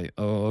that I was like,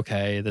 oh,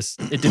 okay, it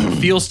didn't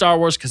feel Star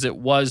Wars because it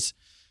was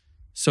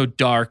so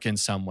dark in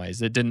some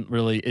ways. It didn't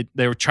really.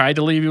 They were tried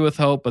to leave you with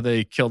hope, but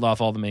they killed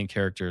off all the main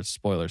characters.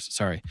 Spoilers,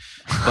 sorry,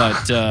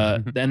 but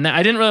and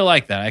I didn't really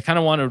like that. I kind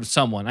of wanted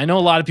someone. I know a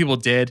lot of people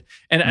did,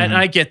 and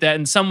I get that.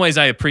 In some ways,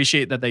 I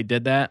appreciate that they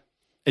did that.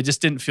 It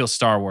just didn't feel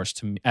Star Wars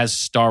to me, as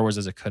Star Wars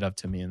as it could have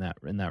to me in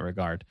that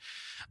regard.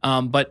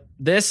 But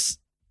this.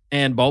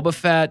 And Boba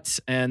Fett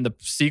and the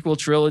sequel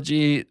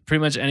trilogy,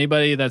 pretty much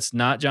anybody that's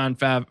not Jon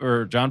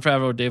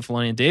Favreau or Dave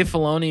Filoni. And Dave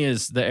Filoni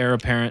is the heir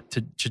apparent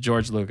to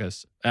George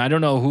Lucas. I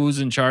don't know who's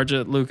in charge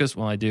at Lucas.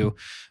 Well, I do.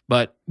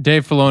 But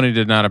Dave Filoni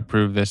did not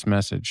approve this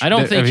message. I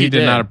don't think he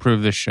did not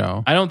approve this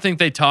show. I don't think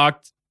they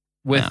talked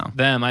with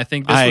them. I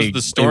think this was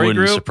the story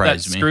group that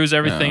screws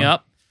everything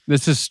up.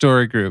 This is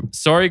story group.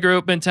 Story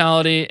group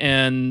mentality.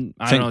 And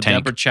I don't know,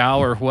 Deborah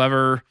Chow or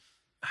whoever.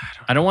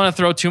 I don't want to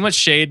throw too much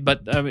shade,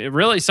 but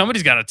really,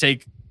 somebody's got to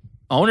take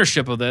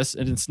ownership of this,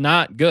 and it's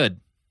not good.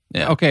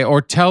 Yeah. Okay,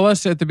 or tell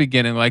us at the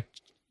beginning, like,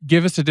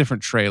 give us a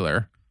different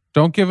trailer.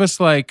 Don't give us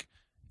like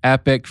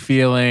epic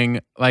feeling.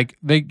 Like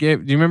do you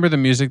remember the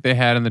music they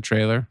had in the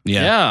trailer?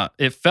 Yeah,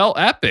 it felt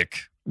epic.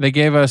 They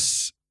gave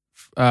us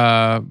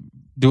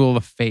Duel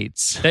of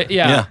Fates.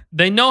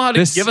 They know how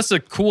to give us a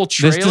cool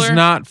trailer. This does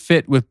not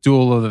fit with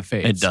Duel of the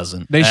Fates. It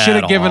doesn't. They should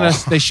have given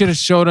us. They should have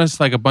showed us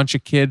like a bunch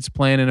of kids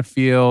playing in a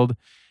field,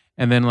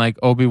 and then like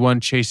Obi-Wan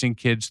chasing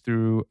kids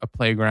through a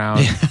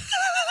playground,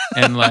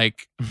 and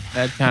like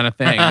that kind of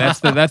thing. That's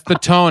the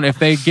tone. If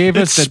they gave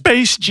us the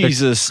Space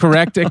Jesus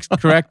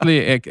correctly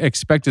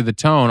expected the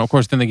tone, of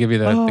course, then they give you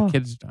the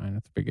kids dying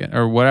at the beginning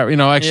or whatever.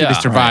 Actually they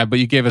survived, but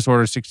you gave us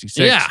Order 66.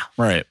 Yeah,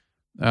 right.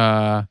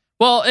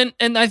 Well,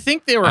 and I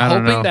think they were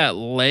hoping that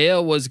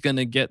Leia was going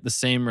to get the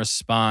same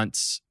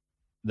response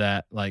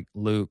that like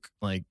Luke,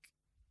 like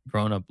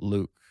grown-up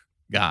Luke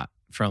got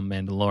from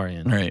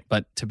Mandalorian. Right.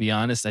 But to be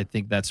honest, I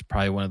think that's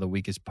probably one of the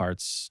weakest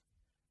parts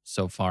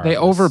so far. They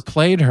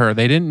overplayed her.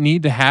 They didn't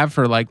need to have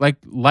her like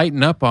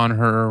lighten up on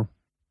her.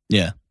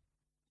 Yeah.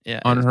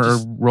 On her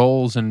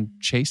roles and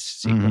chase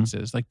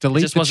sequences. Like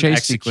delete the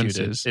chase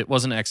sequences. It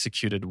wasn't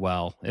executed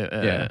well.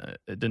 It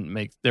didn't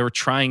make. They're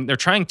trying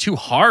too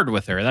hard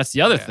with her. That's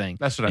the other thing.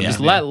 That's what I mean.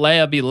 Just let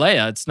Leia be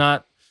Leia. It's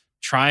not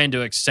trying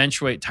to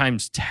accentuate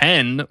times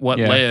 10 what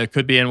Leia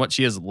could be and what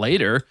she is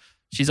later.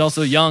 She's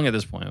also young at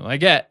this point. I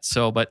get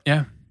so, but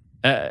yeah.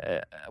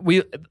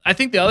 I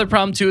think the other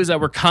problem too is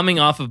that we're coming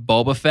off of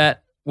Boba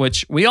Fett,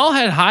 which we all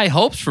had high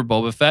hopes for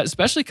Boba Fett,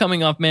 especially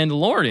coming off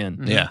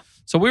Mandalorian. Yeah.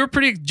 So we were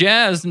pretty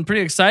jazzed and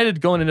pretty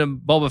excited going into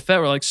Boba Fett.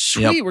 We're like,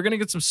 sweet, we're going to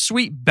get some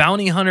sweet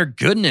bounty hunter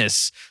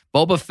goodness.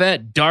 Boba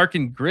Fett, dark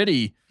and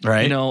gritty,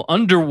 right?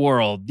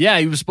 Underworld. Yeah,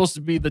 he was supposed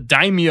to be the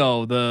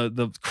daimyo,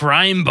 the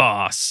crime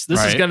boss.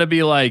 This is going to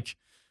be like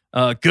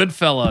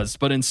Goodfellas,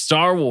 but in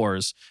Star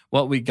Wars.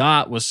 What we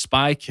got was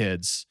Spy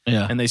Kids.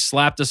 Yeah. And they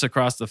slapped us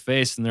across the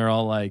face, and they're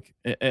all like,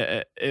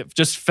 it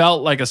just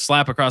felt like a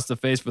slap across the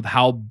face with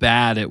how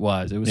bad it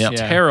was. It was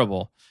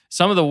terrible.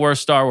 Some of the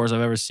worst Star Wars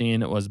I've ever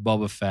seen was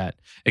Boba Fett,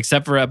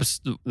 except for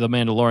the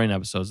Mandalorian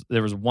episodes.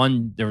 There was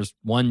one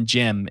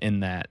gem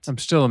in that. I'm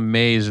still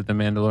amazed that the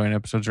Mandalorian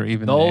episodes are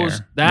even there.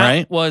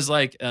 That was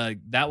like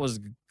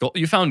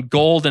you found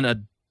gold in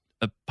a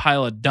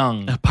pile of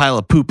dung, a pile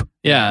of poop.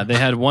 Yeah, they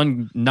had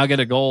one nugget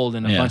of gold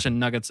and a bunch of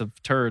nuggets of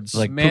turds.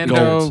 Like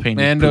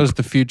Mando's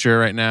the future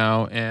right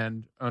now,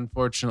 and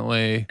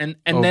unfortunately, and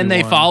then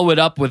they follow it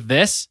up with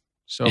this.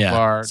 So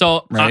far.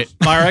 So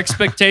our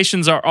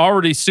expectations are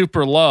already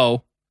super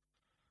low.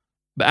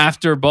 But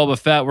after Boba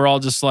Fett, we're all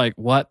just like,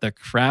 what the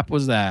crap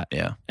was that?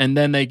 Yeah. And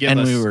then they give us...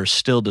 And we were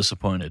still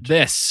disappointed.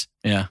 This.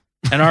 Yeah.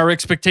 And our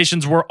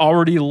expectations were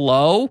already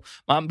low.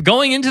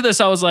 Going into this,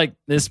 I was like,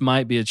 this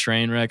might be a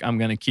train wreck. I'm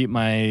going to keep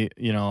my,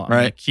 we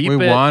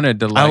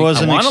wanted to like it. I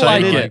wasn't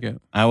excited. Like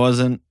it. I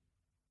wasn't,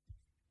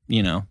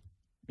 Yeah.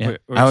 We're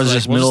I was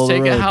just middle of the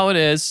road. Take it how it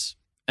is.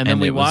 And then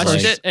we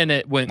watched it, and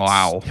it went.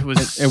 Wow! It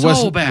was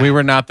so bad. We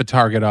were not the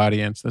target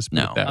audience. Let's put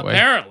it that way.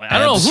 Apparently, I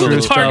don't know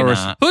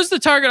who's the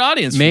target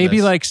audience. Maybe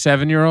for this? like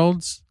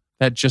 7-year-olds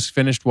that just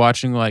finished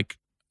watching like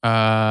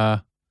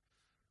I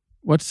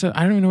don't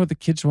even know what the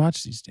kids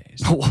watch these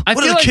days. I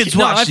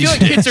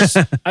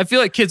feel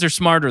like kids are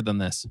smarter than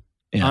this.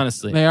 Yeah. They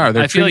Honestly, are.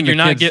 I feel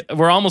like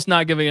we're almost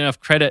not giving enough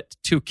credit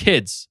to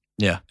kids.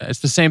 Yeah,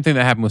 it's the same thing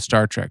that happened with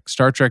Star Trek.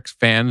 Star Trek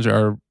fans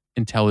are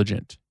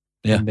intelligent.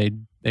 Yeah, and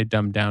they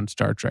dumbed down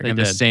Star Trek in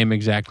the same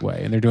exact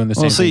way, and they're doing the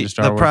same thing to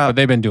Star Wars. But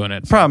they've been doing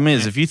it. The problem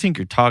is, if you think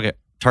your target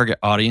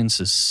audience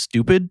is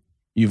stupid,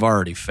 you've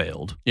already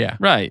failed. Yeah,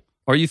 right.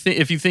 Or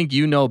if you think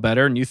you know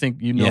better and you think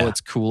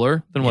it's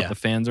cooler than what the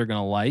fans are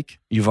gonna like,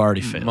 you've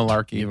already failed.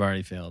 Malarkey. You've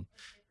already failed.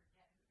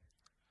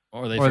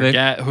 Or they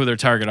forget who their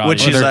target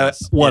audience is. Which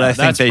is what I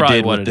think they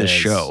did with this is.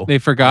 show. They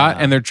forgot,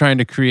 and they're trying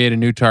to create a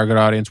new target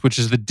audience, which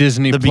is the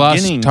Disney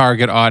Plus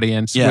target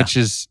audience, which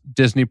is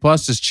Disney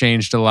Plus has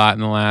changed a lot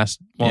in the last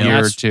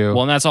year or two.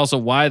 Well, and that's also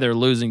why they're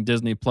losing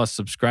Disney Plus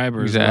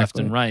subscribers left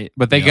and right.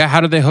 But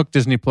how did they hook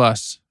Disney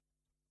Plus?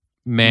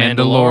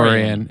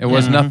 Mandalorian. It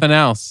was nothing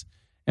else.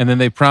 And then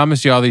they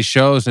promised you all these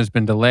shows, and it's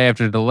been delay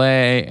after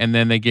delay. And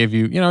then they give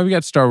you, we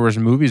got Star Wars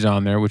movies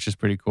on there, which is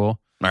pretty cool.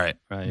 Right.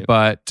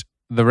 But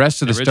the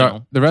rest of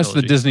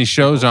the Disney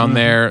shows on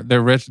there,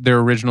 their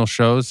original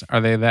shows,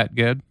 are they that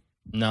good?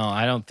 No,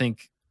 I don't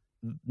think.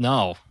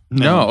 No.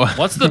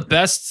 What's the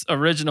best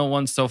original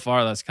one so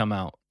far that's come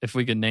out? If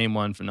we could name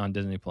one on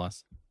Disney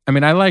Plus. I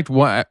mean, I liked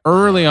one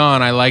early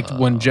on. I liked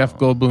when Jeff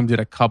Goldblum did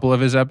a couple of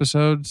his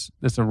episodes.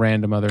 That's a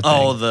random other thing.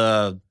 Oh,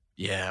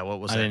 what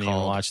was that called? I didn't even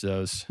watch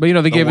those.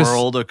 But they gave us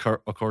World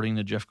according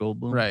to Jeff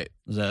Goldblum. Right?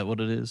 Is that what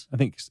it is? I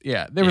think.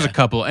 Yeah, there was a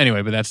couple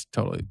anyway, but that's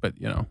totally. But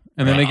and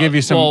then they give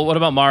you some. Well, what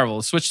about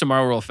Marvel? Switch to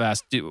Marvel real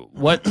fast.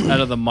 What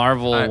out of the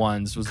Marvel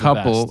ones was the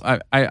best?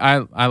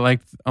 I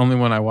liked. Only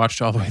one I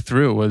watched all the way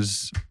through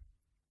was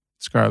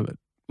Scarlet.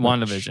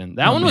 WandaVision.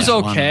 That one was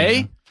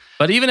okay.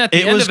 But even at the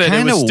end of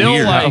it was still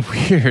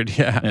weird.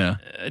 Yeah.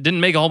 It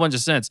didn't make a whole bunch of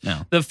sense.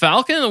 No. The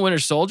Falcon and the Winter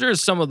Soldier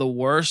is some of the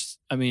worst.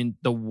 I mean,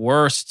 the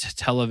worst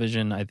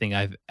television I think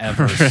I've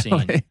ever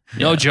seen.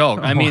 No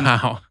joke. I mean,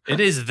 it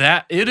is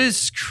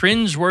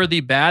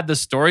cringeworthy bad. The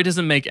story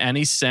doesn't make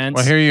any sense.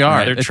 Well, here you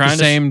are. They're it's trying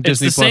the same to.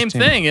 Disney It's the same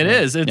thing. It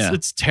is.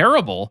 It's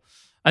terrible.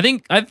 I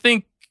think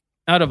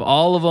out of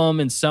all of them,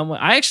 in some way,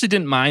 I actually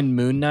didn't mind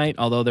Moon Knight,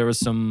 although there was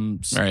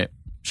some. Right.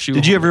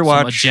 Did you ever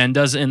watch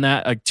agendas in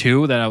that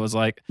too? That I was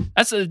like,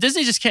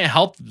 Disney just can't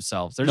help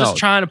themselves. They're just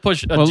trying to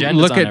push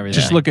agendas on everything.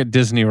 Just look at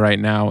Disney right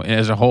now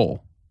as a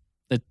whole.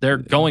 They're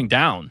going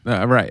down.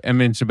 Right. I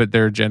mean, but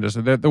their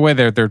agendas, the way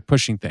they're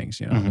pushing things.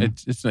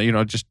 It's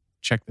just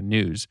check the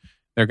news.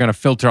 They're going to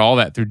filter all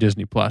that through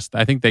Disney Plus.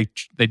 I think they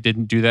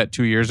didn't do that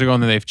 2 years ago,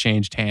 and then they've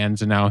changed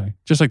hands, and now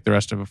just like the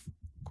rest of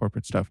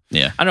corporate stuff.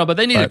 Yeah. I know, but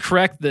they need to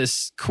correct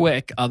this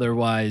quick.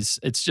 Otherwise,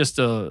 it's just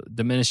a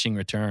diminishing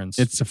returns.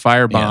 It's a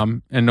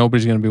firebomb, and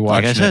nobody's going to be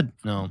watching Like I said,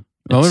 no.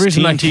 The only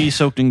reason TNT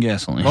soaked in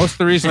gasoline. Most of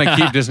the reason I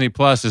keep Disney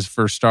Plus is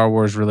for Star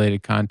Wars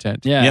related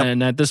content. Yeah,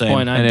 and at this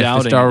point, I'm and doubting.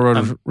 if the Star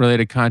Wars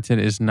related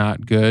content is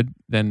not good,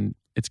 then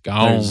it's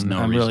gone. There's no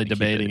I'm reason really to keep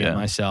debating it, it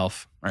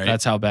myself. Right.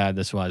 That's how bad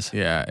this was.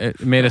 Yeah, it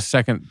made us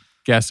second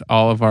guess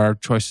all of our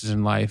choices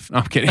in life. No,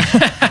 I'm kidding.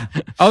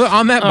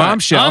 On that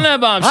bombshell. On that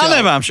bombshell. On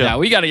that bombshell. Yeah,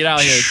 we got to get out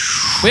of here.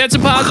 We had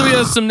some positives, we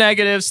had some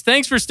negatives.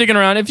 Thanks for sticking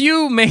around. If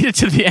you made it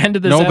to the end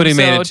of this Nobody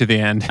made episode, it to the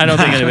end. I don't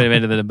think anybody made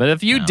it to the end. But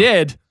if you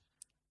did,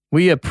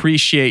 we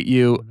appreciate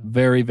you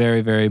very,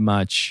 very, very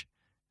much.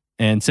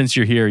 And since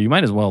you're here, you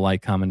might as well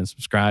like, comment, and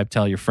subscribe.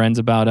 Tell your friends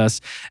about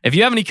us. If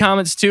you have any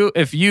comments too,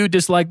 if you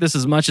dislike this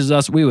as much as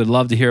us, we would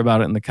love to hear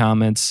about it in the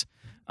comments.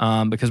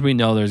 Because we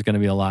know there's going to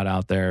be a lot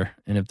out there,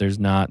 and if there's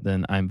not,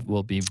 then I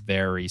will be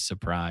very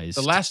surprised.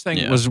 The last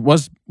thing was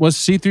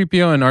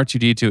C-3PO and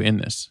R2-D2 in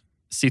this?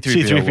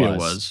 C-3PO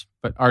was,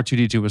 but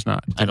R2-D2 was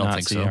not. I don't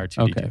think so.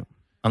 R2-D2. Okay.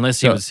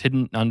 Unless he was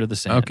hidden under the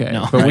sand. Okay,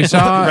 no, but we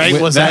saw right?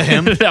 Was that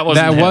him? that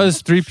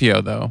was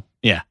 3PO though.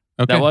 Yeah,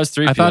 okay. That was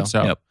 3PO. I thought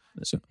so. Yep.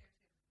 So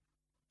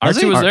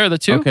R2 was there, the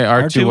two. Okay,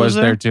 R2 was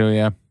there too.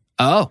 Yeah.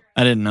 Oh,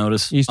 I didn't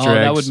notice. Easter eggs.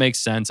 that would make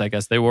sense. I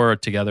guess they were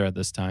together at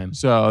this time.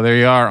 So there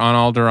you are on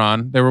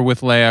Alderaan. They were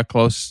with Leia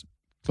close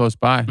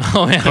by.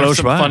 Oh man, there's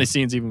some by. funny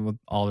scenes even with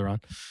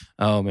Alderaan.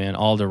 Oh man,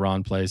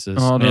 Alderaan places.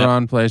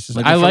 Alderaan places.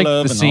 Looking I for like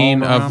love the in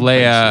scene of Alderaan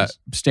Leia places.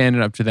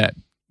 standing up to that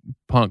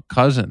punk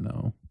cousin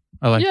though.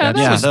 I like Yeah, that.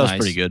 that Yeah, was that was nice.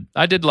 pretty good.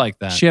 I did like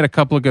that. She had a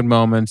couple of good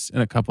moments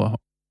and a couple of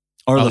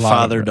Or A the lot of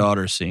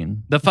father-daughter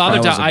scene. The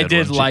father, That was a I good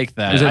did one. like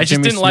that. Is it I just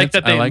Jimmy didn't like Smits?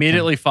 that they I like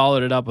immediately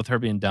followed it up with her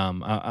being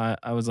dumb.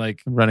 I was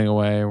like, running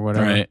away or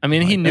whatever. Right. I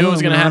mean, he Like, knew it was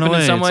oh, going to run happen in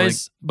away. some It's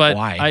ways, but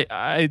why?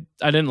 I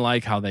didn't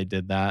like how they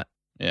did that.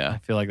 Yeah. I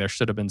feel like there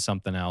should have been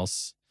something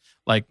else.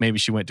 Like maybe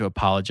she went to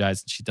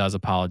apologize and she does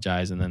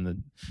apologize, and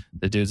then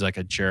the dude's like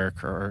a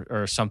jerk,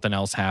 or something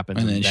else happens,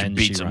 And and then she then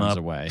beats she him runs up.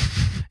 away.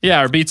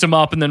 Yeah, or beats him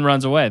up and then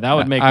runs away. That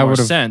would make I more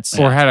would've- sense.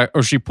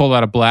 Or she pulled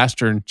out a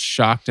blaster and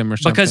shocked him or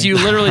something. Because you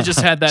literally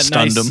just had that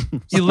Stunned nice.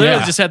 him. You literally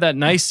Yeah. just had that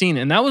nice scene,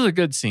 and that was a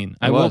good scene.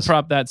 I It will was.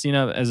 prop that scene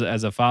up as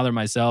a father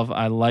myself.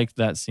 I liked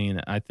that scene.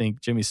 I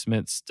think Jimmy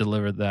Smits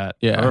delivered that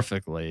Yeah.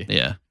 perfectly,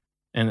 Yeah.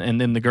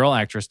 and then the girl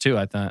actress too.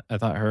 I thought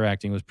her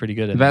acting was pretty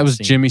good. In that was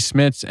scene. Jimmy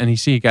Smits, and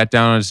he got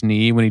down on his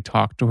knee when he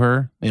talked to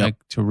her, Yep. like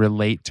to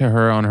relate to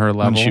her on her When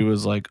level. she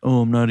was like,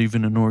 "Oh, I'm not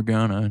even an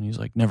Organa," and he's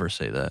like, "Never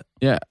say that."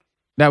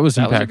 That was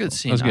That was a impactful. good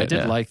scene. That was I good. did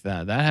yeah. like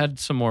that. That had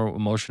some more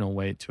emotional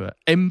weight to it.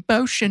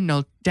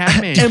 Emotional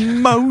damage.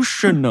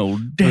 Emotional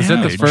damage. Was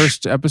that the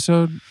first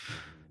episode?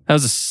 That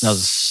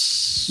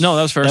was no,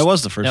 that was first. That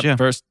was the first. Yep, Yeah.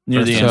 first. Near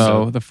first the end.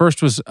 episode. So the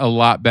first was a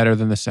lot better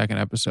than the second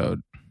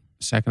episode.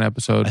 Second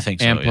episode I think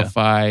so, yeah.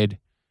 amplified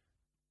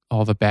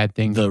all the bad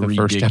things The of the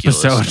first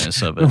episode.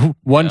 ridiculousness of it.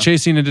 One Yeah.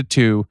 chasing into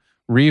two.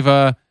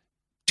 Reva,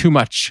 too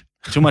much.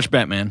 Too much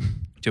Batman.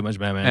 Too much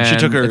Batman. And She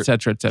took her- et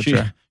cetera, et She,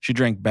 cetera. she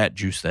drank bat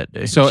juice that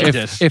day. So She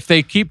did. if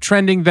they keep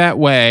trending that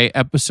way,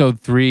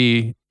 episode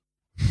 3,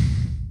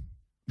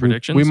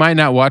 Predictions? we might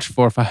not watch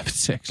 4, 5, and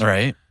 6. all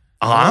right.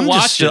 I'll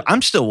watch it.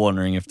 I'm still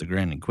wondering if the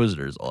Grand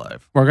Inquisitor is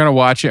alive. We're gonna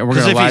watch it. And we're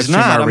Because gonna if live he's stream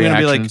not, our I'm gonna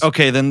be reactions. like,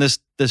 okay, then this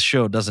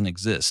show doesn't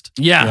exist.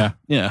 Yeah. Yeah.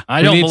 Yeah. I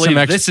We don't need some believe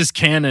ex- this is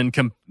canon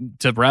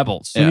to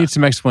Rebels. We Yeah. need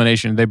some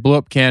explanation. They blew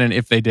up canon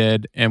if they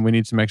did, and we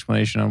need some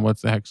explanation on what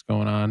the heck's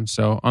going on.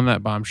 So on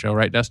that bombshell,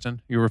 right,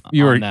 Dustin? You were.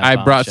 On that I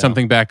brought bombshell.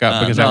 something back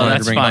up because no, I wanted that's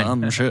to bring fine. it up.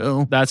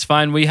 Bombshell. That's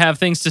fine. We have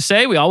things to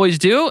say. We always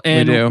do.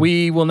 And do.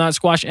 we will not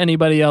squash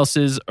anybody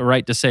else's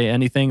right to say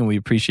anything. And we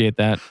appreciate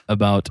that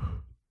about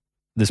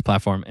this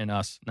platform and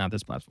us, not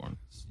this platform.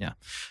 Yeah.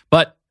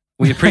 But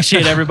we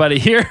appreciate everybody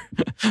here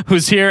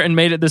who's here and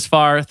made it this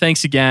far.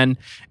 Thanks again.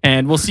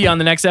 And we'll see you on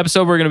the next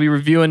episode. We're going to be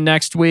reviewing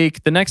next week.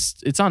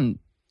 It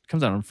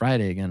comes out on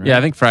Friday again, right? Yeah,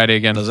 I think Friday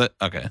again. Does it?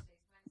 Okay.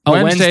 Oh,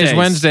 Wednesdays.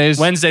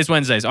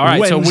 Wednesdays. All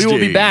right. So we will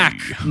be back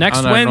next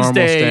on our normal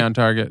Wednesday stay on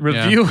target.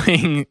 Yeah.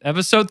 reviewing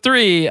episode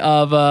 3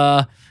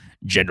 of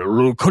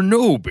General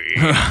Kenobi.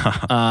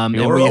 And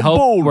You're we a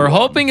bold we're one.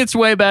 hoping it's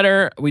way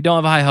better. We don't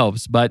have high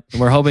hopes, but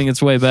we're hoping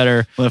it's way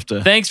better. We'll have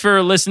to. Thanks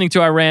for listening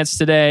to our rants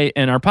today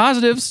and our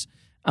positives.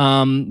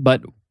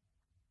 But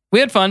we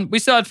had fun. We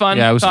still had fun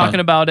Yeah, it was talking fun.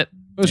 about it.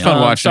 It was fun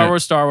watching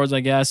Star Wars, I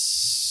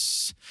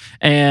guess.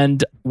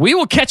 And we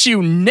will catch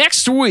you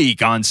next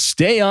week on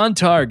Stay on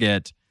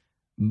Target.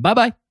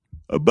 Bye-bye.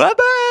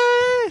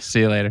 Bye-bye. See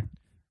you later.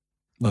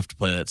 We'll have to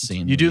play that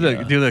scene. You do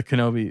where, the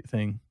Kenobi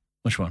thing.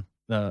 Which one?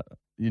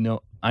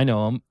 I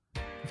know him.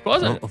 Of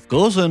course. Oh, of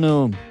course I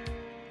know him.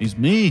 He's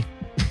me.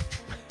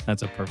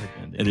 That's a perfect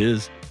ending. It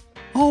is.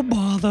 Oh,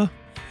 bother.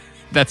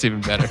 That's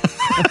even better.